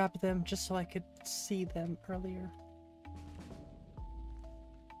 Grab them just so I could see them earlier.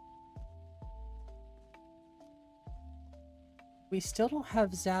 We still don't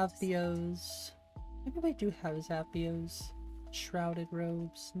have Zavio's. Maybe we do have Zavio's shrouded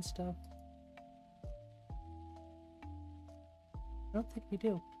robes and stuff. I don't think we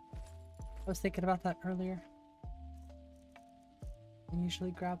do. I was thinking about that earlier. I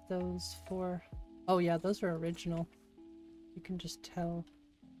usually grab those for... Oh yeah, those are original. You can just tell.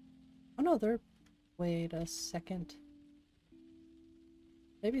 Oh no, they're... Wait a second.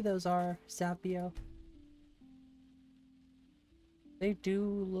 Maybe those are Zapio. They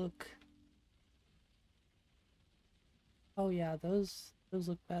do look... Oh yeah, those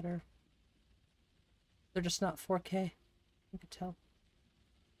look better. They're just not 4K. You can tell.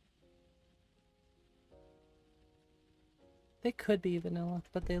 They could be vanilla,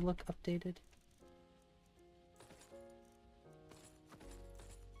 but they look updated.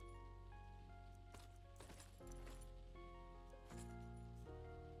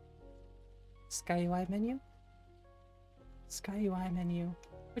 Sky UI menu? Sky UI menu.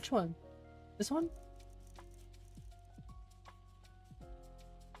 Which one? This one?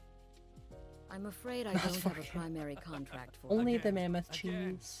 I'm afraid I Not don't have a 4K. primary contract for Only you. the mammoth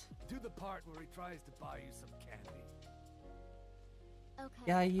Again. cheese. Do the part where he tries to buy you some candy. Okay.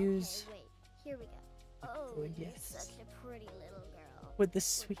 Yeah, I use... Okay, wait. Here we go. Oh, Oh, you're yes. such a pretty little girl. With the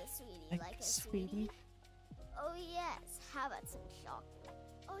sweet... With the sweetie, like a sweetie. Oh yes. How about some chocolate?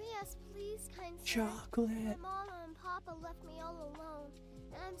 Oh yes, please, kind sir. Chocolate. My mama and papa left me all alone,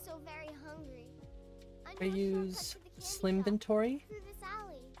 and I'm so very hungry. I I know a use shortcut to the candy Slim shop inventory, through this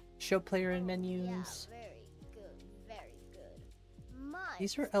alley. show player and Yeah, menus. very good, very good. My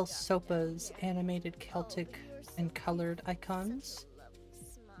These are El Sopa's animated Celtic and colored icons. lovely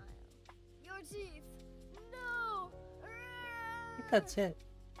smile. Your teeth. No. I think that's it.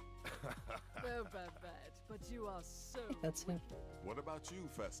 No, Babette, but you are so. I think that's it. What about you,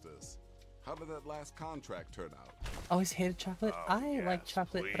 Festus? How did that last contract turn out? Always hated chocolate. Oh, I yes, like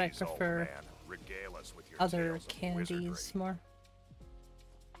chocolate, but I please, old prefer man, regale us with your other tales of candies wizardry. more.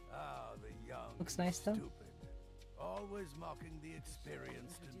 Ah, the young. Looks nice though. Stupid. Always mocking the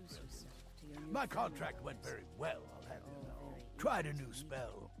experienced and brilliant. My contract went very well, I'll have you know. Tried a new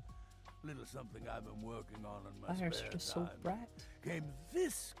spell. Little something I've been working on in my Buyers spare are just so time. brat. Came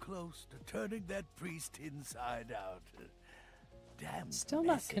this close to turning that priest inside out. Damn Still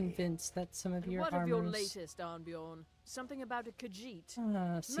not messy. convinced that some of your What of your armors. latest, Arnbjorn? Something about a Khajiit? See, the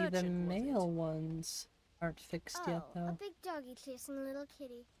Merchant, was it? male ones aren't fixed yet, Oh, a though. big doggy chasing a little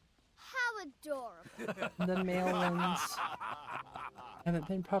kitty. How adorable. The male ones haven't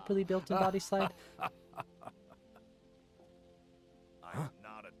been properly built in Body Slide. I'm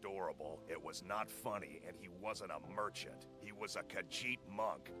not adorable. It was not funny, and he wasn't a merchant. He was a Khajiit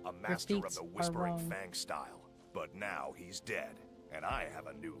monk, a master of feats the are Whispering wrong. Fang style. But now he's dead, and I have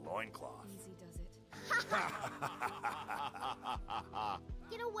a new loincloth. Easy does it.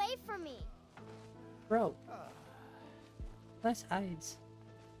 Get away from me. Bro. Nice eyes.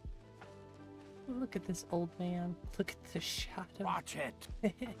 Look at this old man. Look at the shot of Watch it.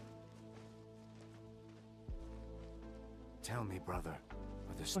 Tell me, brother,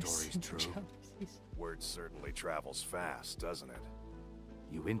 are the What's stories in true? jealousies? Word certainly travels fast, doesn't it?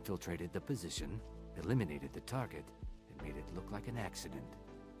 You infiltrated the position, eliminated the target, and made it look like an accident.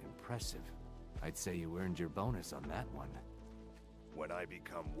 Impressive. I'd say you earned your bonus on that one. When I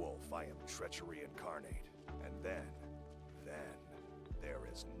become wolf, I am treachery incarnate. And then, there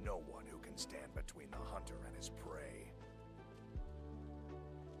is no one who can can stand between the hunter and his prey.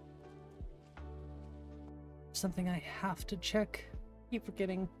 Something I have to check. Keep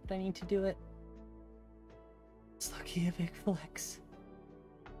forgetting that I need to do it. It's lucky a big flex.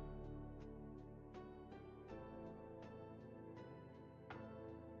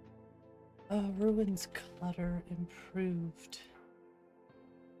 Ruins clutter improved.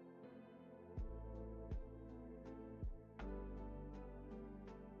 I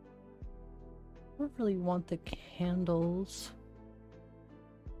don't really want the candles.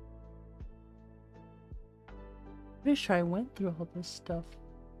 Pretty sure I went through all this stuff.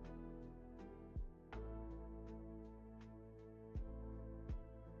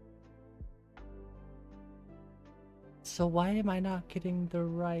 So why am I not getting the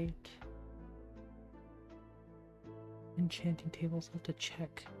right enchanting tables? I have to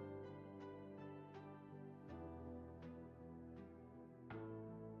check.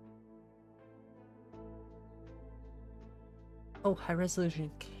 Oh, high resolution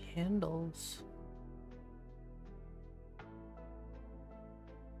candles.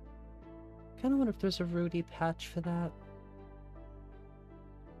 Kinda wonder if there's a Rudy patch for that.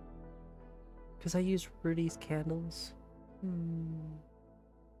 Because I use Rudy's candles.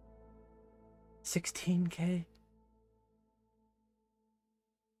 16K.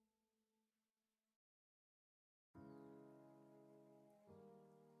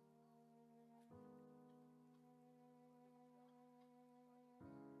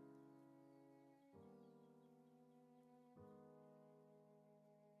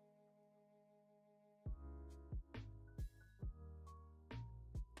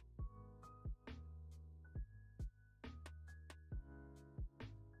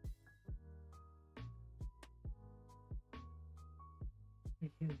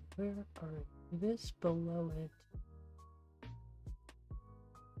 Where are you? This below it.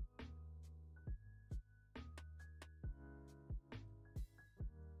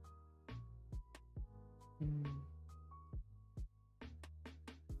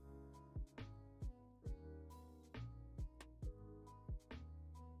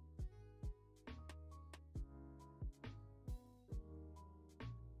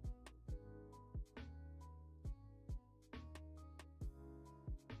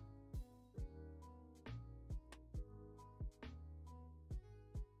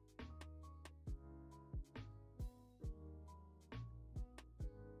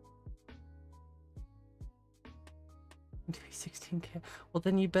 To be 16K. Well,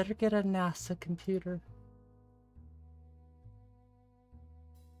 then you better get a NASA computer.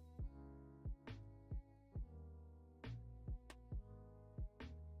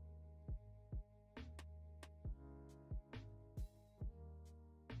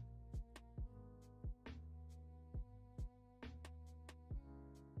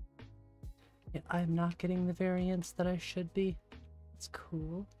 Yeah, I'm not getting the variants that I should be. That's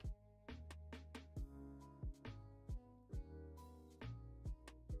cool.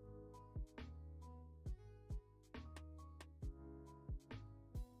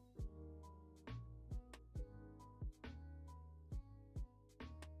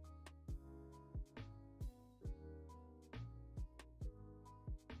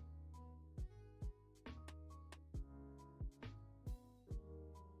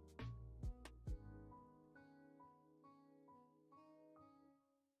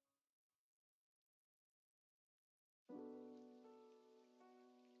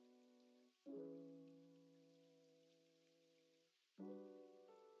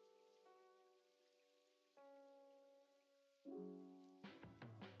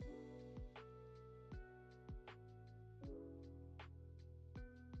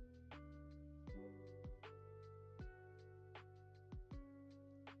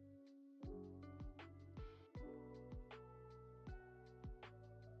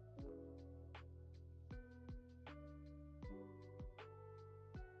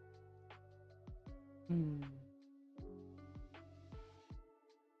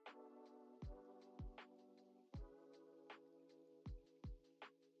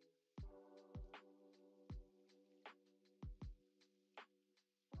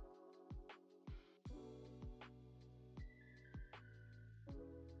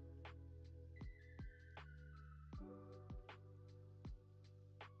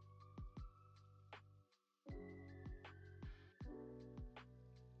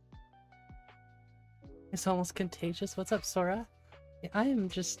 It's almost contagious. What's up, Sora? Yeah, I am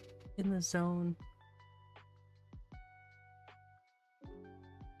just in the zone.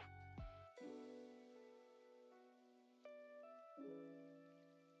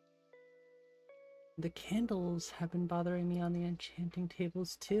 The candles have been bothering me on the enchanting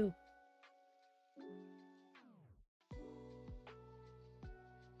tables too.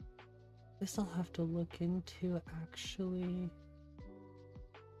 This I'll have to look into actually.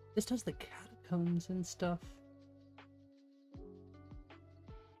 This does the catacombs and stuff.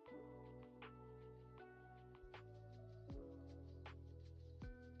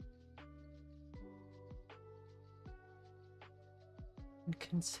 And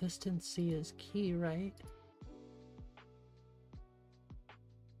consistency is key, right?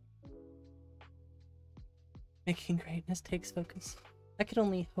 Making greatness takes focus. I can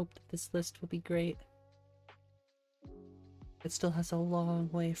only hope that this list will be great. It still has a long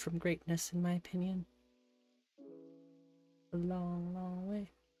way from greatness, in my opinion. A long, long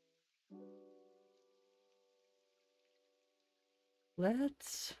way.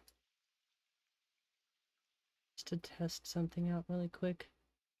 Let's just to test something out really quick.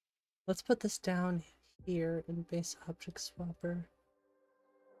 Let's put this down here in base object swapper.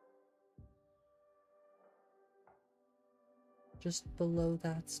 Just below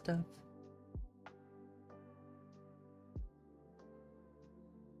that stuff.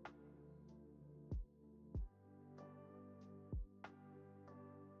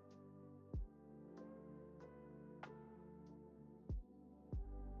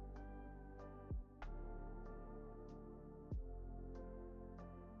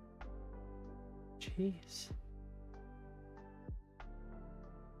 Jeez.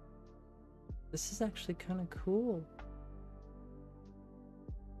 This is actually kind of cool.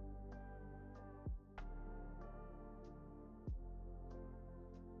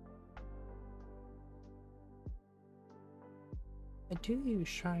 I do use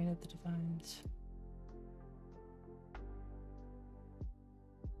Shrine of the Divines.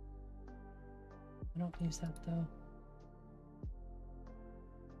 I don't use that though.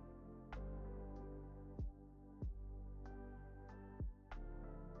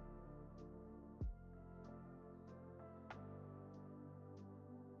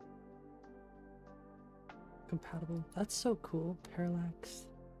 Compatible. That's so cool. Parallax.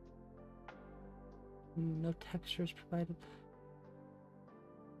 No textures provided.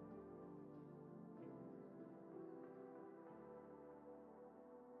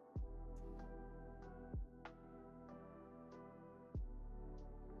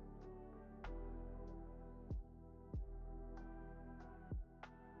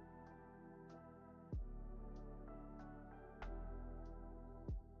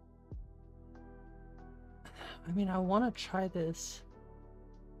 I mean, I want to try this.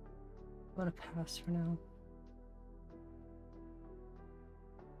 I'm gonna pass for now.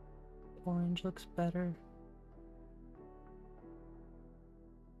 Orange looks better.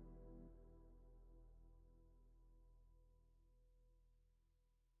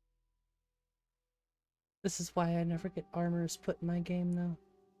 This is why I never get armors put in my game, though.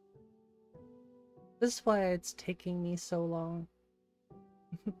 This is why it's taking me so long.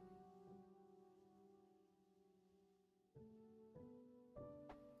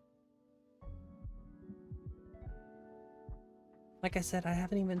 Like I said, I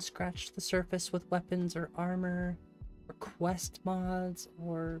haven't even scratched the surface with weapons or armor or quest mods,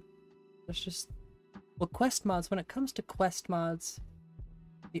 or there's just, well, quest mods. When it comes to quest mods,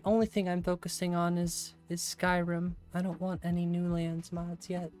 the only thing I'm focusing on is Skyrim. I don't want any new lands mods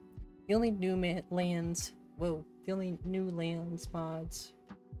yet. The only new lands mods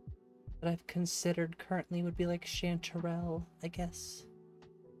that I've considered currently would be like Chanterelle, I guess.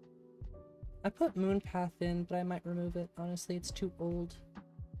 I put Moonpath in, but I might remove it. Honestly, it's too old.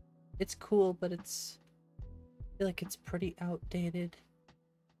 It's cool, but I feel like it's pretty outdated.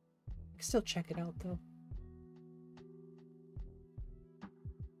 I can still check it out, though.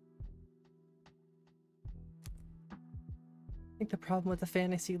 I think the problem with the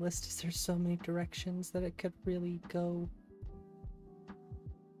fantasy list is there's so many directions that it could really go.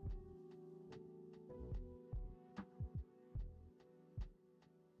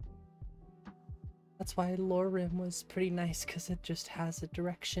 That's why Lorim was pretty nice, because it just has a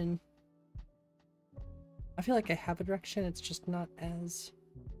direction. I feel like I have a direction, it's just not as...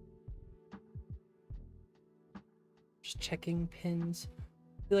 Just checking pins.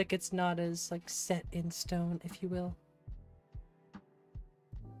 I feel like it's not as, like, set in stone, if you will.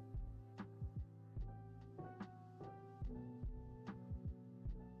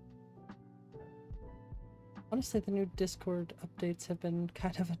 Honestly, the new Discord updates have been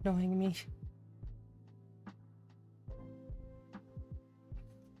kind of annoying me.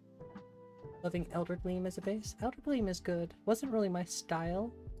 Loving Elder Gleam as a base. Elder Gleam is good. Wasn't really my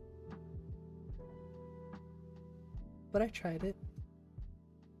style, but I tried it.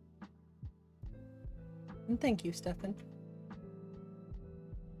 And thank you, Stefan.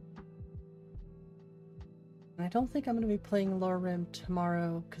 And I don't think I'm going to be playing Lore Rim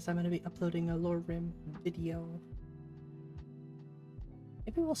tomorrow because I'm going to be uploading a Lore Rim video.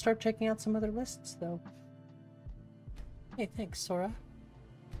 Maybe we'll start checking out some other lists though. Hey, thanks, Sora.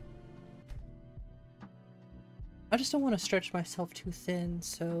 I just don't want to stretch myself too thin,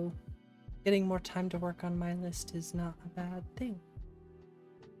 so getting more time to work on my list is not a bad thing.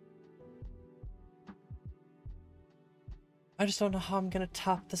 I just don't know how I'm gonna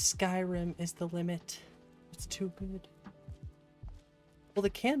top the Skyrim is the limit. It's too good. Well, the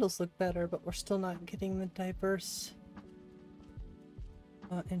candles look better, but we're still not getting the diverse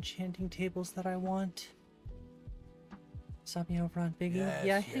enchanting tables that I want. Saw me over on Biggie. Yes,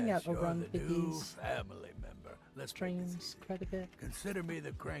 yeah, I hang out you're over on the new Biggie's family member. Let's streams quite a bit. Consider me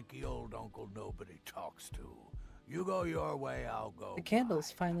the cranky old uncle nobody talks to. You go your way, I'll go. The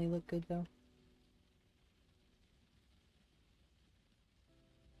candles finally look good though.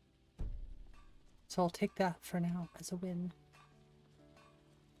 So I'll take that for now as a win.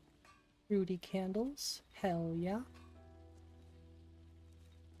 Rudy candles. Hell yeah.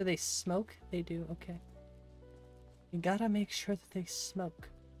 Do they smoke? They do, okay. You gotta make sure that they smoke.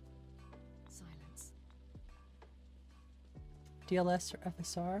 Silence. DLS or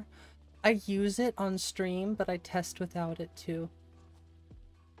FSR? I use it on stream, but I test without it too.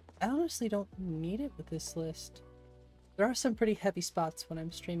 I honestly don't need it with this list. There are some pretty heavy spots when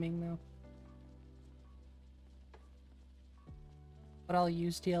I'm streaming though. But I'll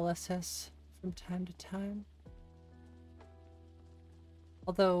use DLSS from time to time.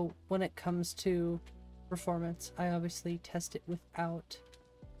 Although, when it comes to performance, I obviously test it without.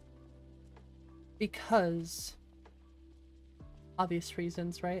 Because obvious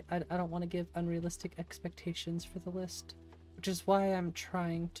reasons, right? I don't want to give unrealistic expectations for the list. Which is why I'm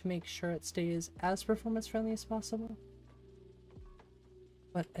trying to make sure it stays as performance friendly as possible.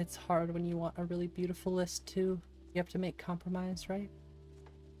 But it's hard when you want a really beautiful list too. You have to make compromise, right?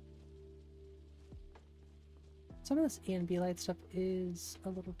 Some of this A and B light stuff is a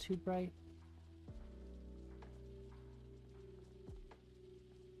little too bright.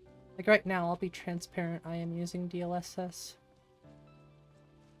 Like right now, I'll be transparent. I am using DLSS.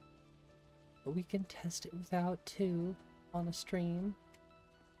 But we can test it without too on a stream.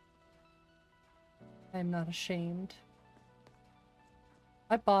 I'm not ashamed.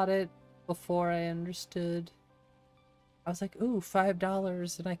 I bought it before I understood. I was like, ooh,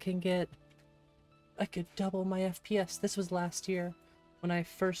 $5 and I could double my FPS. This was last year when I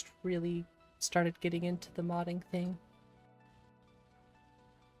first really started getting into the modding thing.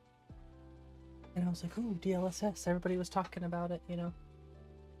 And I was like, ooh, DLSS. Everybody was talking about it, you know.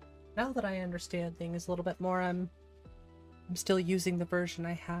 Now that I understand things a little bit more, I'm still using the version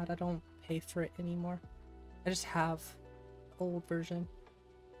I had. I don't pay for it anymore. I just have the old version.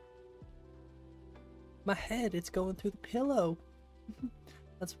 My head, it's going through the pillow.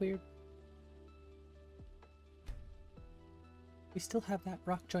 That's weird. We still have that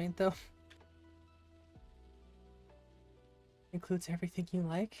rock joint though. Includes everything you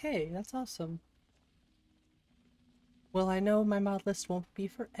like. Hey, that's awesome. Well, I know my mod list won't be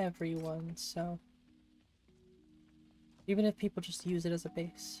for everyone, so even if people just use it as a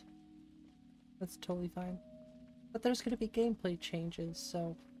base, that's totally fine. But there's going to be gameplay changes,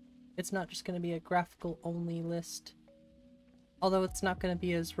 so it's not just going to be a graphical only list. Although it's not going to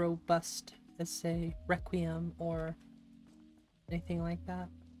be as robust as, say, Requiem or anything like that.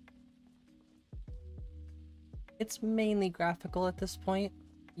 It's mainly graphical at this point.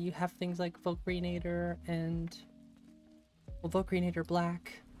 You have things like Volcreator and Volcreator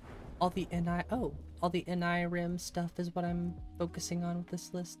Black. All the Skyrim stuff is what I'm focusing on with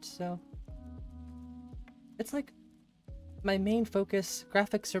this list, so it's like my main focus.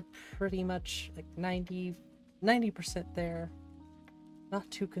 Graphics are pretty much like 90% there. Not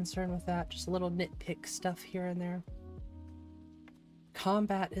too concerned with that, just a little nitpick stuff here and there.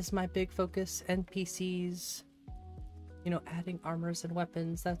 Combat is my big focus. NPCs, you know, adding armors and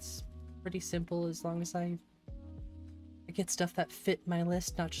weapons, that's pretty simple as long as I get stuff that fit my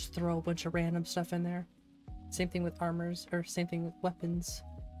list, not just throw a bunch of random stuff in there. Same thing with armors, or same thing with weapons.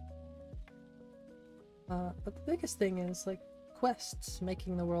 But the biggest thing is like quests,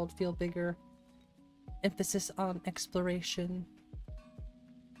 making the world feel bigger. Emphasis on exploration.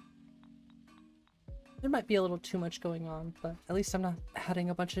 There might be a little too much going on, but at least I'm not adding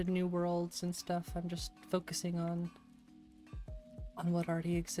a bunch of new worlds and stuff. I'm just focusing on what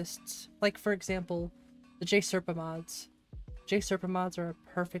already exists. Like, for example, the J-Serpa mods. J-Serpa mods are a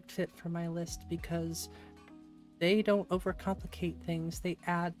perfect fit for my list because they don't overcomplicate things. They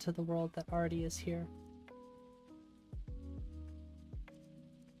add to the world that already is here.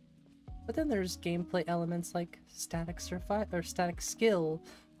 But then there's gameplay elements like static skill,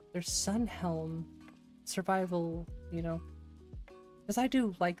 there's Sunhelm, survival, you know. Because I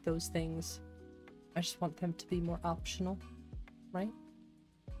do like those things. I just want them to be more optional, right?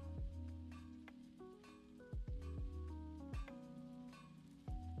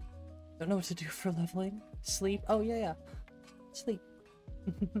 Don't know what to do for leveling. Sleep. Oh yeah. Sleep.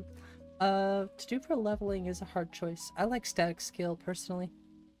 To do for leveling is a hard choice. I like static skill personally.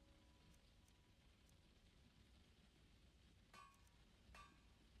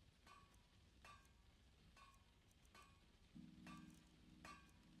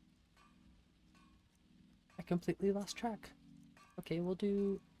 I completely lost track. Okay, we'll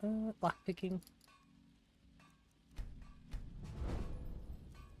do lockpicking.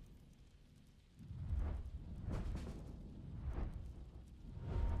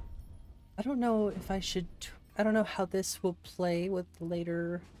 I don't know if I should... I don't know how this will play with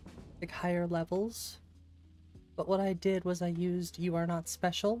later, like, higher levels. But what I did was I used You Are Not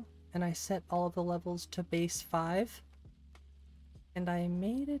Special, and I set all of the levels to base 5. And I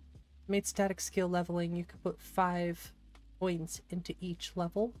made static skill leveling. You could put 5 points into each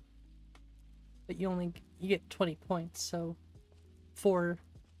level. But you get 20 points, so 4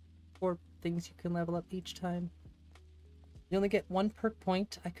 things you can level up each time. You only get 1 perk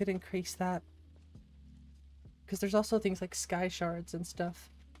point. I could increase that. Because there's also things like sky shards and stuff.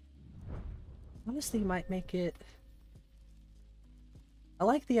 Honestly, might make it... I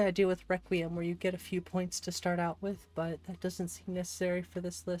like the idea with Requiem where you get a few points to start out with, but that doesn't seem necessary for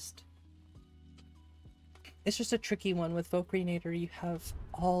this list. It's just a tricky one. With Voc Renator, you have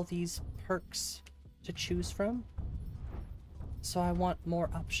all these perks to choose from. So I want more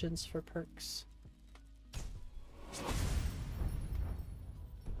options for perks.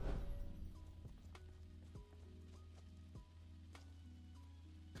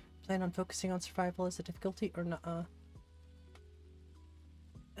 Plan on focusing on survival as a difficulty or nuh-uh?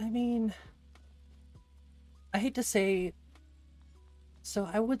 I mean, I hate to say, so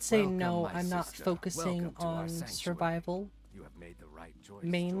I would say Welcome, no, my I'm not sister. focusing Welcome to our on sanctuary. survival. You have made the right choice.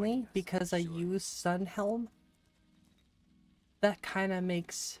 Mainly because I use Sunhelm. That kind of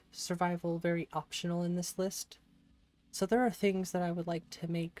makes survival very optional in this list. So there are things that I would like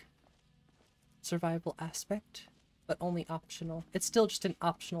to make survival aspect, but only optional. It's still just an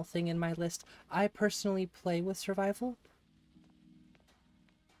optional thing in my list. I personally play with survival.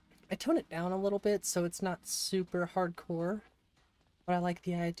 I tone it down a little bit so it's not super hardcore, but I like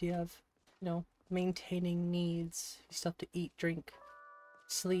the idea of, you know, maintaining needs, stuff to eat, drink,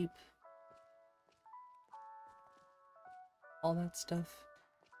 sleep, all that stuff.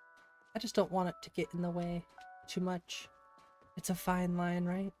 I just don't want it to get in the way too much. It's a fine line,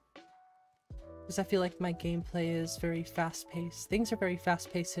 right? Because I feel like my gameplay is very fast-paced. Things are very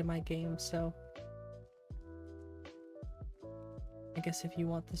fast-paced in my game, so I guess if you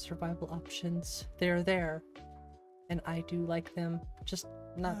want the survival options, they're there. And I do like them, just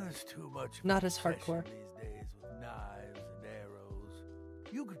not as hardcore. These days with knives and arrows.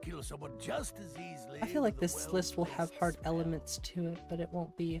 You could kill someone just as easily. I feel like this list will have hard elements to it, but it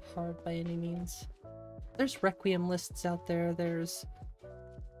won't be hard by any means. There's Requiem lists out there, there's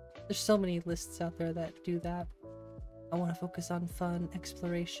so many lists out there that do that. I want to focus on fun,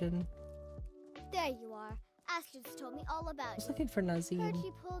 exploration. There you are. Astrid's told me all about I was you. looking for Nazim. Heard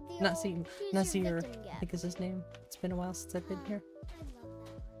she pulled the Nazim. old choose your Nazir, victim I think is his name. It's been a while since I've been here.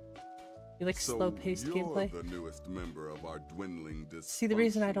 You like So slow-paced you're gameplay? the newest member of our dwindling See, the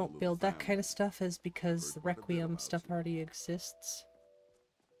reason I dysfunctional don't build little that kind of stuff is because the Requiem stuff already exists.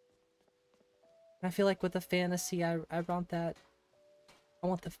 And I feel like with the fantasy, I want that. I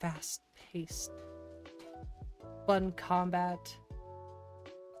want the fast-paced, fun combat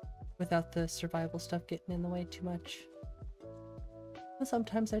without the survival stuff getting in the way too much. But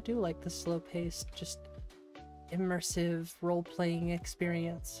sometimes I do like the slow-paced, just immersive role-playing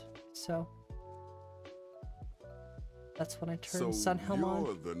experience. So that's when I turn Sunhelm on.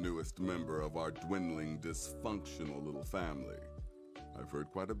 You're the newest member of our dwindling dysfunctional little family. I've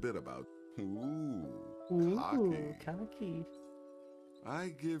heard quite a bit about. Ooh, cocky. I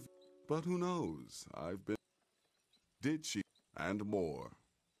give, but who knows? I've been. Did she? And more.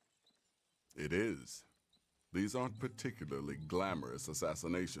 It is. These aren't particularly glamorous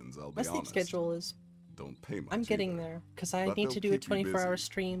assassinations, I'll be My sleep honest. schedule is... Don't pay much I'm getting either. there, because I But need to they'll do a keep you 24-hour busy.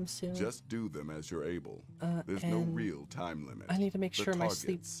 stream soon. Just do them as you're able. There's no and real time limit. I need to make The sure my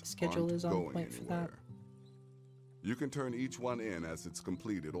sleep targets schedule aren't is on going point for that. anywhere. You can turn each one in as it's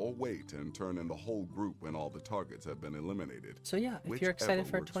completed, or wait and turn in the whole group when all the targets have been eliminated. So yeah, if you're excited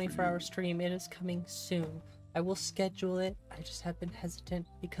for a Whichever works 24-hour you. stream, it is coming soon. I will schedule it. I just have been hesitant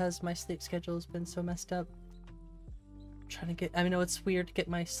because my sleep schedule has been so messed up. I'm trying to get, I know it's weird to get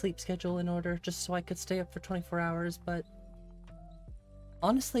my sleep schedule in order just so I could stay up for 24 hours, but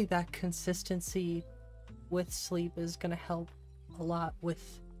honestly, that consistency with sleep is going to help a lot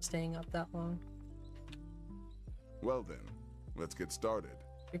with staying up that long. Well then, let's get started.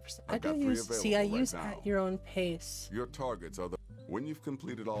 I do use, see, I use at your own pace. Your targets are the... When you've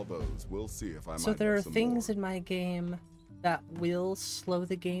completed all those, we'll see if I might So there have are some things more. in my game that will slow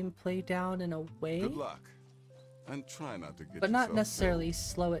the gameplay down in a way. Good luck. And try not to get But not yourself necessarily killed.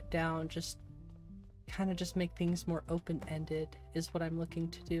 slow it down, just kind of just make things more open-ended is what I'm looking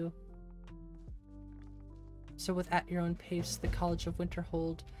to do. So with At Your Own Pace, the College of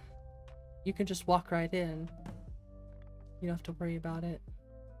Winterhold, you can just walk right in. You don't have to worry about it.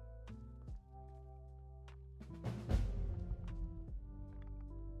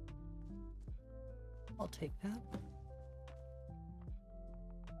 I'll take that.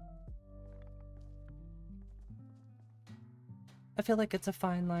 I feel like it's a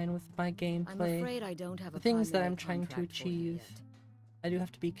fine line with my gameplay. I'm afraid I don't have the a things that primary I'm trying to contract for you achieve. yet. I do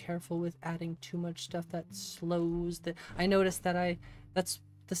have to be careful with adding too much stuff that slows the... I noticed that that's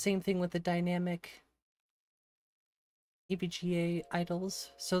the same thing with the dynamic EVGA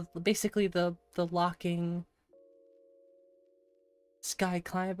idols. So basically the locking sky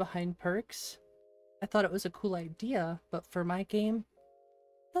climb behind perks. I thought it was a cool idea, but for my game,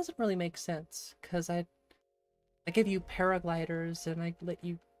 it doesn't really make sense, because I give you paragliders and I let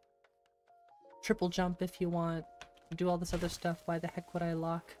you triple jump if you want, do all this other stuff. Why the heck would I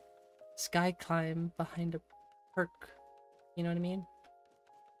lock sky climb behind a perk? You know what I mean?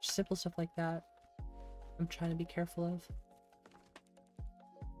 Just simple stuff like that I'm trying to be careful of.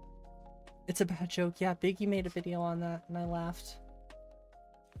 It's a bad joke. Yeah, Biggie made a video on that and I laughed.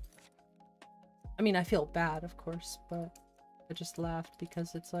 I mean, I feel bad, of course, but I just laughed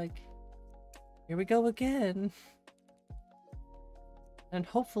because it's like, here we go again. And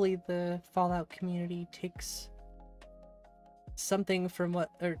hopefully the Fallout community takes something from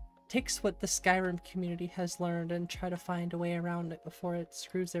takes what the Skyrim community has learned and try to find a way around it before it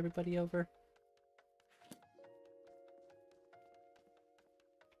screws everybody over.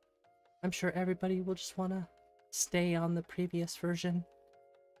 I'm sure everybody will just want to stay on the previous version.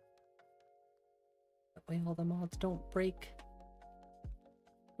 That way all the mods don't break.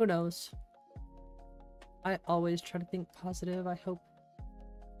 Who knows? I always try to think positive. I hope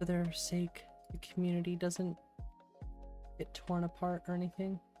for their sake the community doesn't get torn apart or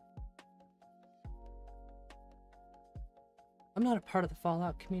anything. I'm not a part of the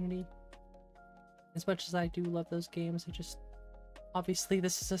Fallout community. As much as I do love those games, I just... Obviously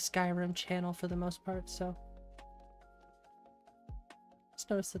this is a Skyrim channel for the most part, so... Just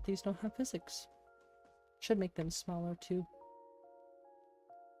notice that these don't have physics. Should make them smaller too.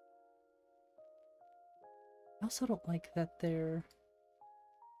 I also don't like that they're...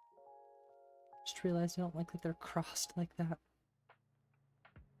 Just realized I don't like that they're crossed like that.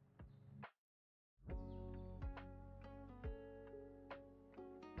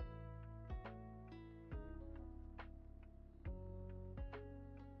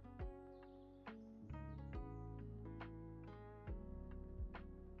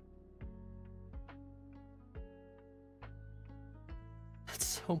 That's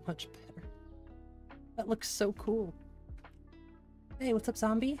so much better. That looks so cool. Hey, what's up,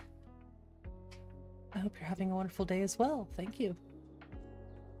 zombie? I hope you're having a wonderful day as well. Thank you.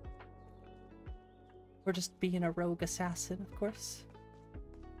 We're just being a rogue assassin, of course.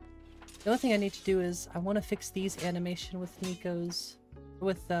 The only thing I need to do is I want to fix these animation with Nico's,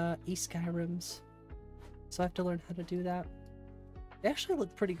 with Skyrim's. So I have to learn how to do that. They actually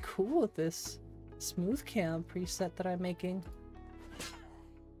look pretty cool with this smooth cam preset that I'm making.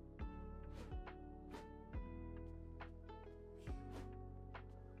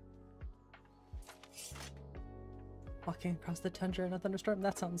 Walking across the tundra in a thunderstorm,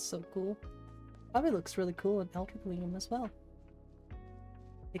 that sounds so cool. Probably looks really cool in Elder Gleam as well.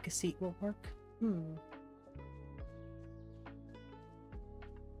 Take a seat won't work.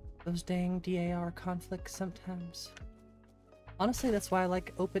 Those dang DAR conflicts sometimes. Honestly, that's why I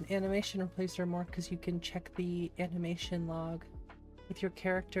like Open Animation Replacer more, because you can check the animation log with your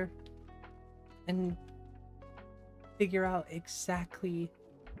character and figure out exactly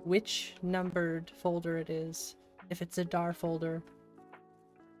which numbered folder it is. If it's a DAR folder,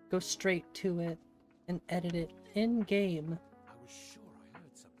 go straight to it and edit it in-game. I was sure I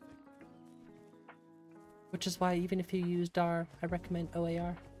heard something. Which is why even if you use DAR, I recommend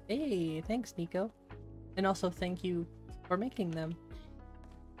OAR. Hey, thanks, Nico. And also thank you for making them.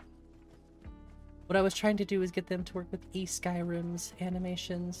 What I was trying to do is get them to work with Skyrim's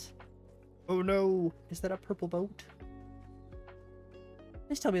animations. Oh no! Is that a purple boat?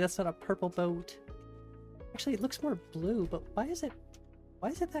 Please tell me that's not a purple boat. Actually, it looks more blue, but why is it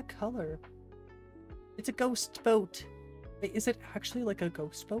that color? It's a ghost boat. Wait, is it actually like a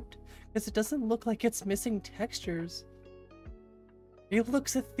ghost boat? Because it doesn't look like it's missing textures. It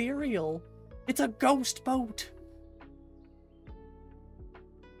looks ethereal. It's a ghost boat.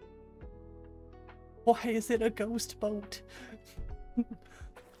 Why is it a ghost boat?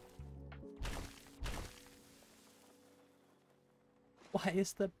 Why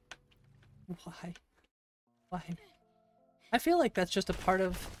is the... Why? Why? I feel like that's just a part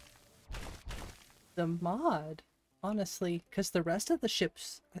of the mod, honestly, because the rest of the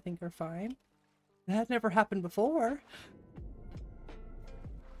ships, I think, are fine. That never happened before.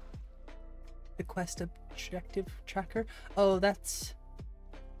 The quest objective tracker. Oh, that's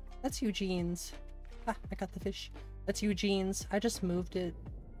Eugene's. Ah, I got the fish. That's Eugene's. I just moved it.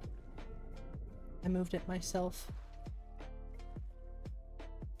 I moved it myself.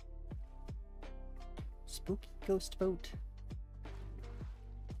 Spooky ghost boat.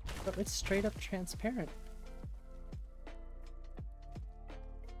 But it's straight up transparent.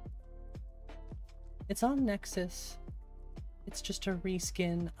 It's on Nexus. It's just a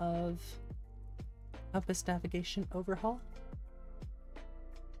reskin of Compass Navigation Overhaul.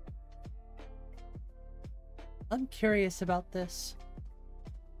 I'm curious about this.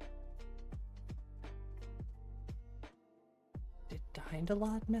 Did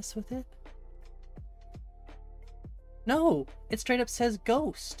Dying-a-Lot mess with it? No! It straight up says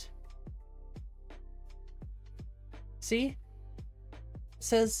ghost. See? It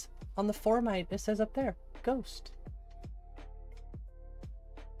says on the format, it says up there, ghost.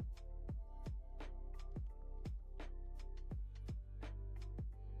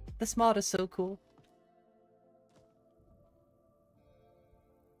 This mod is so cool.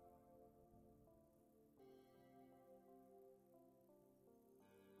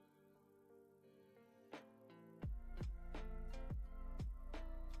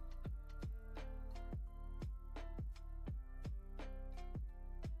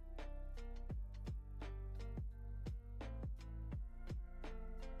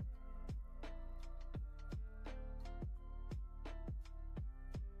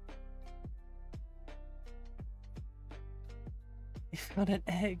 You found an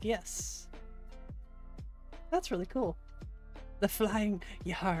egg, yes. That's really cool. The flying...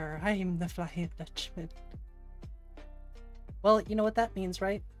 Yar, I'm the flying Dutchman. Well, you know what that means,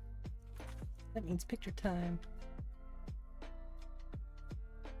 right? That means picture time.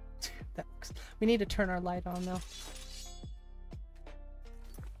 That looks... We need to turn our light on, though.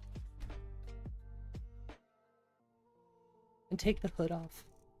 And take the hood off.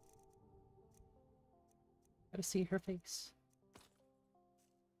 Gotta see her face.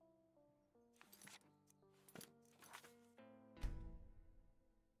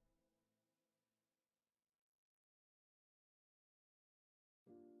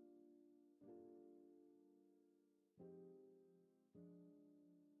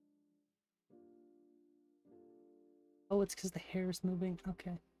 Oh, it's because the hair is moving.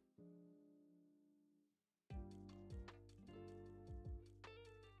 Okay.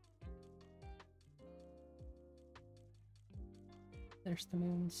 There's the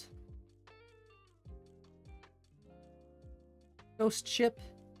moons. Ghost ship.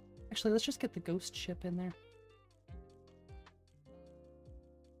 Actually, let's just get the ghost ship in there.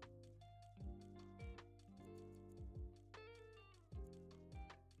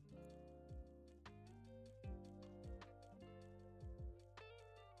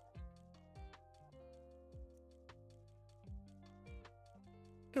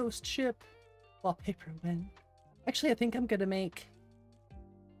 Ghost ship. Wallpaper win. Actually, I think I'm gonna make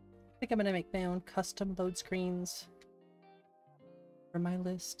my own custom load screens for my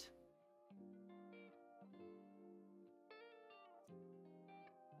list.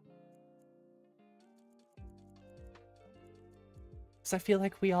 Because I feel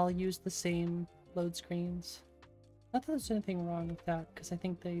like we all use the same load screens. Not that there's anything wrong with that, because I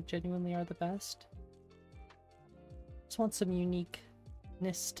think they genuinely are the best. Just want some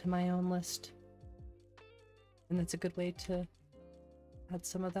uniqueness to my own list. And that's a good way to add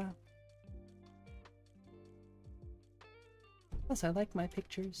some of that. Plus, I like my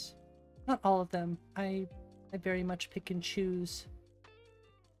pictures. Not all of them. I very much pick and choose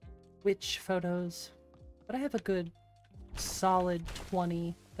which photos. But I have a good solid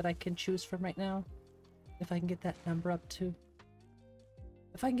 20 that I can choose from right now. If I can get that number up to...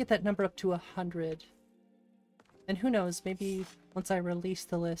 If I can get that number up to 100. And who knows, maybe once I release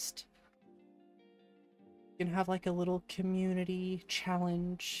the list, You can have like a little community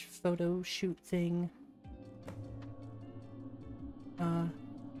challenge photo shoot thing. And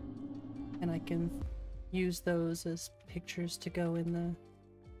I can use those as pictures to go in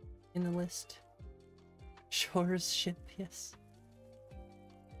the list. Shores ship, yes.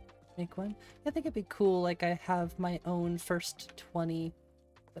 Make one. I think it'd be cool, like I have my own first 20,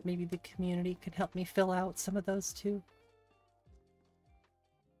 but maybe the community could help me fill out some of those too.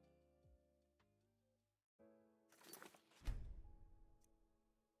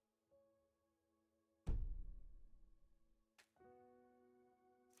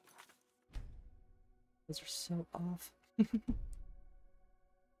 Those are so off.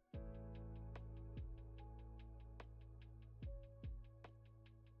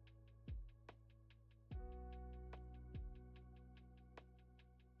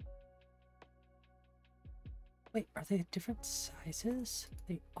 Wait, are they different sizes?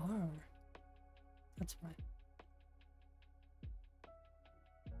 They are. That's why.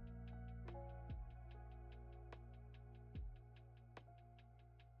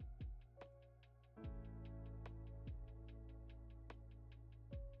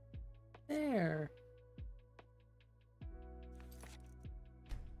 There.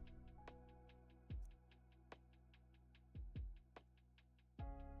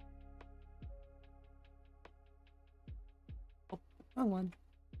 Oh, wrong one.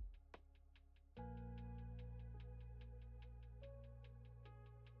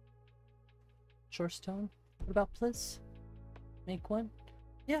 Shorestone. What about Bliss? Make one?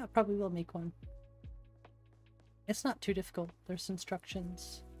 Yeah, probably will make one. It's not too difficult. There's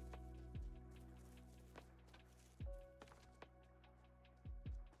instructions.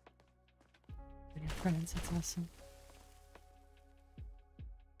 And your friends, it's awesome.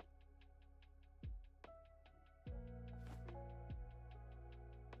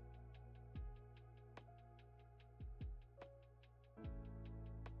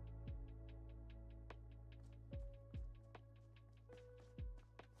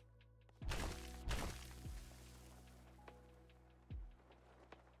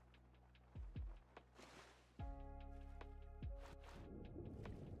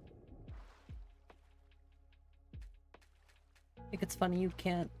 I think it's funny you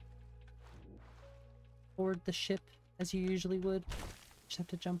can't board the ship as you usually would. Just have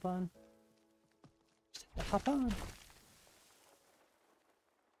to jump on. Just have to hop on.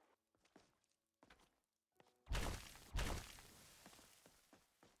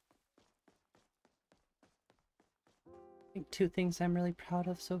 I think two things I'm really proud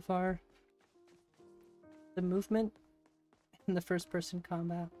of so far. The movement and the first person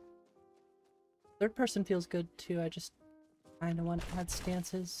combat. Third person feels good too, I just kind of want to add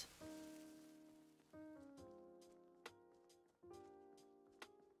stances.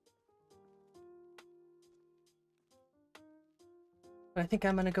 But I think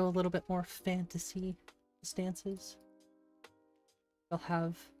I'm going to go a little bit more fantasy stances. I'll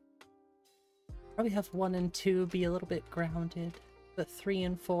probably have 1 and 2 be a little bit grounded, but 3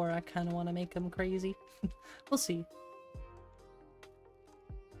 and 4 I kind of want to make them crazy. We'll see.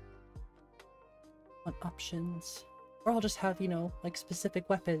 On options. Or I'll just have, you know, like specific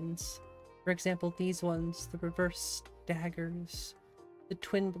weapons. For example, these ones, the reverse daggers, the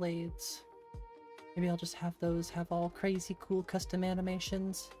twin blades. Maybe I'll just have those have all crazy cool custom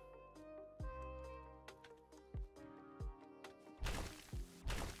animations.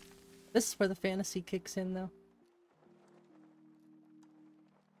 This is where the fantasy kicks in, though.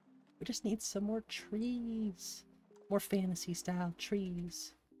 We just need some more trees. More fantasy style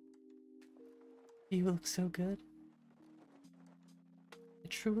trees. You look so good. It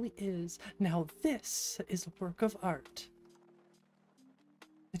truly is. Now this is a work of art.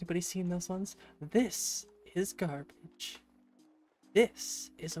 Anybody seen those ones? This is garbage. This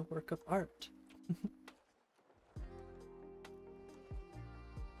is a work of art.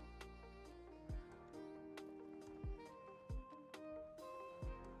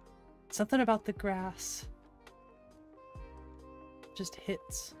 Something about the grass just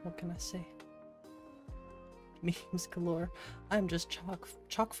hits. What can I say? Memes galore. I'm just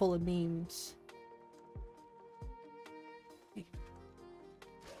chock full of memes. Hey.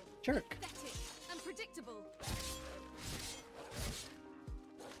 Jerk. Unpredictable.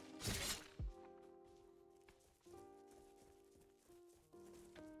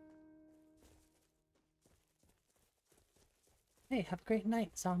 Hey, have a great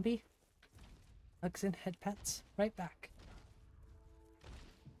night, zombie. Hugs and head pats. Right back.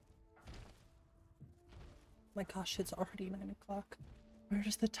 My gosh, it's already 9 o'clock. Where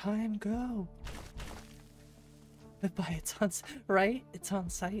does the time go? Goodbye, it's on right? It's on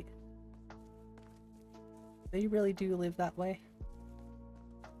site. They really do live that way.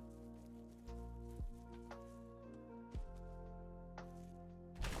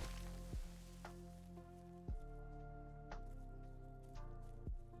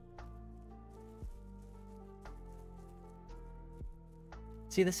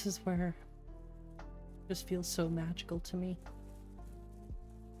 See, this is where it just feels so magical to me.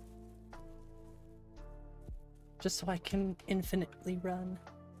 Just so I can infinitely run.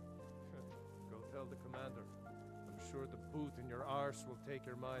 Go tell the commander. I'm sure the boot in your arse will take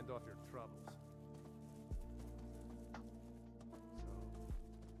your mind off your troubles.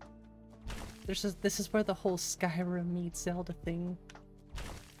 This is where the whole Skyrim meets Zelda thing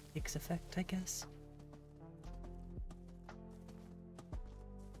takes effect, I guess.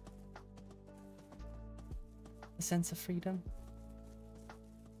 A sense of freedom.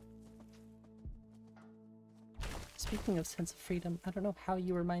 Speaking of sense of freedom, I don't know how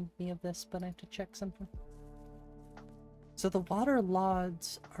you remind me of this, but I have to check something. So the water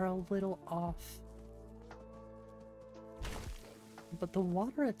lodges are a little off. But the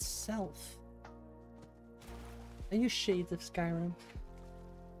water itself... I use shades of Skyrim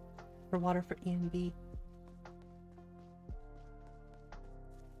for water for E&B.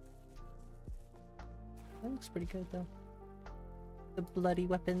 That looks pretty good though. The bloody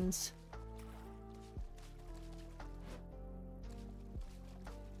weapons.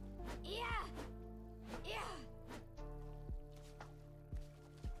 Yeah.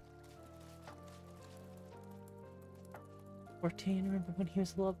 14, remember when he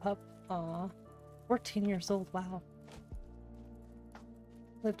was a little pup? Aw. 14 years old, wow.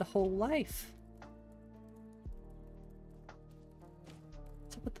 Lived a whole life.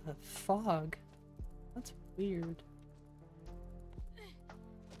 What's up with the fog? That's weird.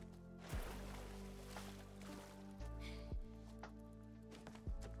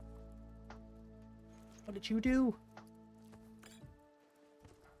 What did you do?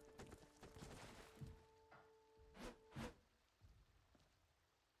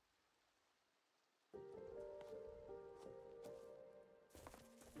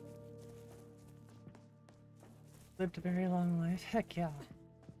 Lived a very long life. Heck yeah.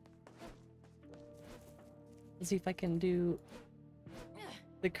 Let's see if I can do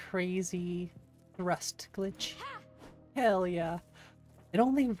the crazy thrust glitch. Hell yeah. It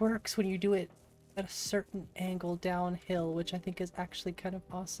only works when you do it at a certain angle downhill, which I think is actually kind of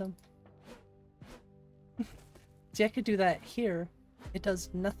awesome. See, I could do that here. It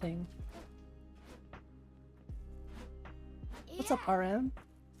does nothing. What's up, RM?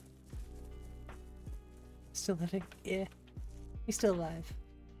 Still living? Yeah. He's still alive.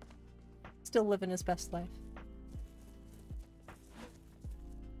 Still living his best life.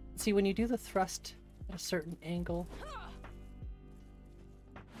 See, when you do the thrust at a certain angle,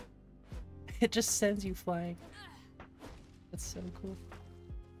 it just sends you flying. That's so cool.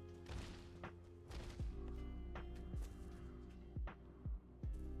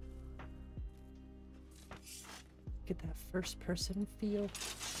 Get that first person feel.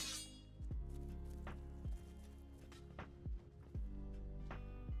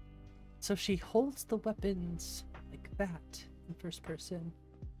 So she holds the weapons like that in first person.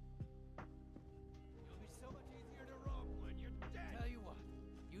 It'll be so much easier to rob when you're dead. Tell you what,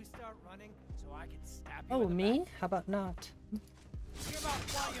 you start running so I can stab you. Oh, in the me? back. How about not? See about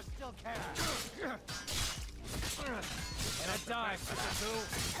why you still care. And a dive for the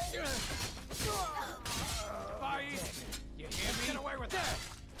two. Bye. You hear me? Get away with that.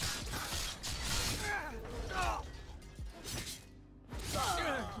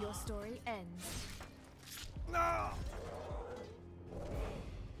 Your story ends.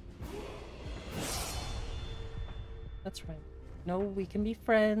 That's right. No, we can be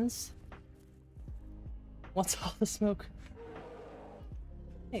friends. What's all the smoke?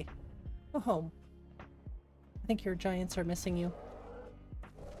 Hey, go home. I think your giants are missing you.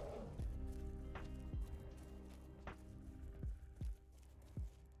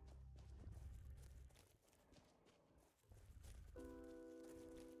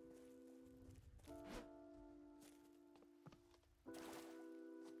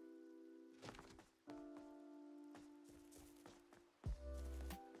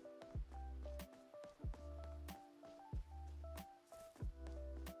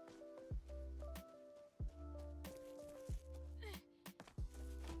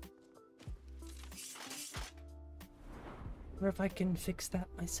 I wonder if I can fix that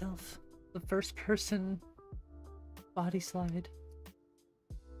myself. The first person body slide.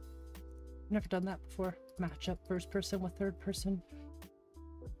 Never done that before. Match up first person with third person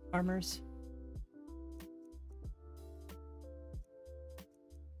armors.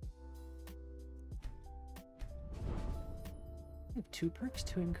 2 perks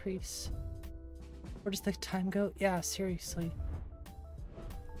to increase. Where does the time go? Yeah, seriously.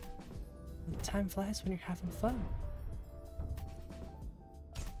 The time flies when you're having fun.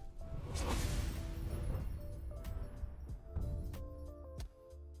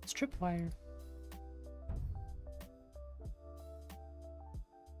 It's tripwire.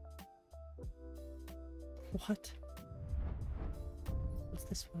 What? What's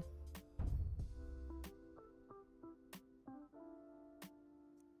this one?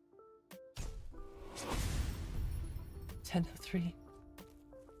 $10.03.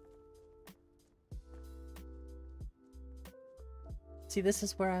 See, this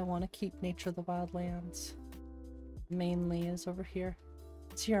is where I want to keep Nature of the Wildlands. Mainly is over here.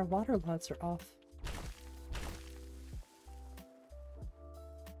 See, our water lots are off.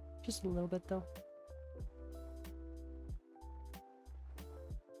 Just a little bit though.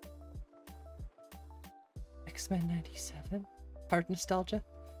 X-Men 97. Hard nostalgia.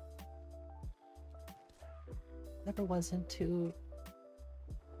 Never was into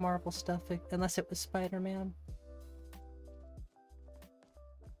Marvel stuff unless it was Spider-Man.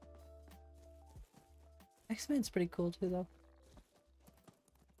 X-Men's pretty cool too though.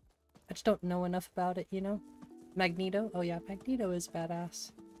 I just don't know enough about it, you know? Magneto? Oh yeah, Magneto is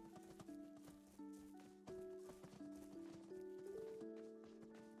badass.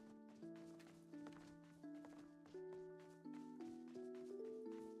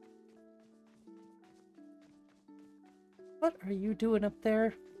 What are you doing up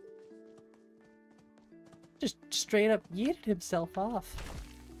there? Just straight up yeeted himself off.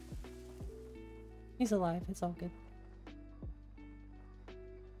 He's alive, it's all good.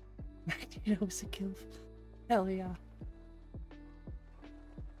 Magneto was a kill. Hell yeah.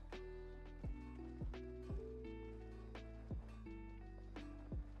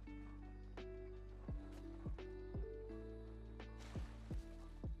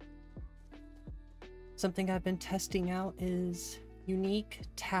 Something I've been testing out is unique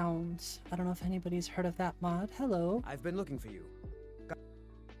towns. I don't know if anybody's heard of that mod. Hello. I've been looking for you.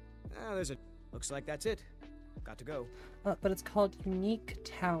 There's a... Looks like that's it. Got to go. But it's called unique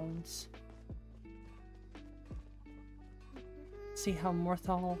towns. See how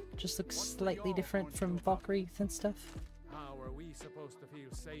Morthal just looks slightly different from Valkyrie and stuff? How are we supposed to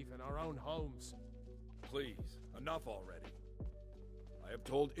feel safe in our own homes? Please, enough already. I have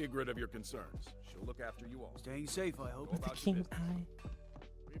told Ygritte of your concerns. She'll look after you all. Staying safe, I hope. With the king eye.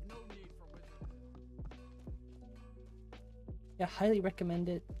 We've no need for wizards. Yeah, highly recommend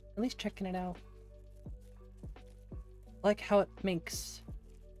it. At least checking it out. I like how it makes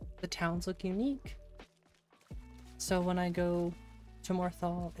the towns look unique. So when I go to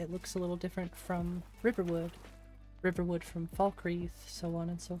Morthal, it looks a little different from Riverwood. Riverwood from Falkreath, so on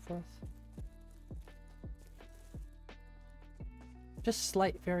and so forth. Just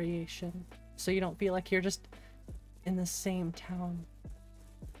slight variation, so you don't feel like you're just in the same town.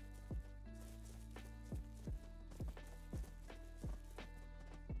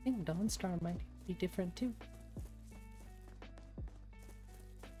 I think Dawnstar might be different too.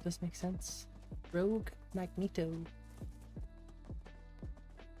 Does make sense. Rogue Magneto.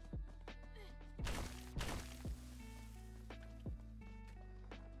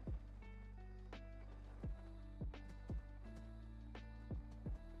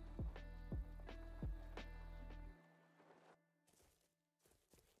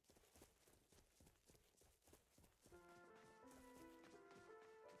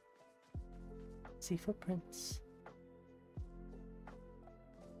 See footprints. I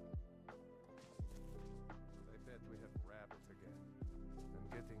bet we have Rabbit again. I'm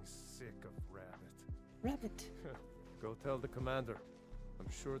getting sick of Rabbit. Rabbit. Go tell the commander. I'm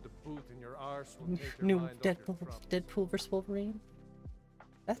sure the boot in your arse will take your New mind off your troubles. Deadpool vs Wolverine.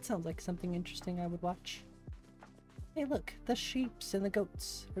 That sounds like something interesting I would watch. Hey look, the sheeps and the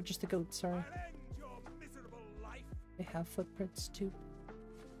goats. Or just the goats, sorry. They have footprints too.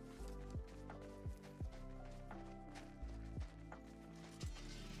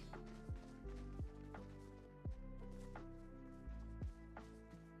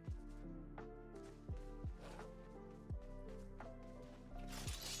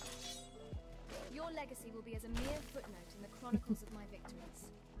 Your legacy will be as a mere footnote in the chronicles of my victories.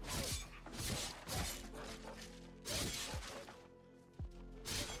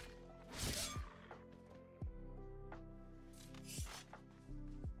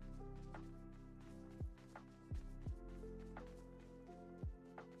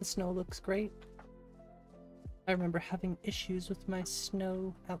 The snow looks great. I remember having issues with my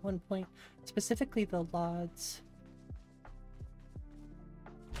snow at one point, specifically the Lods.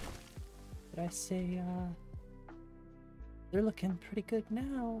 Did I say, They're looking pretty good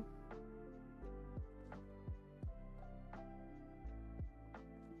now.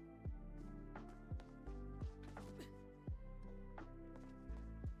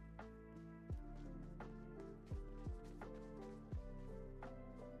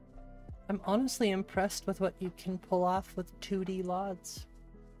 I'm honestly impressed with what you can pull off with 2D LODs.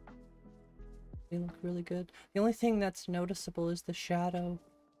 They look really good. The only thing that's noticeable is the shadow,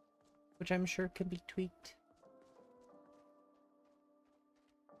 which I'm sure can be tweaked.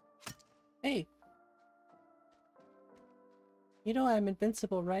 Hey! You know I'm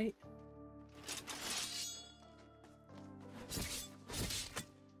invincible, right?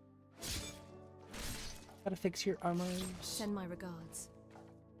 Gotta fix your armor. Send my regards.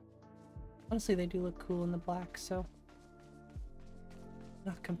 Honestly, they do look cool in the black, so...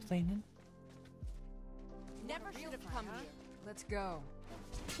 Not complaining. Never should have come here. Let's go.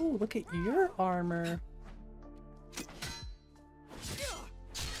 Ooh, look at your armor.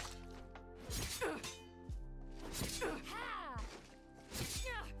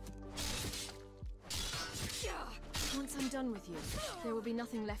 Once I'm done with you, there will be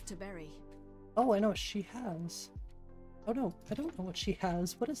nothing left to bury. Oh, I know what she has. Oh no, I don't know what she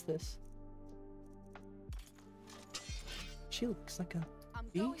has. What is this? She looks like a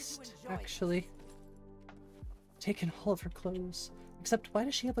beast, actually. Taking all of her clothes. Except, why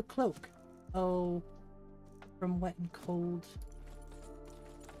does she have a cloak? Oh, from wet and cold.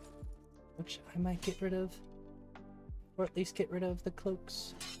 Which I might get rid of. Or at least get rid of the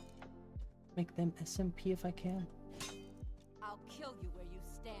cloaks. Make them SMP if I can. I'll kill you where you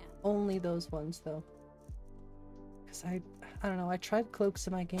stand. Only those ones, though. Because I don't know, I tried cloaks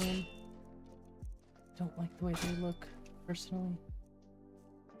in my game. Don't like the way they look, personally.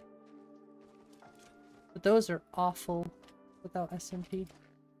 But those are awful without SMP.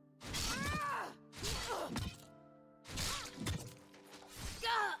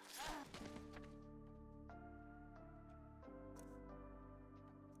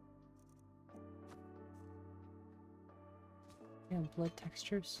 And blood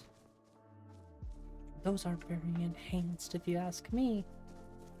textures. Those aren't very enhanced, if you ask me.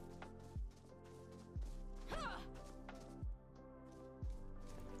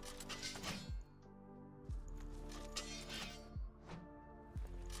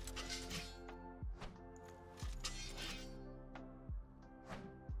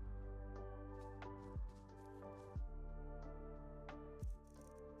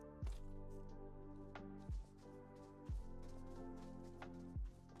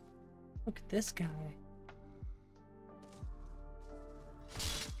 Look at this guy.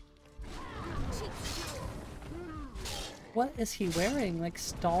 What is he wearing? Like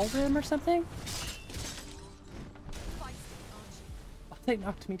Stalrim or something? Oh, they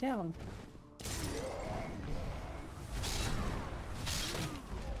knocked me down.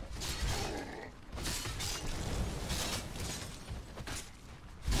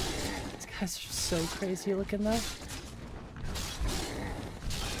 These guys are so crazy looking though.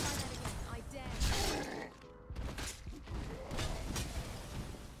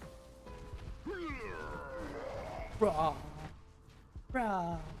 Rah.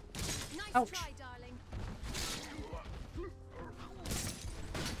 Rah. Ouch. Try, darling.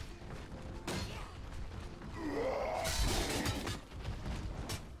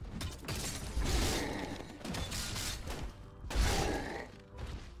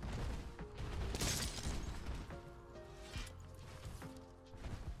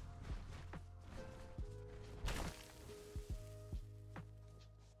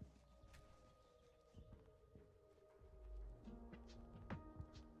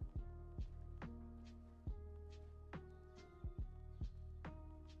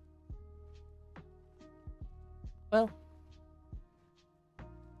 Well,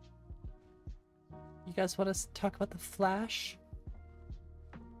 you guys want to talk about the Flash?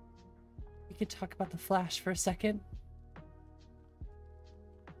 We could talk about the Flash for a second.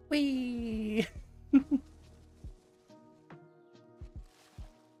 Whee!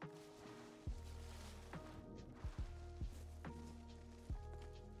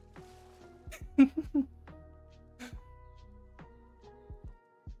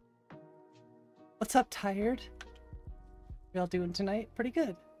 What's up, tired? Y'all doing tonight? Pretty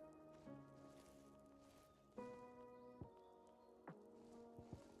good. I'm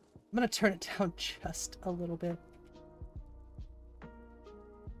gonna turn it down just a little bit.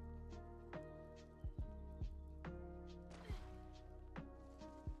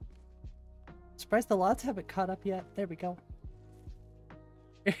 Surprised the lots haven't caught up yet. There we go.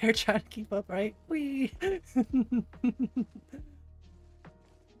 You're trying to keep up, right? Whee!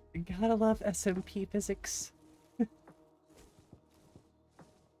 Gotta love SMP physics.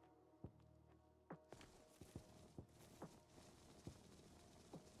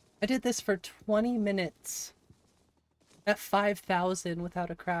 I did this for 20 minutes at 5,000 without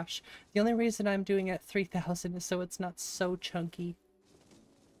a crash. The only reason I'm doing it at 3,000 is so it's not so chunky.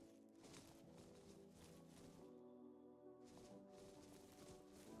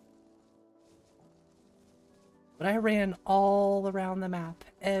 But I ran all around the map,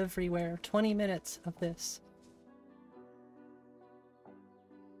 everywhere. 20 minutes of this.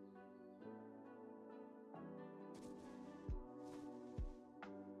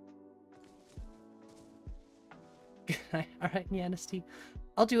 Alright, Yanesty.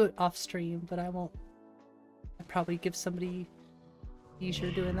 I'll do it off stream, but I won't. I'd probably give somebody easier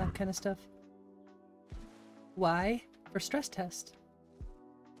doing that kind of stuff. Why? For stress test.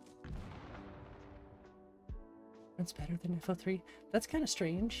 It's better than FO3. That's kind of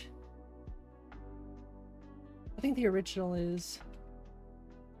strange. I think the original is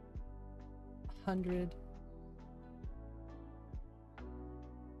 100.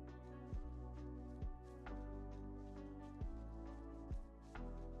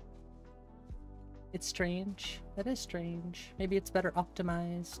 It's strange. That is strange. Maybe it's better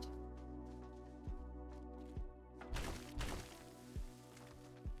optimized.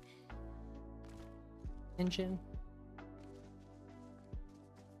 Engine.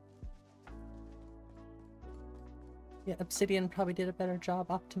 Yeah, Obsidian probably did a better job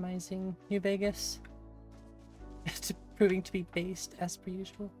optimizing New Vegas. It's proving to be based as per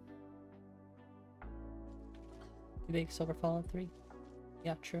usual. New Vegas over Fallout 3.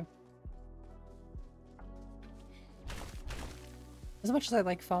 Yeah, true. As much as I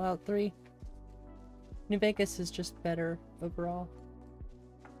like Fallout 3, New Vegas is just better overall.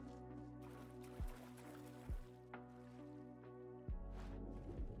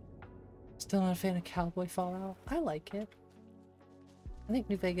 Still not a fan of Cowboy Fallout. I like it. I think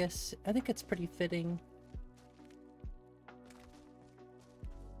New Vegas, I think it's pretty fitting.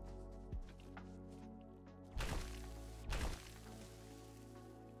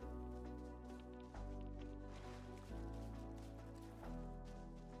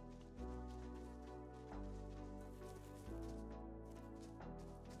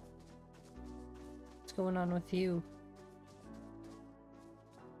 What's going on with you?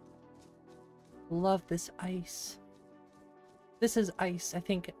 Love this ice. This is ice I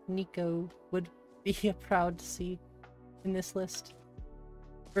think Nico would be proud to see in this list.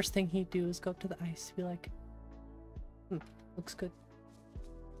 First thing he'd do is go up to the ice, be like, looks good.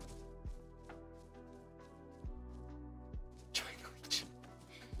 Join the Legion.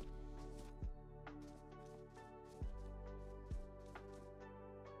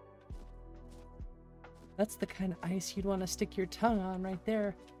 That's the kind of ice you'd want to stick your tongue on right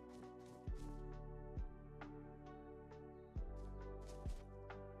there.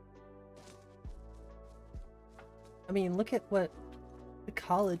 I mean, look at what the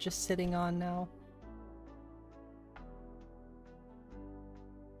college is sitting on now.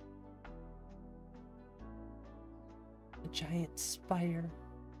 A giant spire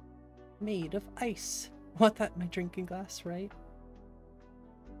made of ice. Want that in my drinking glass, right?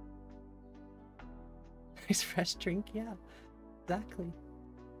 Nice fresh drink, yeah, exactly.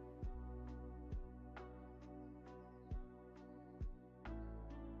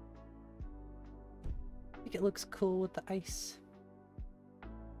 It looks cool with the ice.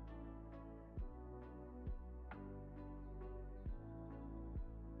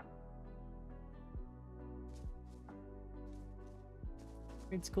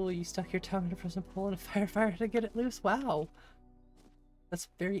 In school, you stuck your tongue in a frozen pole in a fire to get it loose. Wow. That's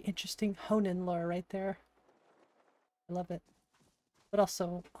very interesting Honen lore right there. I love it. But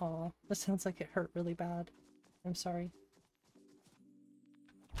also, aw, that sounds like it hurt really bad. I'm sorry.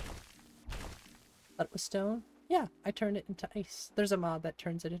 Thought it was stone? Yeah, I turned it into ice. There's a mod that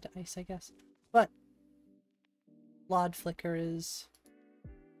turns it into ice, I guess. But Lod Flicker is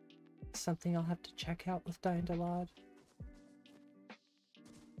something I'll have to check out with Dying to Lod.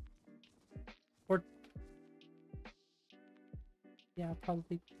 Or yeah,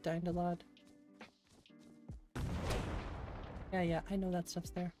 probably Dying to Lod. Yeah, I know that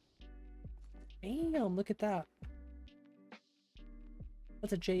stuff's there. Damn, look at that.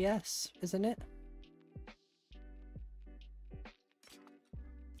 That's a JS, isn't it?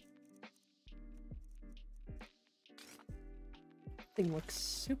 Thing looks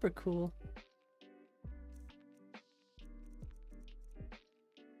super cool.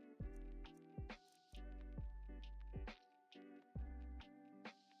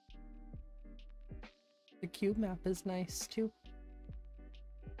 The cube map is nice too.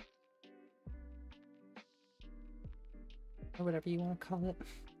 Or whatever you want to call it.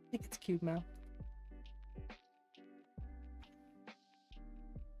 I think it's cube map.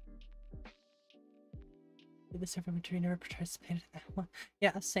 The server material never participated in that one.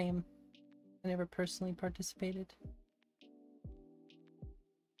 Yeah, same. I never personally participated.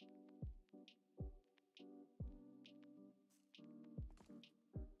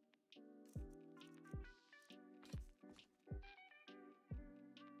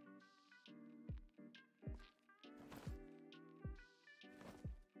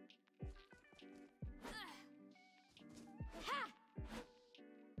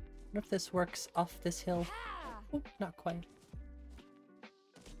 I wonder if this works off this hill. Oh, not quite.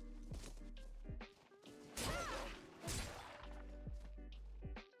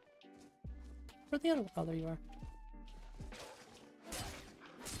 Where the other? Oh, there you are.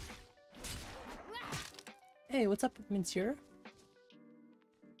 Hey, what's up, Monsieur?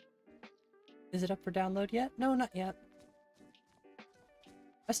 Is it up for download yet? No, not yet.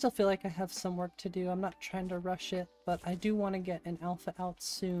 I still feel like I have some work to do. I'm not trying to rush it, but I do want to get an alpha out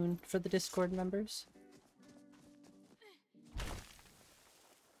soon for the Discord members.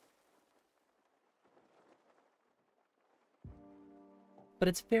 But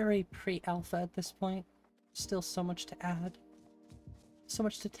it's very pre-alpha at this point. Still so much to add. So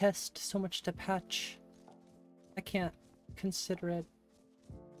much to test, so much to patch. I can't consider it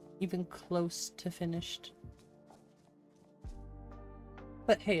even close to finished.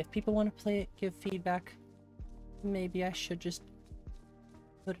 But hey, if people want to play it, give feedback. Maybe I should just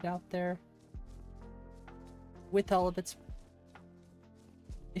put it out there with all of its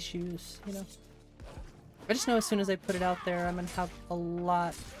issues, you know? I just know as soon as I put it out there, I'm gonna have a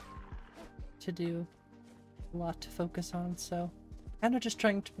lot to do, a lot to focus on, so I'm just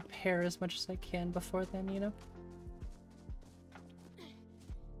trying to prepare as much as I can before then, you know?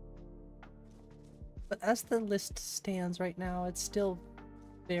 But as the list stands right now, it's still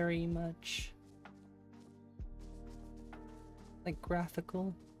very much like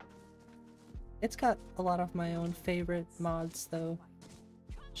graphical. It's got a lot of my own favorite mods though.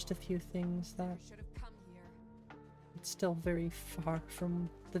 Just a few things that it's still very far from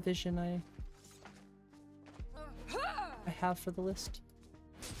the vision I have for the list.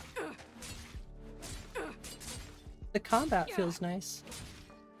 The combat feels nice.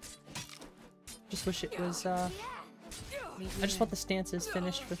 Just wish it was I just want the stances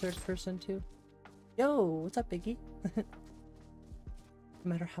finished for third person too. Yo, what's up, Biggie? No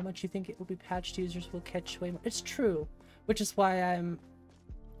matter how much you think it will be patched, users will catch way more. It's true, which is why I'm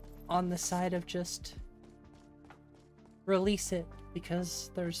on the side of just release it,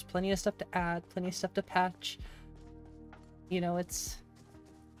 because there's plenty of stuff to add, plenty of stuff to patch. You know,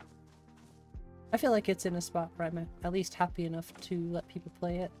 I feel like it's in a spot where I'm at least happy enough to let people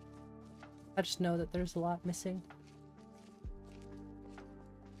play it. I just know that there's a lot missing.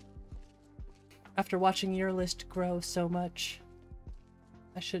 After watching your list grow so much,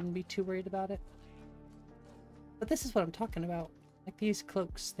 I shouldn't be too worried about it. But this is what I'm talking about. Like, these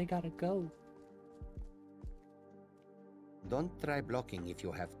cloaks, they gotta go. Don't try blocking if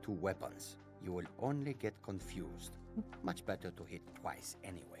you have two weapons. You will only get confused. Much better to hit twice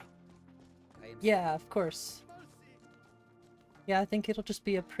anyway. Yeah, of course. Yeah, I think it'll just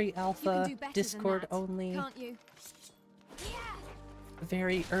be a pre-alpha, Discord only, can't you?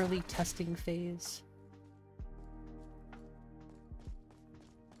 very early testing phase.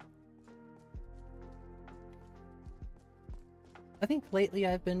 I think lately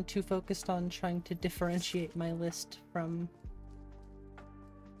I've been too focused on trying to differentiate my list from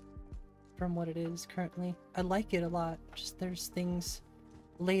what it is currently. I like it a lot, just there's things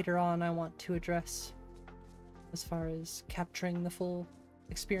later on I want to address as far as capturing the full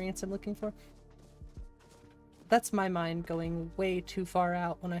experience I'm looking for. That's my mind going way too far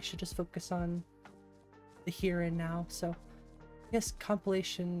out when I should just focus on the here and now, so I guess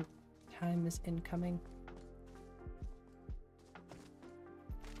compilation time is incoming.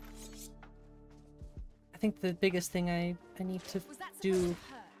 I think the biggest thing I need to do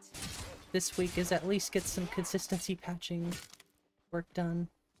this week is at least get some consistency patching work done.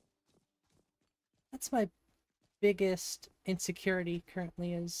 That's my biggest insecurity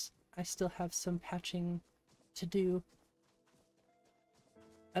currently, is I still have some patching to do.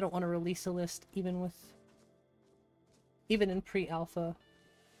 I don't want to release a list even in pre-alpha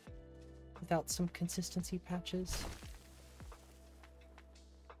without some consistency patches.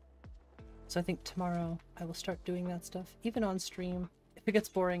 So I think tomorrow I will start doing that stuff, even on stream. If it gets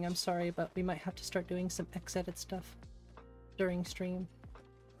boring, I'm sorry, but we might have to start doing some X-edit stuff during stream.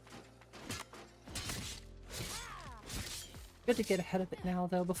 Good to get ahead of it now,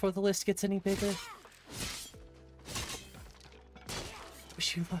 though, before the list gets any bigger.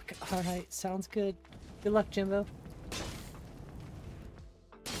 Wish you luck. Alright, sounds good. Good luck, Jimbo.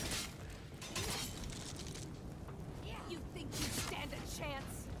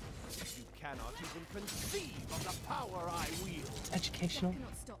 cannot even conceive of the power I wield. It's educational.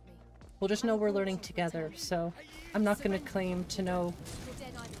 We'll just know we're learning together, so I'm not going to claim to know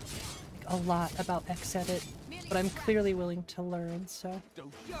a lot about Xedit, but I'm clearly willing to learn, so...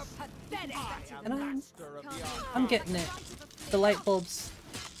 And I'm getting it. The light bulbs,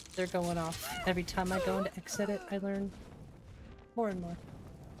 they're going off. Every time I go into Xedit, I learn more and more.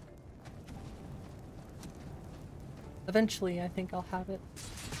 Eventually, I think I'll have it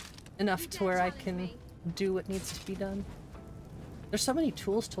enough to where I can do what needs to be done. There's so many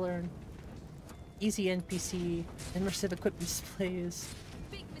tools to learn. Easy NPC, immersive equipment displays.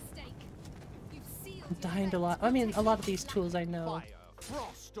 I'm dying to lot. I mean, a lot of these tools I know.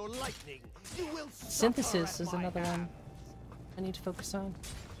 Frost or lightning, you will Synthesis is another one I need to focus on.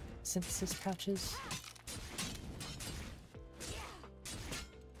 Synthesis patches.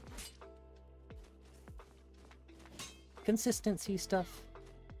 Consistency stuff.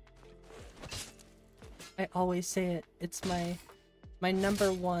 I always say it. It's my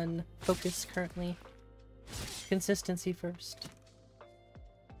number one focus currently. Consistency first.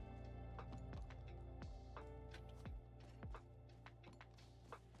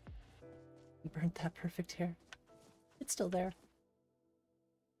 You burnt that perfect hair. It's still there.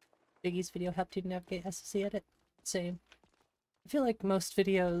 Biggie's video helped you navigate SSC edit. Same. I feel like most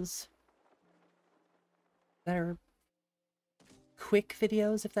videos that are quick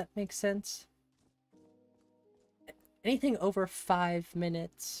videos, if that makes sense. Anything over 5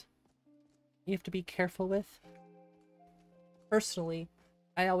 minutes, you have to be careful with. Personally,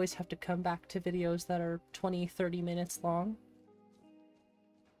 I always have to come back to videos that are 20-30 minutes long.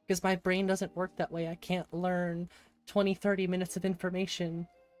 Because my brain doesn't work that way. I can't learn 20-30 minutes of information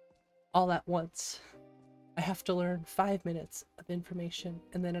all at once. I have to learn 5 minutes of information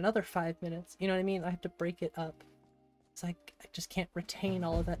and then another 5 minutes. You know what I mean? I have to break it up. It's like I just can't retain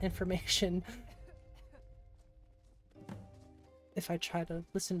all of that information if I try to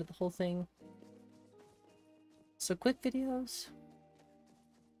listen to the whole thing. So quick videos,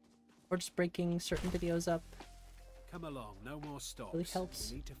 or just breaking certain videos up. Come along, no more stops. Really helps.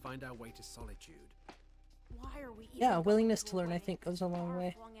 We need to find our way to solitude. Why are we Yeah, willingness to learn I think goes a long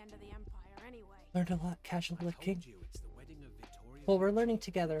way. Learned a lot casually looking. Well, we're learning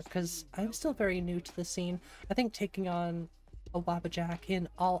together because I'm still very new to the scene. I think taking on a Wabbajack, in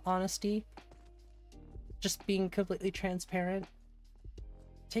all honesty, just being completely transparent,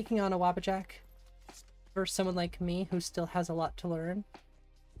 taking on a Wabbajack for someone like me who still has a lot to learn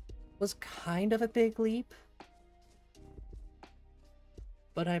was kind of a big leap.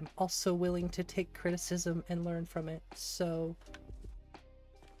 But I'm also willing to take criticism and learn from it, so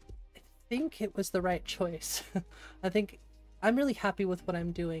I think it was the right choice. I think I'm really happy with what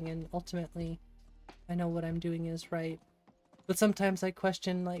I'm doing, and ultimately I know what I'm doing is right. But sometimes I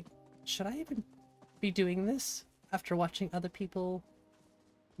question, like, should I even be doing this? After watching other people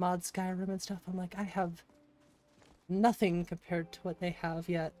mod Skyrim and stuff, I'm like, I have nothing compared to what they have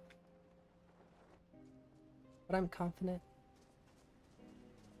yet. But I'm confident.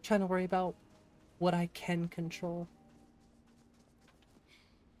 I'm trying to worry about what I can control.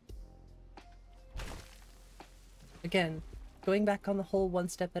 Again, going back on the whole one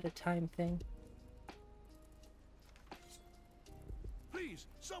step at a time thing. Please,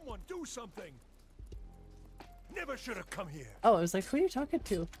 someone do something. Never should have come here. Oh, I was like, who are you talking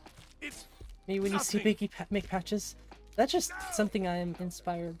to? It's me when nothing. You see Biggie make patches. That's just something I am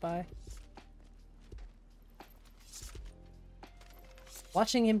inspired by.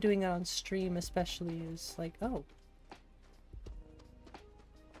 Watching him doing that on stream especially is like, oh,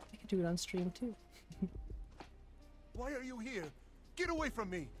 I could do it on stream too. Why are you here? Get away from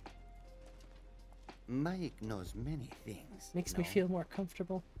me. Mike knows many things. Makes me feel more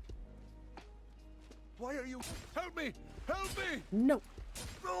comfortable. Why are you? Help me! Help me! No.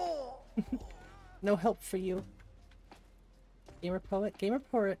 No help for you. Gamer Poet.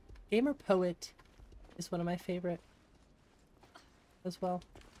 Gamer Poet is one of my favorite as well.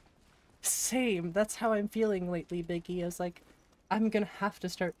 Same. That's how I'm feeling lately, Biggie. I was like, I'm gonna have to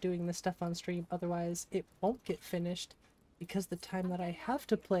start doing this stuff on stream, otherwise it won't get finished, because the time that I have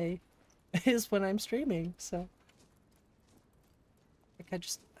to play is when I'm streaming, so like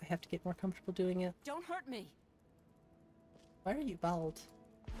I have to get more comfortable doing it. Don't hurt me. Why are you bald?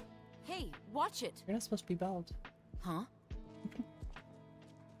 Hey, watch it. You're not supposed to be bald. Huh?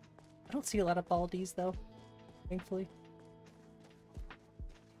 I don't see a lot of baldies though, thankfully.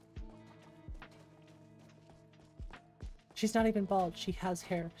 She's not even bald. She has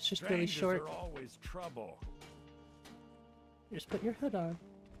hair. It's just really short. Are always trouble. You just put your hood on.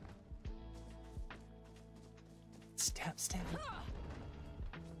 Stab, stab.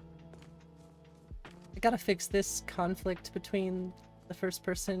 I gotta fix this conflict between the first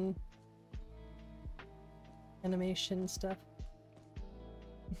person animation stuff.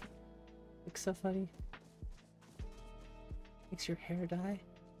 Looks so funny. Makes your hair dye?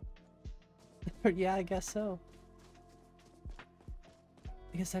 Yeah, I guess so.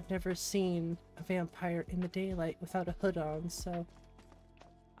 I guess I've never seen a vampire in the daylight without a hood on, so...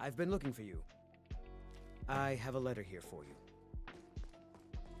 I've been looking for you. I have a letter here for you.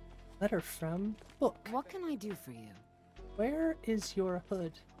 Letter from? Book. What can I do for you? Where is your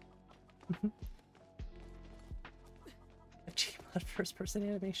hood? A Gmod first person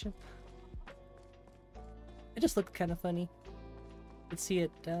animation. It just looked kind of funny. You could see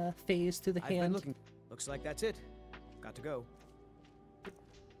it phase through the I've hand. been looking. Looks like that's it. Got to go.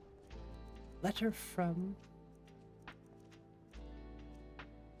 Letter from...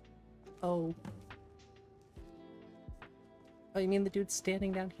 Oh. Oh, you mean the dude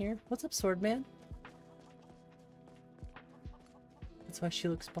standing down here? What's up, Swordman? That's why she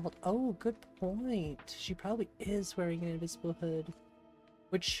looks bald. Oh, good point. She probably is wearing an invisible hood.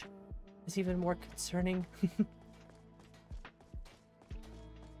 Which is even more concerning.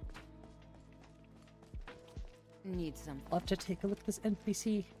 Need some. I'll have to take a look at this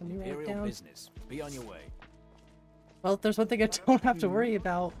NPC. Let me write it Imperial down. business. Be on your way. Well, if there's one thing I don't have to worry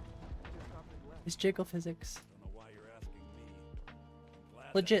about, is jiggle physics.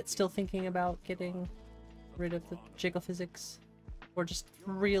 Legit still thinking about getting rid of the jiggle physics. Or just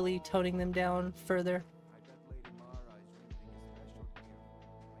really toning them down further.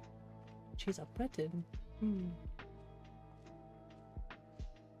 She's a Breton. Hmm.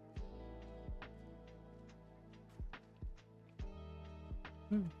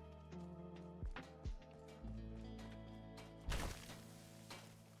 Hmm.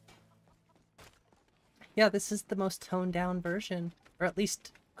 Yeah, this is the most toned down version, or at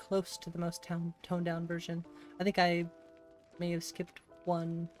least close to the most toned down version. I think I may have skipped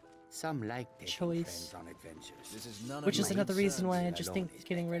one choice, on adventures. This is none which of is my another reason why I concerns. just Alone think is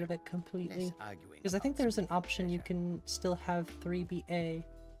getting rid of it completely. arguing Because I think there's an option you can still have 3BA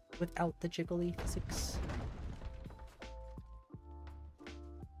without the jiggly physics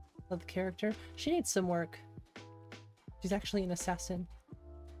of the character. She needs some work. She's actually an assassin.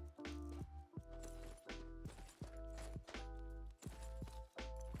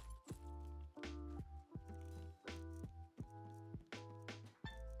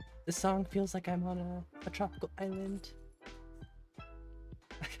 This song feels like I'm on a tropical island.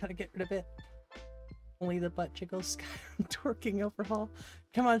 I gotta get rid of it. Only the butt jiggles. Skyrim twerking overhaul.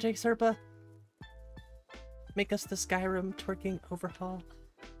 Come on, Jake Serpa. Make us the Skyrim twerking overhaul.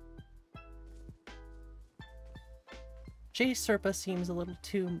 Jay Serpa seems a little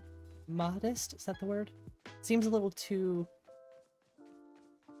too modest. Is that the word? Seems a little too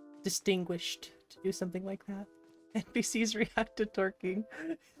distinguished to do something like that. NPCs react to twerking.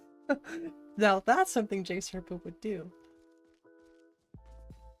 Now that's something Jay Serpa would do.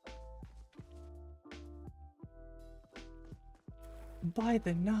 By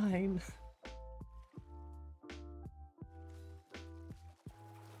the 9.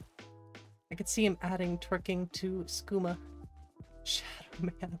 I could see him adding twerking to Skooma.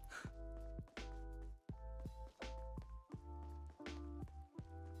 Shadow Man.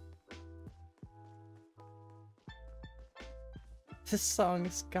 This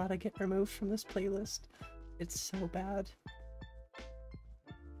song's gotta get removed from this playlist. It's so bad.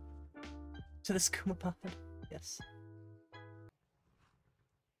 To the Skooma pod. Yes.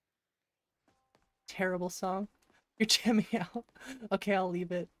 Terrible song. You're jamming out. Okay, I'll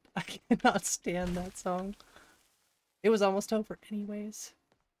leave it. I cannot stand that song. It was almost over anyways.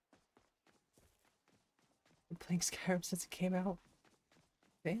 Been playing Skyrim since it came out.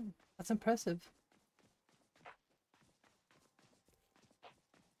 Damn, that's impressive.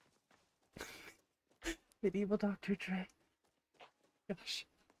 Medieval Dr. Dre. Gosh.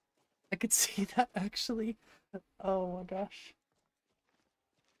 I could see that actually. Oh my gosh.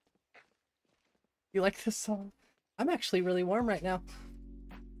 You like this song? I'm actually really warm right now.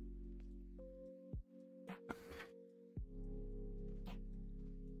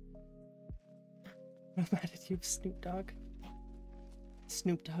 I'm mad at you, Snoop Dogg.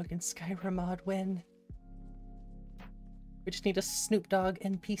 Snoop Dogg and Skyrim mod when? We just need a Snoop Dogg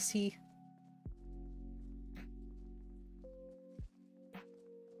NPC.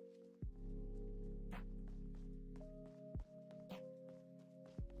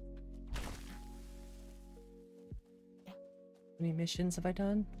 How many missions have I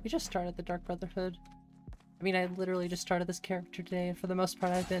done? We just started the Dark Brotherhood. I mean, I literally just started this character today, and for the most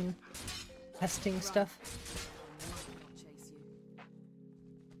part I've been testing stuff.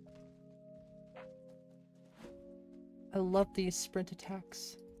 I love these sprint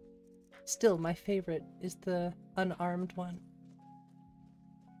attacks. Still, my favorite is the unarmed one.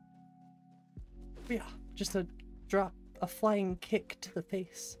 Yeah, just a drop, a flying kick to the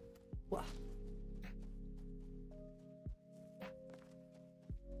face. Wow.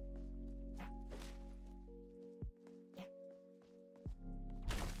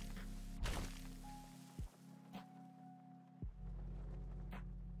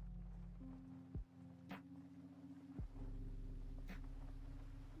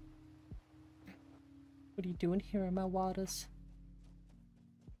 What are you doing here in my waters?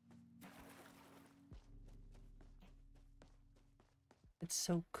 It's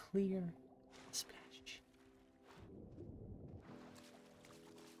so clear. Splash.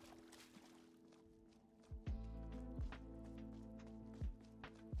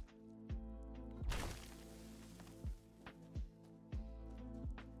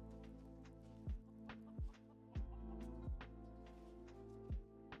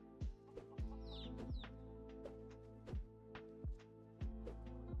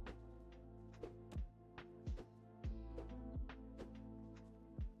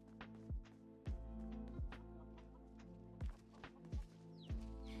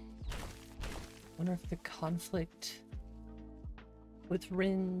 I wonder if the conflict with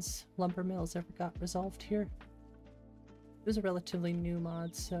Rin's lumber mills ever got resolved here. It was a relatively new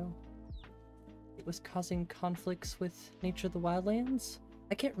mod, so it was causing conflicts with Nature of the Wildlands.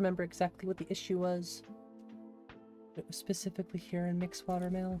 I can't remember exactly what the issue was. It was specifically here in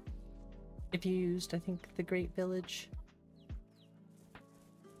Mixwater Mill. If you used, I think, the Great Village.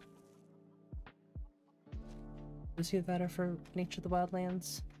 Was either that or for Nature of the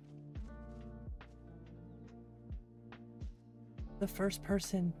Wildlands. The first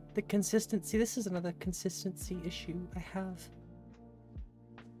person, the consistency, this is another consistency issue I have.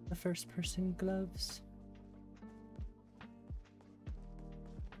 The first person gloves.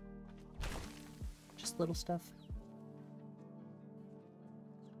 Just little stuff.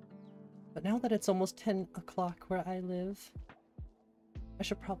 But now that it's almost 10 o'clock where I live, I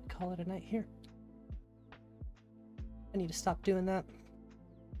should probably call it a night here. I need to stop doing that.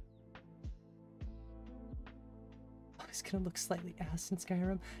 It's gonna look slightly ass in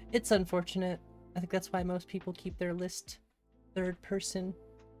Skyrim. It's unfortunate. I think that's why most people keep their list third person,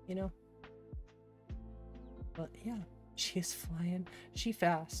 you know? But yeah, she is flying. She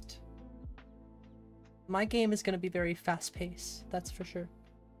fast. My game is gonna be very fast paced, that's for sure.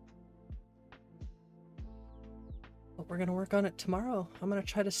 But we're gonna work on it tomorrow. I'm gonna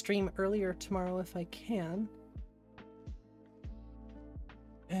try to stream earlier tomorrow if I can.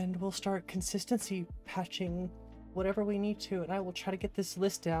 And we'll start consistency patching whatever we need to, and I will try to get this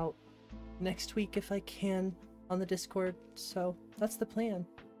list out next week if I can on the Discord. So that's the plan.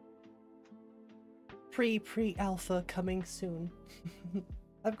 Pre-alpha coming soon.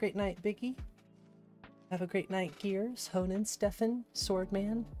 Have a great night, Biggie. Have a great night, Gears, Honan, Stefan,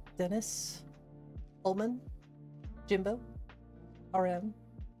 Swordman, Dennis, Ullman, Jimbo, RM,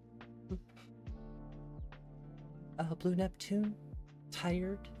 Blue Neptune,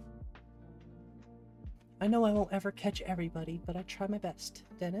 Tired. I know I won't ever catch everybody, but I try my best.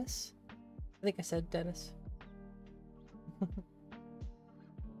 Dennis? I think I said Dennis.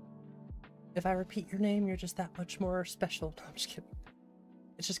 If I repeat your name, you're just that much more special. No, I'm just kidding.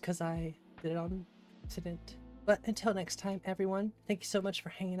 It's just because I did it on accident. But until next time, everyone, thank you so much for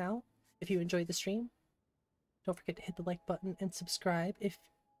hanging out. If you enjoyed the stream, don't forget to hit the like button and subscribe if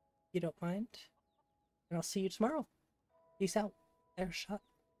you don't mind. And I'll see you tomorrow. Peace out. Airshot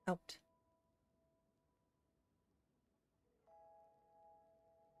out.